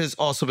episode has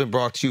also been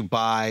brought to you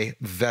by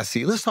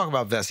Vessi. Let's talk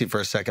about Vessi for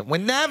a second.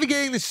 When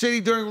navigating the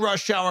city during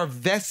rush hour,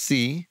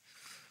 Vessi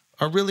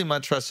are really my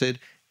trusted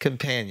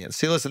companions.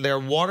 See, listen, their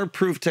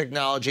waterproof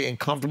technology and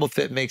comfortable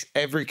fit makes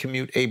every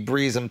commute a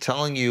breeze. I'm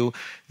telling you,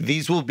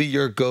 these will be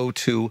your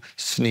go-to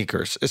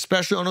sneakers,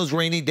 especially on those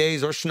rainy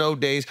days or snow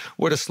days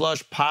where the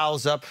slush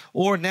piles up,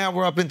 or now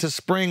we're up into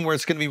spring where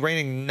it's going to be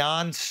raining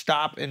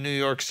nonstop in New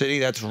York City.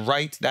 That's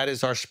right. That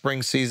is our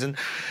spring season.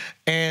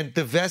 And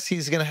the Vessi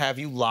is going to have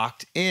you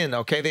locked in,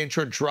 okay? They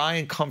ensure dry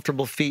and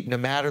comfortable feet no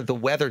matter the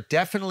weather.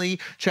 Definitely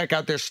check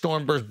out their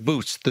Stormburst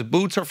boots. The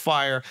boots are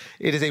fire.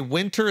 It is a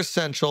winter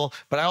essential,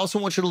 but I also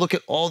want you to look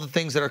at all the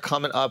things that are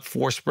coming up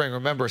for spring.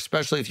 Remember,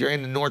 especially if you're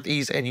in the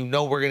Northeast and you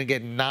know we're going to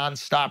get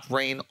nonstop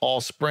rain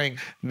all spring,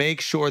 make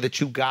sure that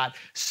you got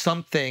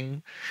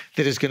something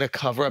that is going to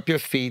cover up your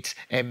feet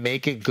and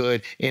make it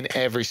good in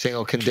every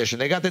single condition.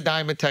 They got the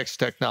Diamond Text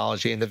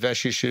technology in the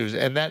Vessi shoes,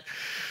 and that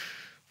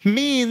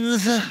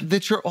means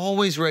that you're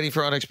always ready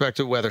for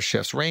unexpected weather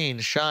shifts. Rain,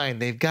 shine,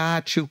 they've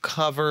got you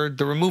covered.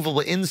 The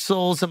removable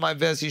insoles in my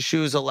Vessi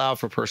shoes allow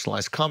for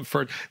personalized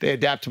comfort. They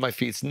adapt to my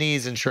feet's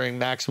needs, ensuring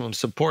maximum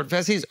support.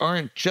 Vessis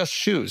aren't just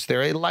shoes.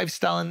 They're a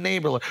lifestyle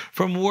enabler.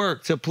 From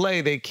work to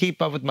play, they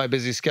keep up with my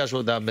busy schedule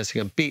without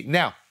missing a beat.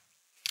 Now,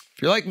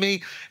 if you're like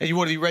me and you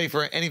want to be ready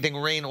for anything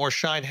rain or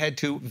shine, head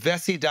to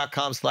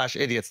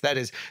Vessi.com/idiots. That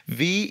is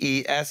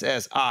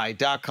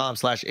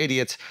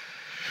VESSI.com/idiots.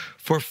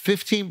 for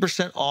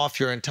 15% off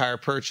your entire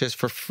purchase,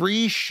 for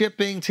free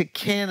shipping to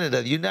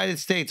Canada, the United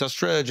States,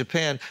 Australia,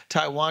 Japan,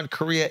 Taiwan,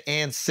 Korea,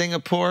 and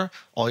Singapore.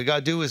 All you got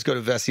to do is go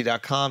to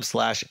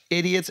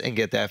Vessi.com/idiots and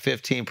get that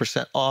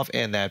 15% off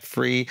and that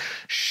free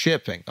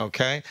shipping,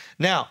 okay?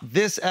 Now,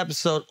 this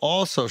episode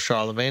also,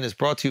 Charlamagne, is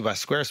brought to you by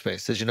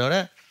Squarespace. Did you know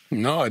that?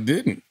 No, I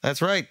didn't.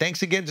 That's right.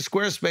 Thanks again to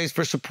Squarespace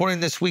for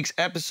supporting this week's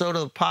episode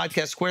of the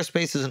podcast.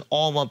 Squarespace is an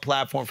all-in-one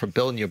platform for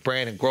building your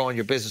brand and growing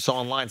your business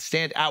online.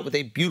 Stand out with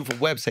a beautiful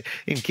website.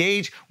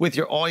 Engage with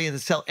your audience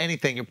and sell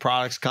anything, your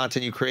products,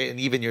 content you create, and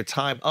even your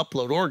time.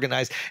 Upload,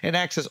 organize, and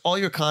access all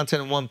your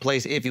content in one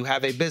place. If you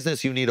have a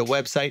business, you need a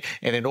website.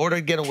 And in order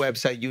to get a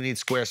website, you need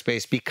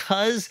Squarespace,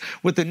 because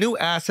with the new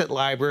asset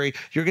library,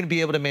 you're going to be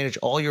able to manage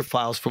all your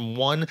files from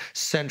one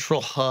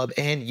central hub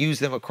and use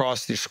them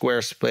across your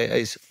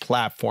Squarespace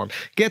platform.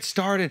 platform. Get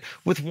started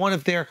with one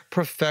of their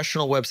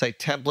professional website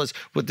templates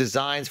with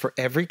designs for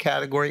every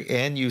category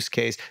and use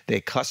case.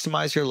 They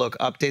customize your look,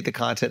 update the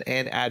content,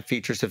 and add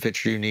features to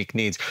fit your unique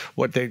needs.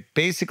 What they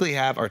basically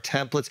have are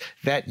templates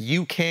that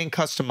you can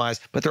customize,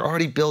 but they're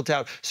already built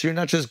out. So you're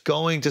not just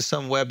going to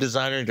some web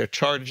designer and they're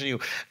charging you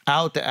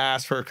out the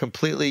ass for a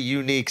completely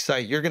unique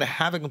site. You're going to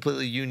have a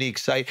completely unique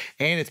site,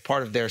 and it's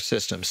part of their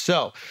system.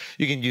 So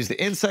you can use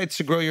the insights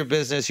to grow your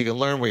business. You can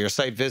learn where your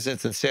site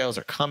visits and sales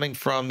are coming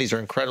from. These are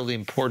incredibly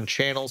important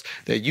channels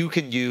that you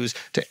can use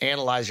to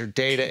analyze your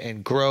data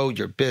and grow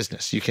your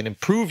business. You can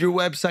improve your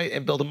website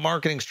and build a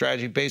marketing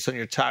strategy based on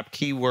your top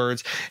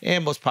keywords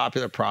and most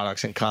popular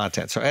products and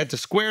content. So head to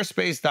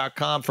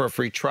squarespace.com for a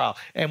free trial.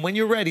 And when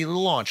you're ready to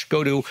launch,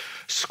 go to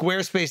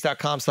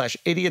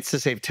squarespace.com/idiots to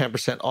save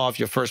 10% off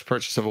your first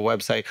purchase of a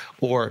website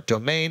or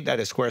domain. That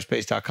is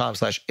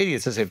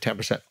squarespace.com/idiots to save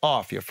 10%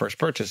 off your first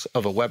purchase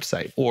of a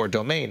website or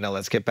domain. Now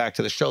let's get back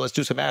to the show. Let's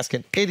do some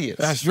Asking Idiots.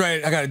 That's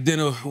right. I got a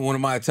dinner with one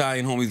of my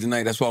Italian homies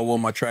tonight. That's why I wore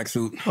my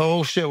tracksuit.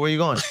 Oh, shit. Where you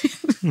going?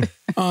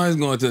 I was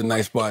going to a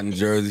nice spot in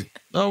Jersey.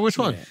 Oh, which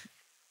one?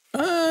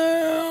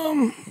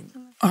 I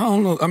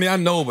don't know. I mean, I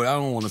know, but I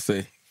don't want to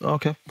say.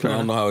 Okay. I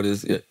don't know how it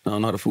is yet. I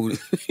don't know how the food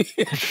is.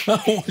 I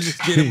don't want to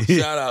just give him a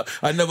shout out.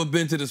 I've never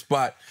been to the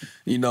spot,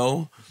 you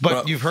know.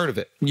 But you've heard of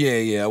it.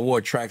 Yeah. I wore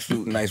a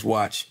tracksuit, nice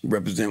watch,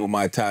 represent with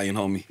my Italian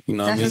homie. You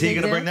know what I mean? Is he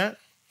going to bring that?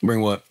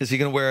 Bring what? Is he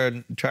going to wear a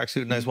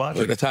tracksuit, nice watch?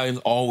 Like, Italians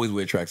always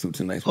wear tracksuits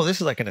and nice watch. Oh, this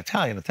is like an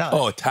Italian.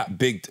 Oh,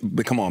 big.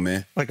 Come on,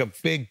 man. Like a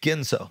big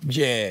ginzo.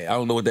 Yeah, I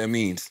don't know what that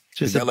means.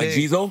 Just is that like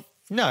Gizo?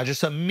 No,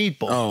 just a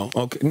meatball.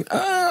 Oh, okay.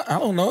 I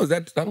don't know. I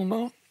don't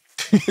know.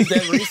 Is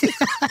that racist?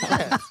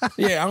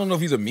 Yeah, I don't know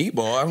if he's a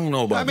meatball. I don't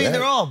know about that. I mean,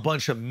 they're all a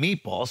bunch of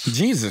meatballs.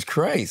 Jesus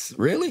Christ.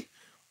 Really?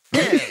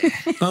 Yeah.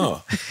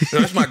 Oh, no,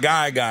 that's my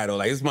guy though.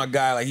 Like, it's my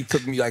guy. Like, he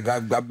took me. Like,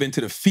 I've been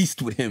to the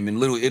feast with him in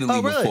Little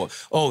Italy before.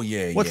 Oh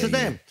yeah. What's his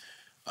name?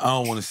 I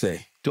don't want to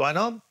say. Do I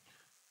know him?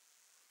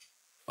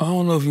 I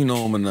don't know if you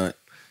know him or not.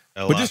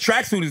 But this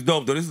tracksuit is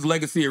dope though. This is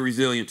Legacy of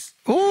Resilience.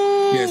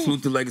 Ooh. Yeah,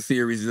 salute to Legacy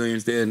of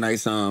Resilience. They're a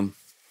nice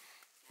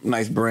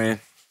brand.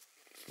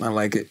 I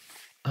like it.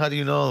 How do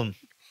you know him?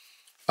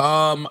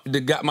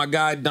 My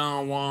guy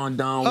Don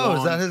Juan. Oh,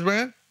 is that his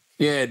brand?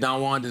 Yeah, Don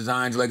Juan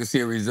designs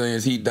Legacy of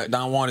Resilience.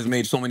 Don Juan has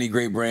made so many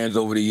great brands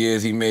over the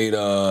years. He made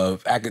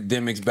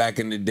Academics back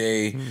in the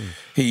day.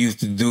 He used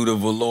to do the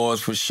velours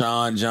for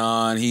Sean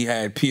John. He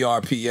had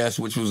PRPS,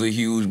 which was a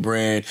huge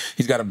brand.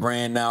 He's got a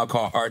brand now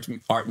called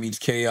Art Meets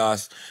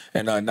Chaos.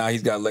 And now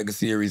he's got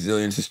Legacy of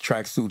Resilience, his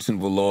tracksuits and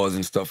velours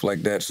and stuff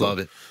like that. So, love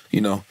it. You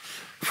know,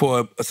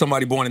 for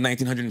somebody born in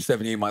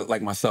 1978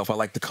 like myself, I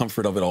like the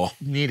comfort of it all.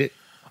 Need it.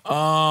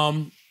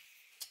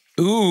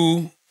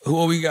 Who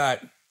we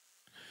got?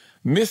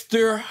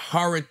 Mr.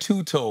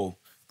 Haratuto,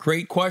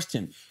 great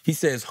question. He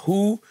says,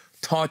 "Who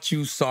taught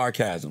you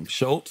sarcasm?"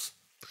 Schulz?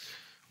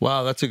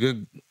 Wow, that's a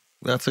good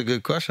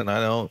question.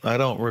 I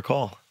don't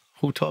recall.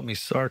 Who taught me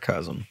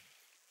sarcasm?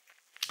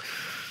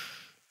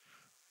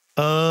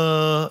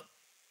 I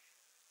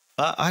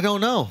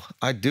don't know.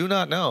 I do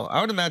not know.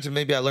 I would imagine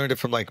maybe I learned it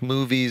from like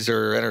movies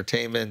or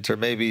entertainment or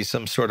maybe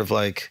some sort of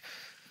like.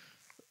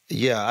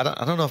 Yeah,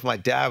 I don't know if my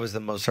dad was the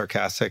most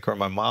sarcastic or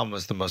my mom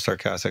was the most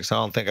sarcastic, so I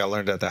don't think I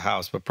learned it at the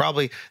house. But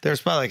there's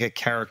probably like a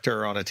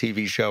character on a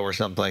TV show or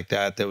something like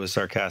that was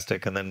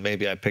sarcastic, and then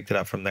maybe I picked it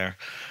up from there.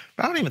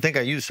 But I don't even think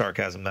I use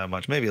sarcasm that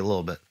much, maybe a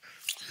little bit.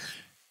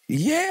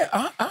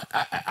 Yeah,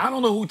 I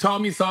don't know who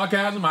taught me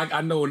sarcasm. I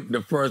know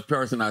the first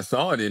person I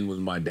saw it in was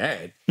my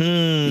dad.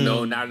 You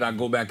know, now that I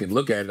go back and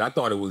look at it, I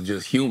thought it was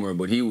just humor,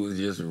 but he was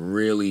just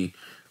really,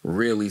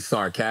 really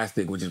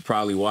sarcastic, which is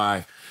probably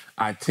why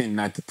I tend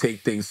not to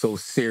take things so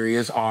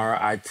serious,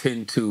 or I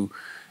tend to,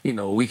 you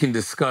know, we can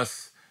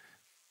discuss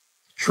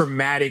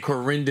traumatic,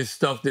 horrendous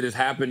stuff that has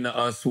happened to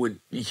us with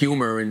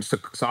humor and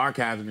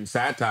sarcasm and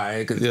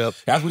satire, because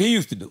that's what he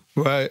used to do.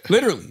 Right.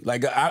 Literally.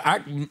 Like,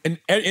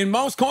 in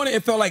Mouse Corner,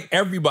 it felt like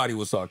everybody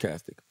was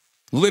sarcastic.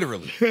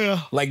 Literally.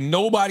 Yeah. Like,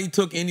 nobody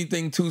took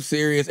anything too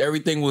serious.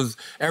 Everything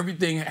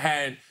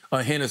had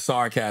a hint of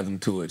sarcasm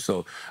to it.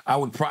 So I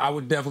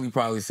would definitely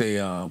probably say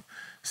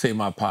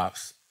my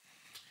pops.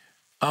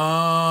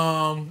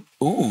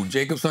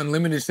 Jacob's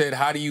Unlimited said,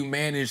 "How do you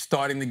manage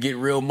starting to get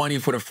real money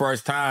for the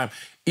first time?"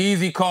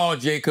 Easy call,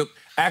 Jacob.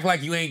 Act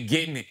like you ain't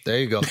getting it. There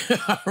you go.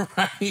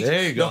 Right?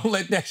 There you go. Don't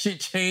let that shit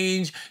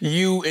change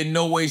you in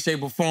no way,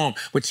 shape, or form.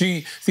 But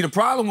see, the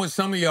problem with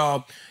some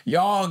of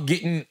y'all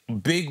getting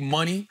big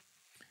money,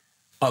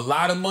 a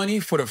lot of money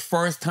for the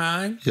first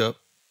time. Yep.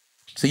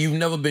 So you've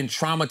never been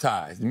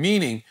traumatized.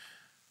 Meaning,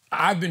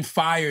 I've been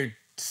fired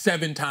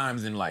 7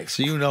 times in life.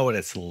 So you know what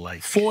it's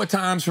like. 4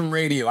 times from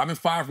radio. I've been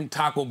fired from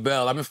Taco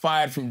Bell. I've been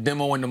fired from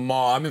Demo in the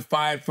Mall. I've been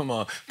fired from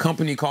a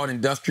company called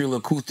Industrial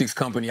Acoustics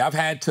Company. I've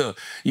had to,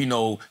 you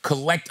know,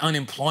 collect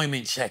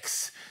unemployment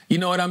checks. You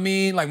know what I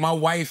mean? Like, my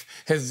wife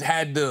has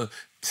had to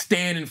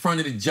stand in front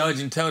of the judge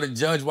and tell the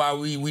judge why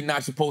we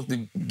not supposed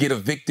to get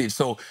evicted.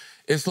 So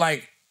it's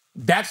like,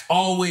 that's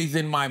always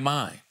in my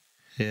mind.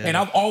 Yeah. And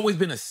I've always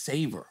been a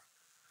saver.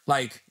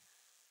 Like,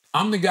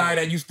 I'm the guy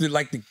that used to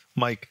like to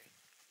Mike.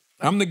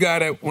 I'm the guy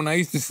that when I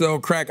used to sell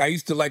crack, I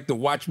used to like to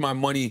watch my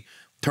money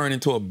turn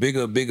into a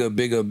bigger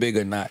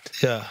knot.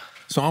 Yeah.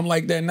 So I'm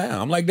like that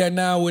now. I'm like that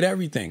now with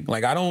everything.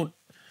 Like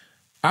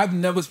I've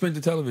never spent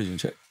a television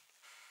check.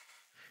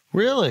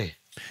 Really?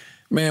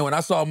 Man, when I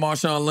saw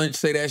Marshawn Lynch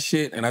say that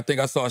shit, and I think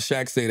I saw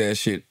Shaq say that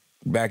shit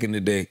back in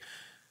the day,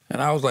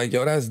 and I was like,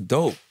 yo, that's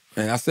dope.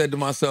 And I said to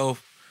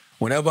myself,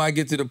 whenever I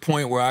get to the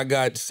point where I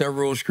got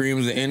several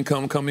streams of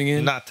income coming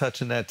in, not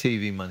touching that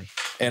TV money.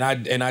 And I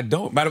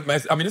don't.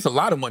 I mean, it's a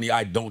lot of money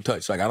I don't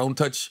touch. Like I don't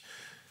touch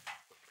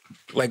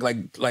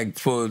like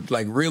for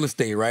like real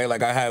estate, right?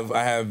 Like I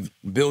have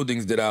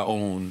buildings that I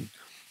own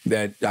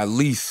that I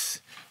lease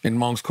in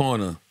Monk's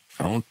Corner.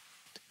 I don't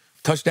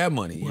touch that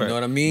money. You know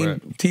what I mean?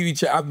 Right. TV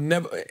check.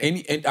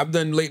 I've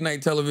done late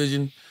night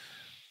television.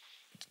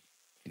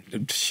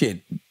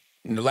 Shit.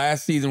 In the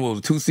last season, what was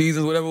it, 2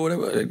 seasons,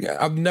 whatever.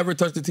 I've never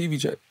touched a TV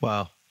check.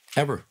 Wow.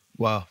 Ever.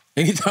 Wow.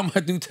 Anytime I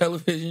do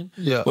television,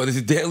 whether it's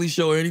a daily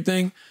show or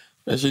anything,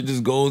 that shit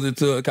just goes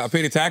into, I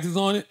pay the taxes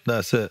on it.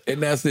 That's it.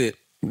 And that's it.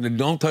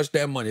 Don't touch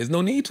that money. There's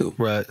no need to.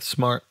 Right.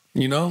 Smart.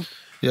 You know?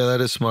 Yeah, that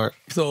is smart.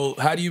 So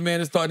how do you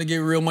manage starting to get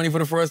real money for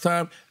the first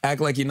time?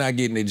 Act like you're not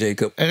getting it,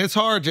 Jacob. And it's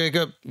hard,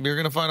 Jacob. You're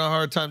going to find a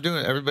hard time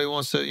doing it. Everybody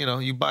wants to,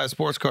 you buy a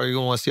sports car, you're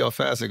going to want to see how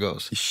fast it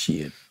goes.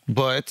 Shit.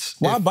 But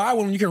why buy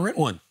one when you can rent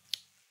one?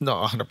 No,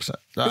 100%.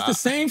 It's the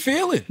same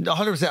feeling.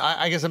 100%.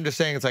 I guess I'm just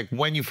saying it's like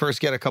when you first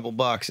get a couple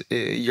bucks,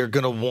 you're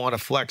going to want to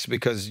flex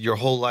because your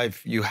whole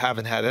life you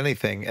haven't had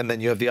anything. And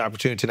then you have the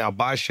opportunity to now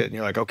buy shit. And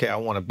you're like, okay, I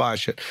want to buy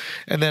shit.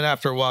 And then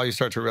after a while, you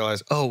start to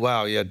realize, oh,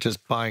 wow, yeah,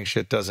 just buying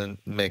shit doesn't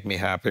make me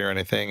happy or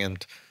anything.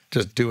 And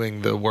just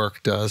doing the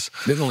work does.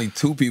 There's only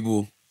 2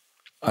 people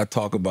I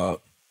talk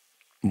about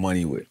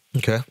money with.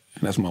 Okay. And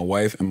that's my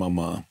wife and my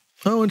mom.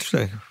 Oh,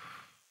 interesting.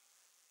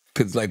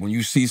 Because, like, when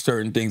you see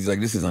certain things, like,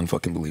 this is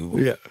unfucking believable.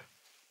 Yeah.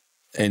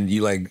 And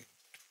you, like,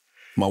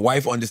 my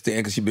wife understands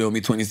because she been with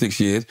me 26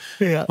 years.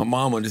 Yeah. My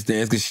mom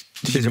understands because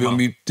she's been with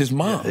me, just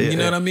mom. Yeah, you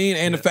know what I mean?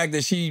 And the fact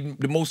that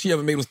the most she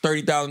ever made was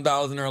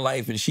 $30,000 in her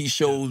life. And she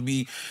shows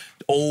me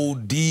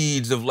old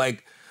deeds of,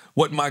 like,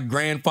 what my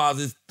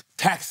grandfather's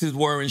taxes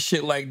were and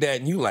shit like that.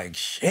 And you like,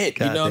 shit.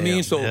 God you know what I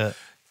mean? So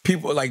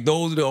people, like,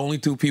 those are the only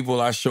 2 people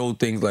I show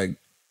things like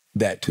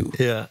that to.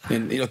 Yeah.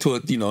 And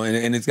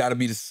and it's got to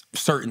be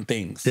certain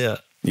things. Yeah.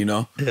 You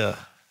know? Yeah.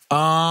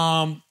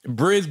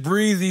 Briz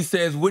Breezy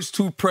says, which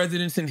 2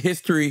 presidents in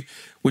history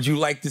would you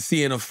like to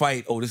see in a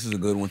fight? Oh, this is a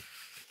good one.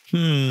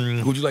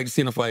 Who would you like to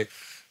see in a fight?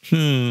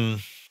 Barack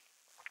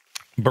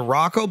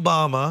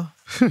Obama.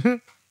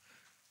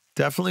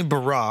 Definitely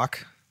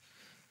Barack.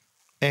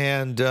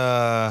 And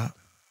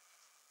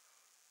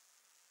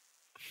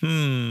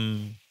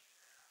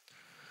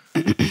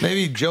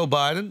maybe Joe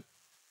Biden.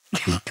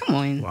 Come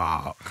on.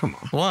 Wow, come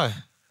on. Why?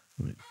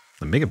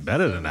 Make it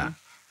better than that.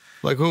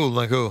 Like who?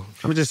 Like who?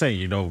 I'm just saying,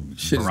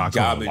 Shit's Barack's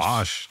garbage. gonna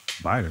wash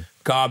Biden.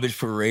 Garbage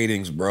for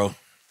ratings, bro.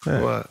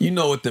 Yeah. What? You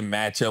know what the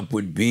matchup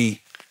would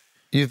be.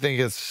 You think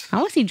it's I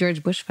want to see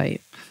George Bush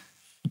fight.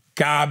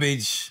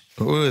 Garbage.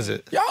 who is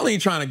it? Y'all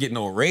ain't trying to get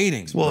no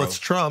ratings, Well, bro. it's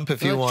Trump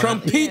if you want.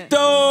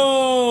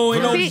 Trumpito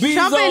and Obizo.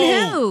 Trump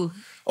and who?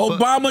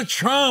 Obama,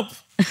 Trump.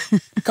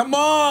 Come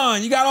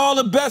on. You got all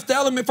the best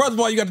element. First of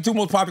all, you got the 2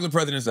 most popular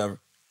presidents ever,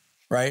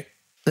 right?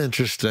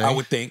 Interesting. I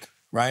would think,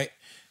 right?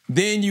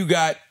 Then you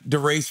got the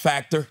race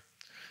factor.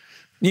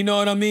 You know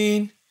what I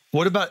mean?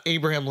 What about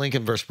Abraham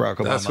Lincoln versus Barack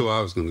Obama? That's who I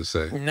was going to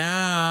say.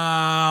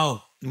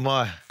 No.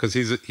 Why? Because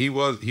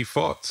he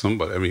fought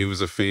somebody. I mean, he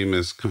was a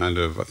famous kind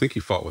of, I think he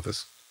fought with a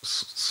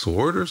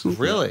sword or something.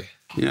 Really?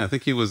 Yeah, I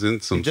think he was in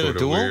some did a sort of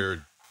duel?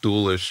 weird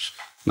duelish,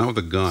 not with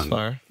a gun.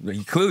 Fire.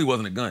 He clearly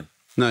wasn't a gun.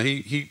 No,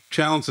 he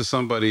challenged to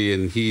somebody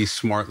and he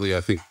smartly,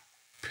 I think,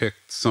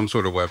 picked some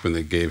sort of weapon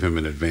that gave him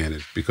an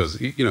advantage because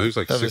he was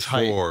like Of his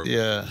height. 6'4".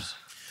 Yeah.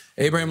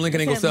 Abraham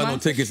Lincoln ain't gonna sell no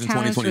tickets in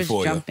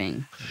 2024. yo.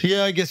 Jumping.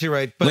 Yeah, I guess you're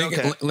right. But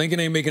Lincoln, Lincoln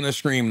ain't making us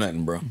stream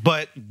nothing, bro.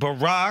 But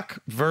Barack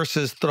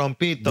versus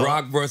Trumpito.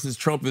 Barack versus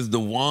Trump is the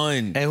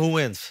one. And who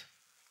wins?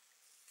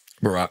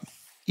 Barack.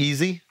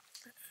 Easy?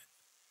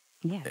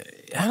 Yeah.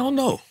 I don't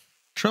know.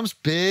 Trump's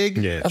big.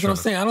 Yeah, That's what I'm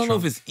saying. I don't know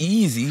if it's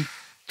easy.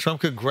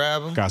 Trump could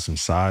grab him Got some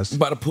size.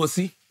 By the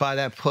pussy. by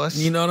that puss.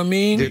 You know what I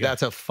mean? Dude,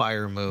 that's a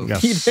fire move.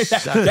 Got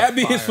That'd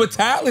be his fire.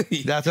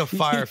 fatality. That's a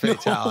fire You know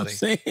what I'm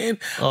fatality. saying?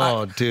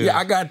 Oh, dude. Yeah,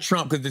 I got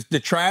Trump because the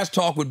trash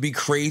talk would be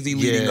crazy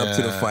leading up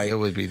to the fight. It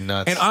would be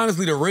nuts. And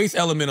honestly, the race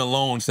element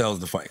alone sells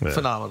the fight.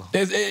 Phenomenal.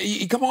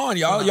 Come on,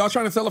 y'all. Y'all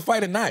trying to sell a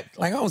fight or not?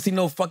 Like, I don't see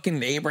no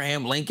fucking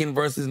Abraham Lincoln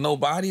versus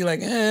nobody.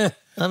 Like,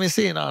 I mean,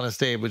 seeing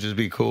Honest Abe would just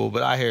be cool,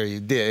 but I hear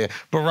you. Yeah.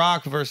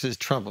 Barack versus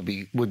Trump would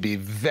be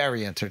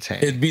very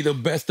entertaining. It'd be the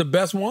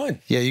best one.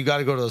 Yeah, you got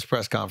to go to those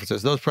press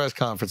conferences. Those press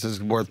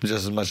conferences are worth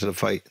just as much as the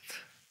fight.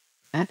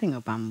 I think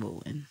Obama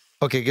will win.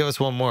 Okay, give us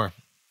one more.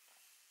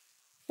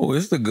 Oh,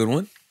 this is a good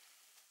one.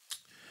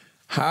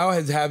 How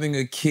has having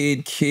a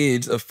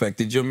kids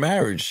affected your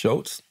marriage,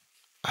 Schulz?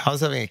 How's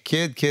having a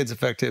kids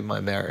affected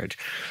my marriage?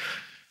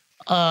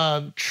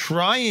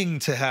 Trying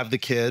to have the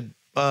kid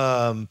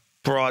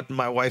brought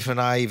my wife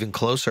and I even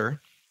closer.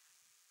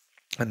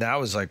 And that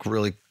was like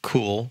really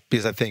cool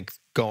because I think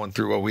going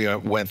through what we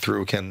went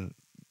through can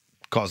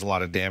cause a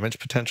lot of damage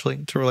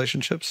potentially to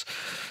relationships.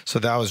 So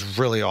that was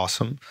really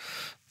awesome.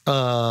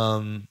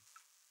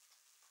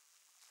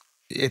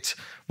 It's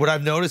what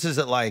I've noticed is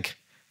that like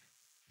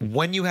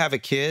when you have a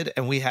kid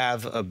and we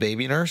have a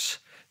baby nurse,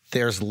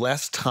 there's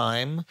less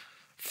time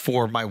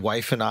for my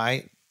wife and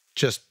I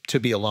just to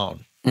be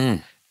alone.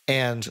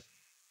 And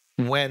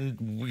when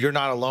you're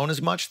not alone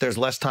as much, there's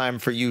less time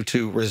for you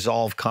to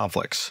resolve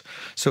conflicts.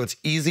 So it's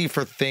easy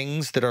for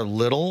things that are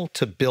little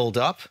to build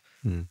up.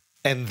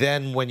 And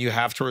then when you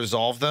have to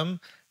resolve them,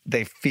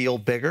 they feel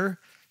bigger.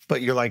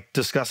 But you're like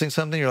discussing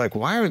something. You're like,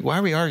 why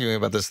are we arguing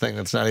about this thing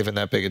that's not even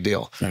that big a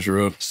deal? That's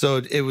true.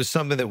 So it was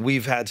something that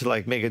we've had to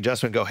like make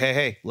adjustment. Go,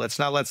 hey, let's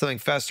not let something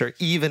fester.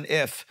 Even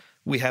if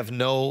we have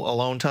no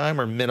alone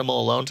time or minimal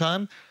alone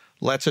time,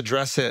 let's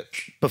address it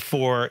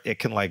before it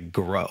can like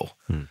grow.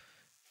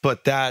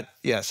 But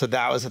so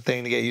that was a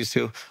thing to get used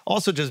to.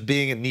 Also, just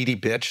being a needy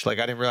bitch. Like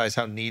I didn't realize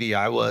how needy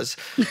I was.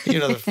 You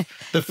know,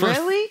 the first.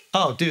 Really?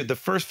 Oh, dude, the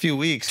first few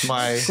weeks,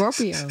 my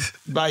Scorpio.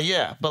 But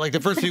like the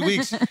first few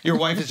weeks, your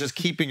wife is just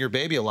keeping your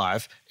baby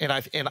alive, and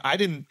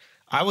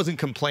I wasn't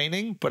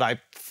complaining, but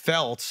I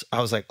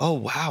was like, oh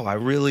wow, I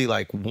really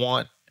like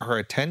want her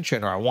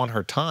attention or I want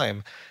her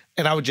time,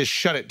 and I would just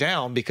shut it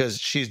down because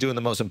she's doing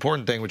the most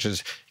important thing, which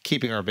is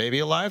keeping our baby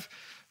alive.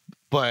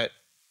 But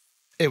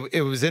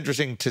it was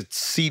interesting to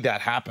see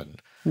that happen.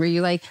 Were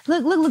you like,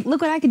 look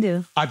what I can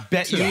do? I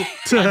bet you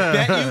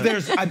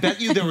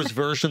there was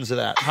versions of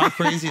that. How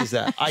crazy is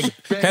that?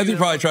 Heather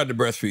probably tried to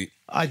breastfeed.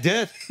 I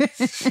did. He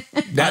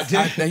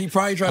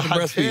probably tried to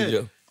breastfeed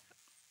you.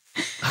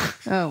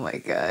 Oh my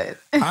God.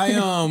 I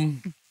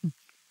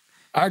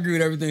agree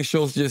with everything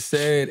Schulz just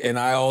said, and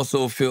I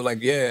also feel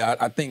like,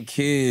 I think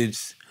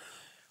kids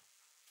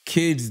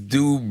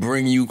do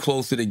bring you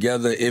closer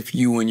together if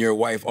you and your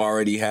wife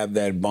already have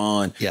that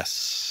bond.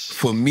 Yes.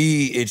 For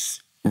me, it's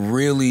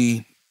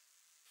really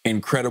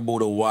incredible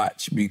to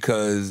watch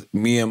because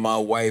me and my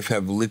wife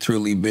have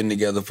literally been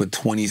together for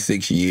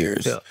 26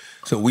 years. Yeah.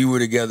 So we were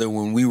together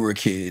when we were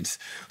kids.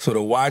 So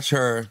to watch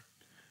her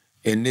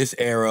in this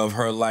era of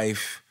her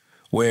life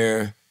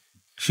where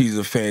she's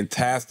a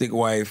fantastic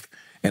wife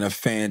and a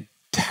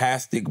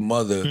fantastic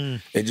mother,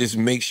 it just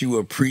makes you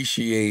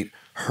appreciate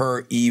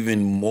her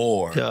even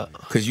more. Yeah.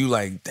 Because you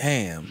like,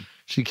 damn.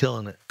 She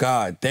killing it.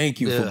 God,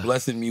 thank you for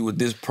blessing me with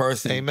this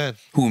person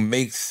who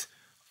makes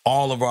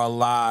all of our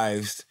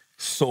lives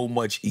so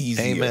much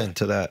easier. Amen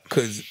to that.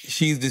 Because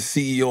she's the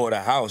CEO of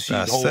the house. She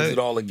holds it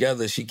all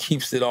together. She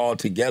keeps it all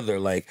together.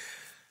 Like,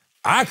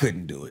 I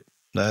couldn't do it.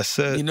 That's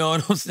it. You know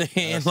what I'm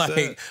saying?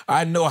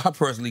 I know I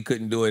personally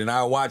couldn't do it. And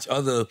I watch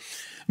other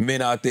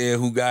men out there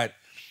who got,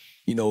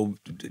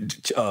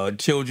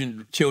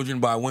 children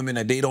by women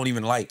that they don't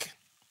even like.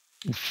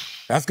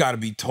 That's got to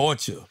be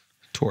torture.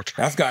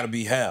 That's got to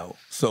be hell.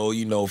 So,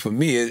 for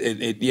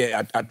me,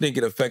 I think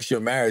it affects your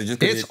marriage.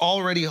 It's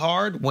already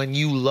hard when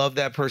you love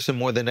that person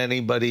more than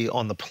anybody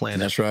on the planet.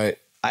 That's right.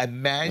 I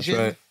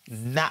imagine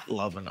not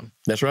loving them.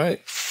 That's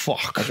right.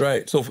 Fuck. That's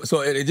right. So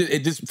it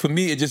just for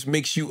me, it just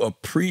makes you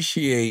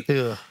appreciate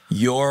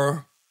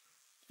your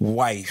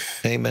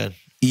wife. Amen.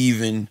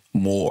 Even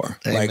more.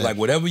 Like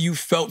whatever you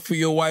felt for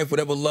your wife,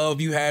 whatever love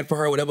you had for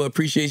her, whatever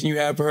appreciation you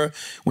had for her,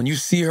 when you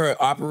see her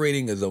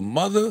operating as a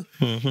mother,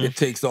 it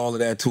takes all of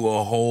that to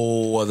a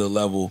whole other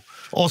level.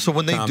 Also,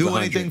 when they do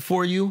anything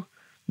for you,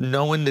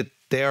 knowing that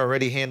they're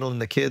already handling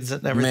the kids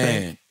and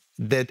everything,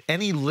 that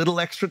any little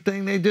extra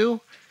thing they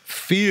do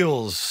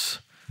feels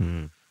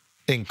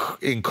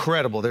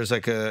incredible. There's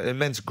like a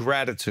immense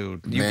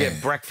gratitude. You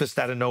get breakfast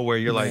out of nowhere.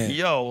 You're like,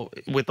 yo,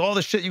 with all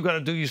the shit you got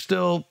to do, you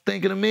still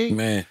thinking of me?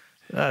 Man.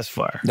 That's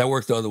fire. That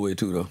works the other way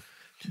too, though.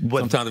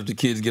 Sometimes if the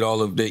kids get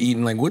all of they're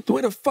eating, like,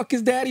 where the fuck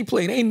is daddy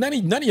playing? Ain't none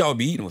of y'all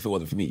be eating if it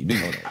wasn't for me. You do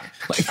know that.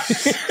 Like,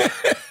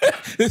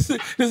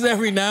 this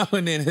every now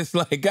and then, it's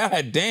like,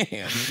 God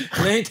damn,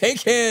 man,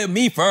 take care of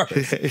me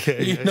first.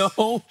 You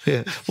know?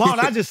 Yeah. Why don't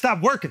I just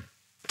stop working?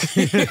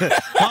 Why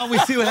don't we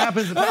see what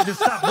happens if I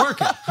just stop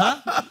working?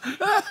 Huh?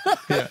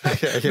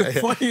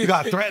 You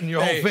got to threaten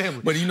your whole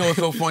family. But you know what's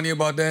so funny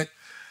about that?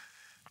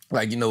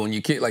 Like, when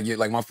you kid, like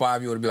my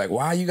 5-year-old would be like,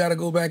 why you gotta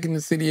go back in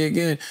the city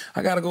again?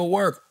 I gotta go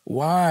work.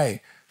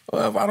 Why?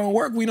 Well, if I don't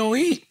work, we don't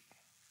eat.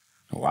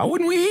 Why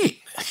wouldn't we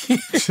eat?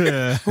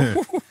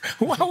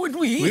 Why wouldn't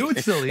we eat? We would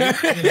still eat.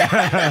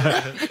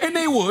 And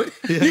they would.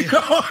 You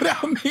know what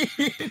I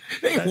mean?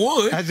 They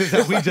would. That's just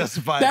how we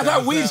justify it. That's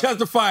how we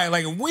justify it.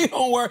 Like, if we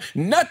don't work,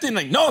 nothing.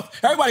 Like, no,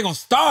 everybody gonna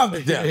starve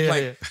to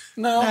death.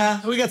 No.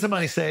 We got some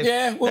money saved.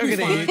 Yeah, we'll be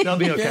fine. Eat. They'll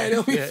be okay. Yeah,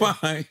 they'll be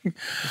fine.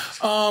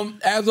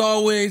 As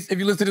always, if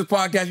you listen to this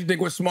podcast, you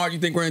think we're smart, you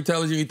think we're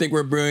intelligent, you think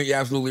we're brilliant, you're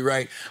absolutely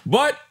right.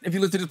 But if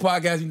you listen to this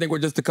podcast, you think we're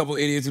just a couple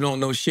idiots who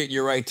don't know shit,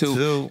 you're right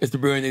too. It's the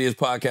Brilliant Idiots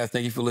Podcast.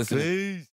 Thank you for listening. Peace.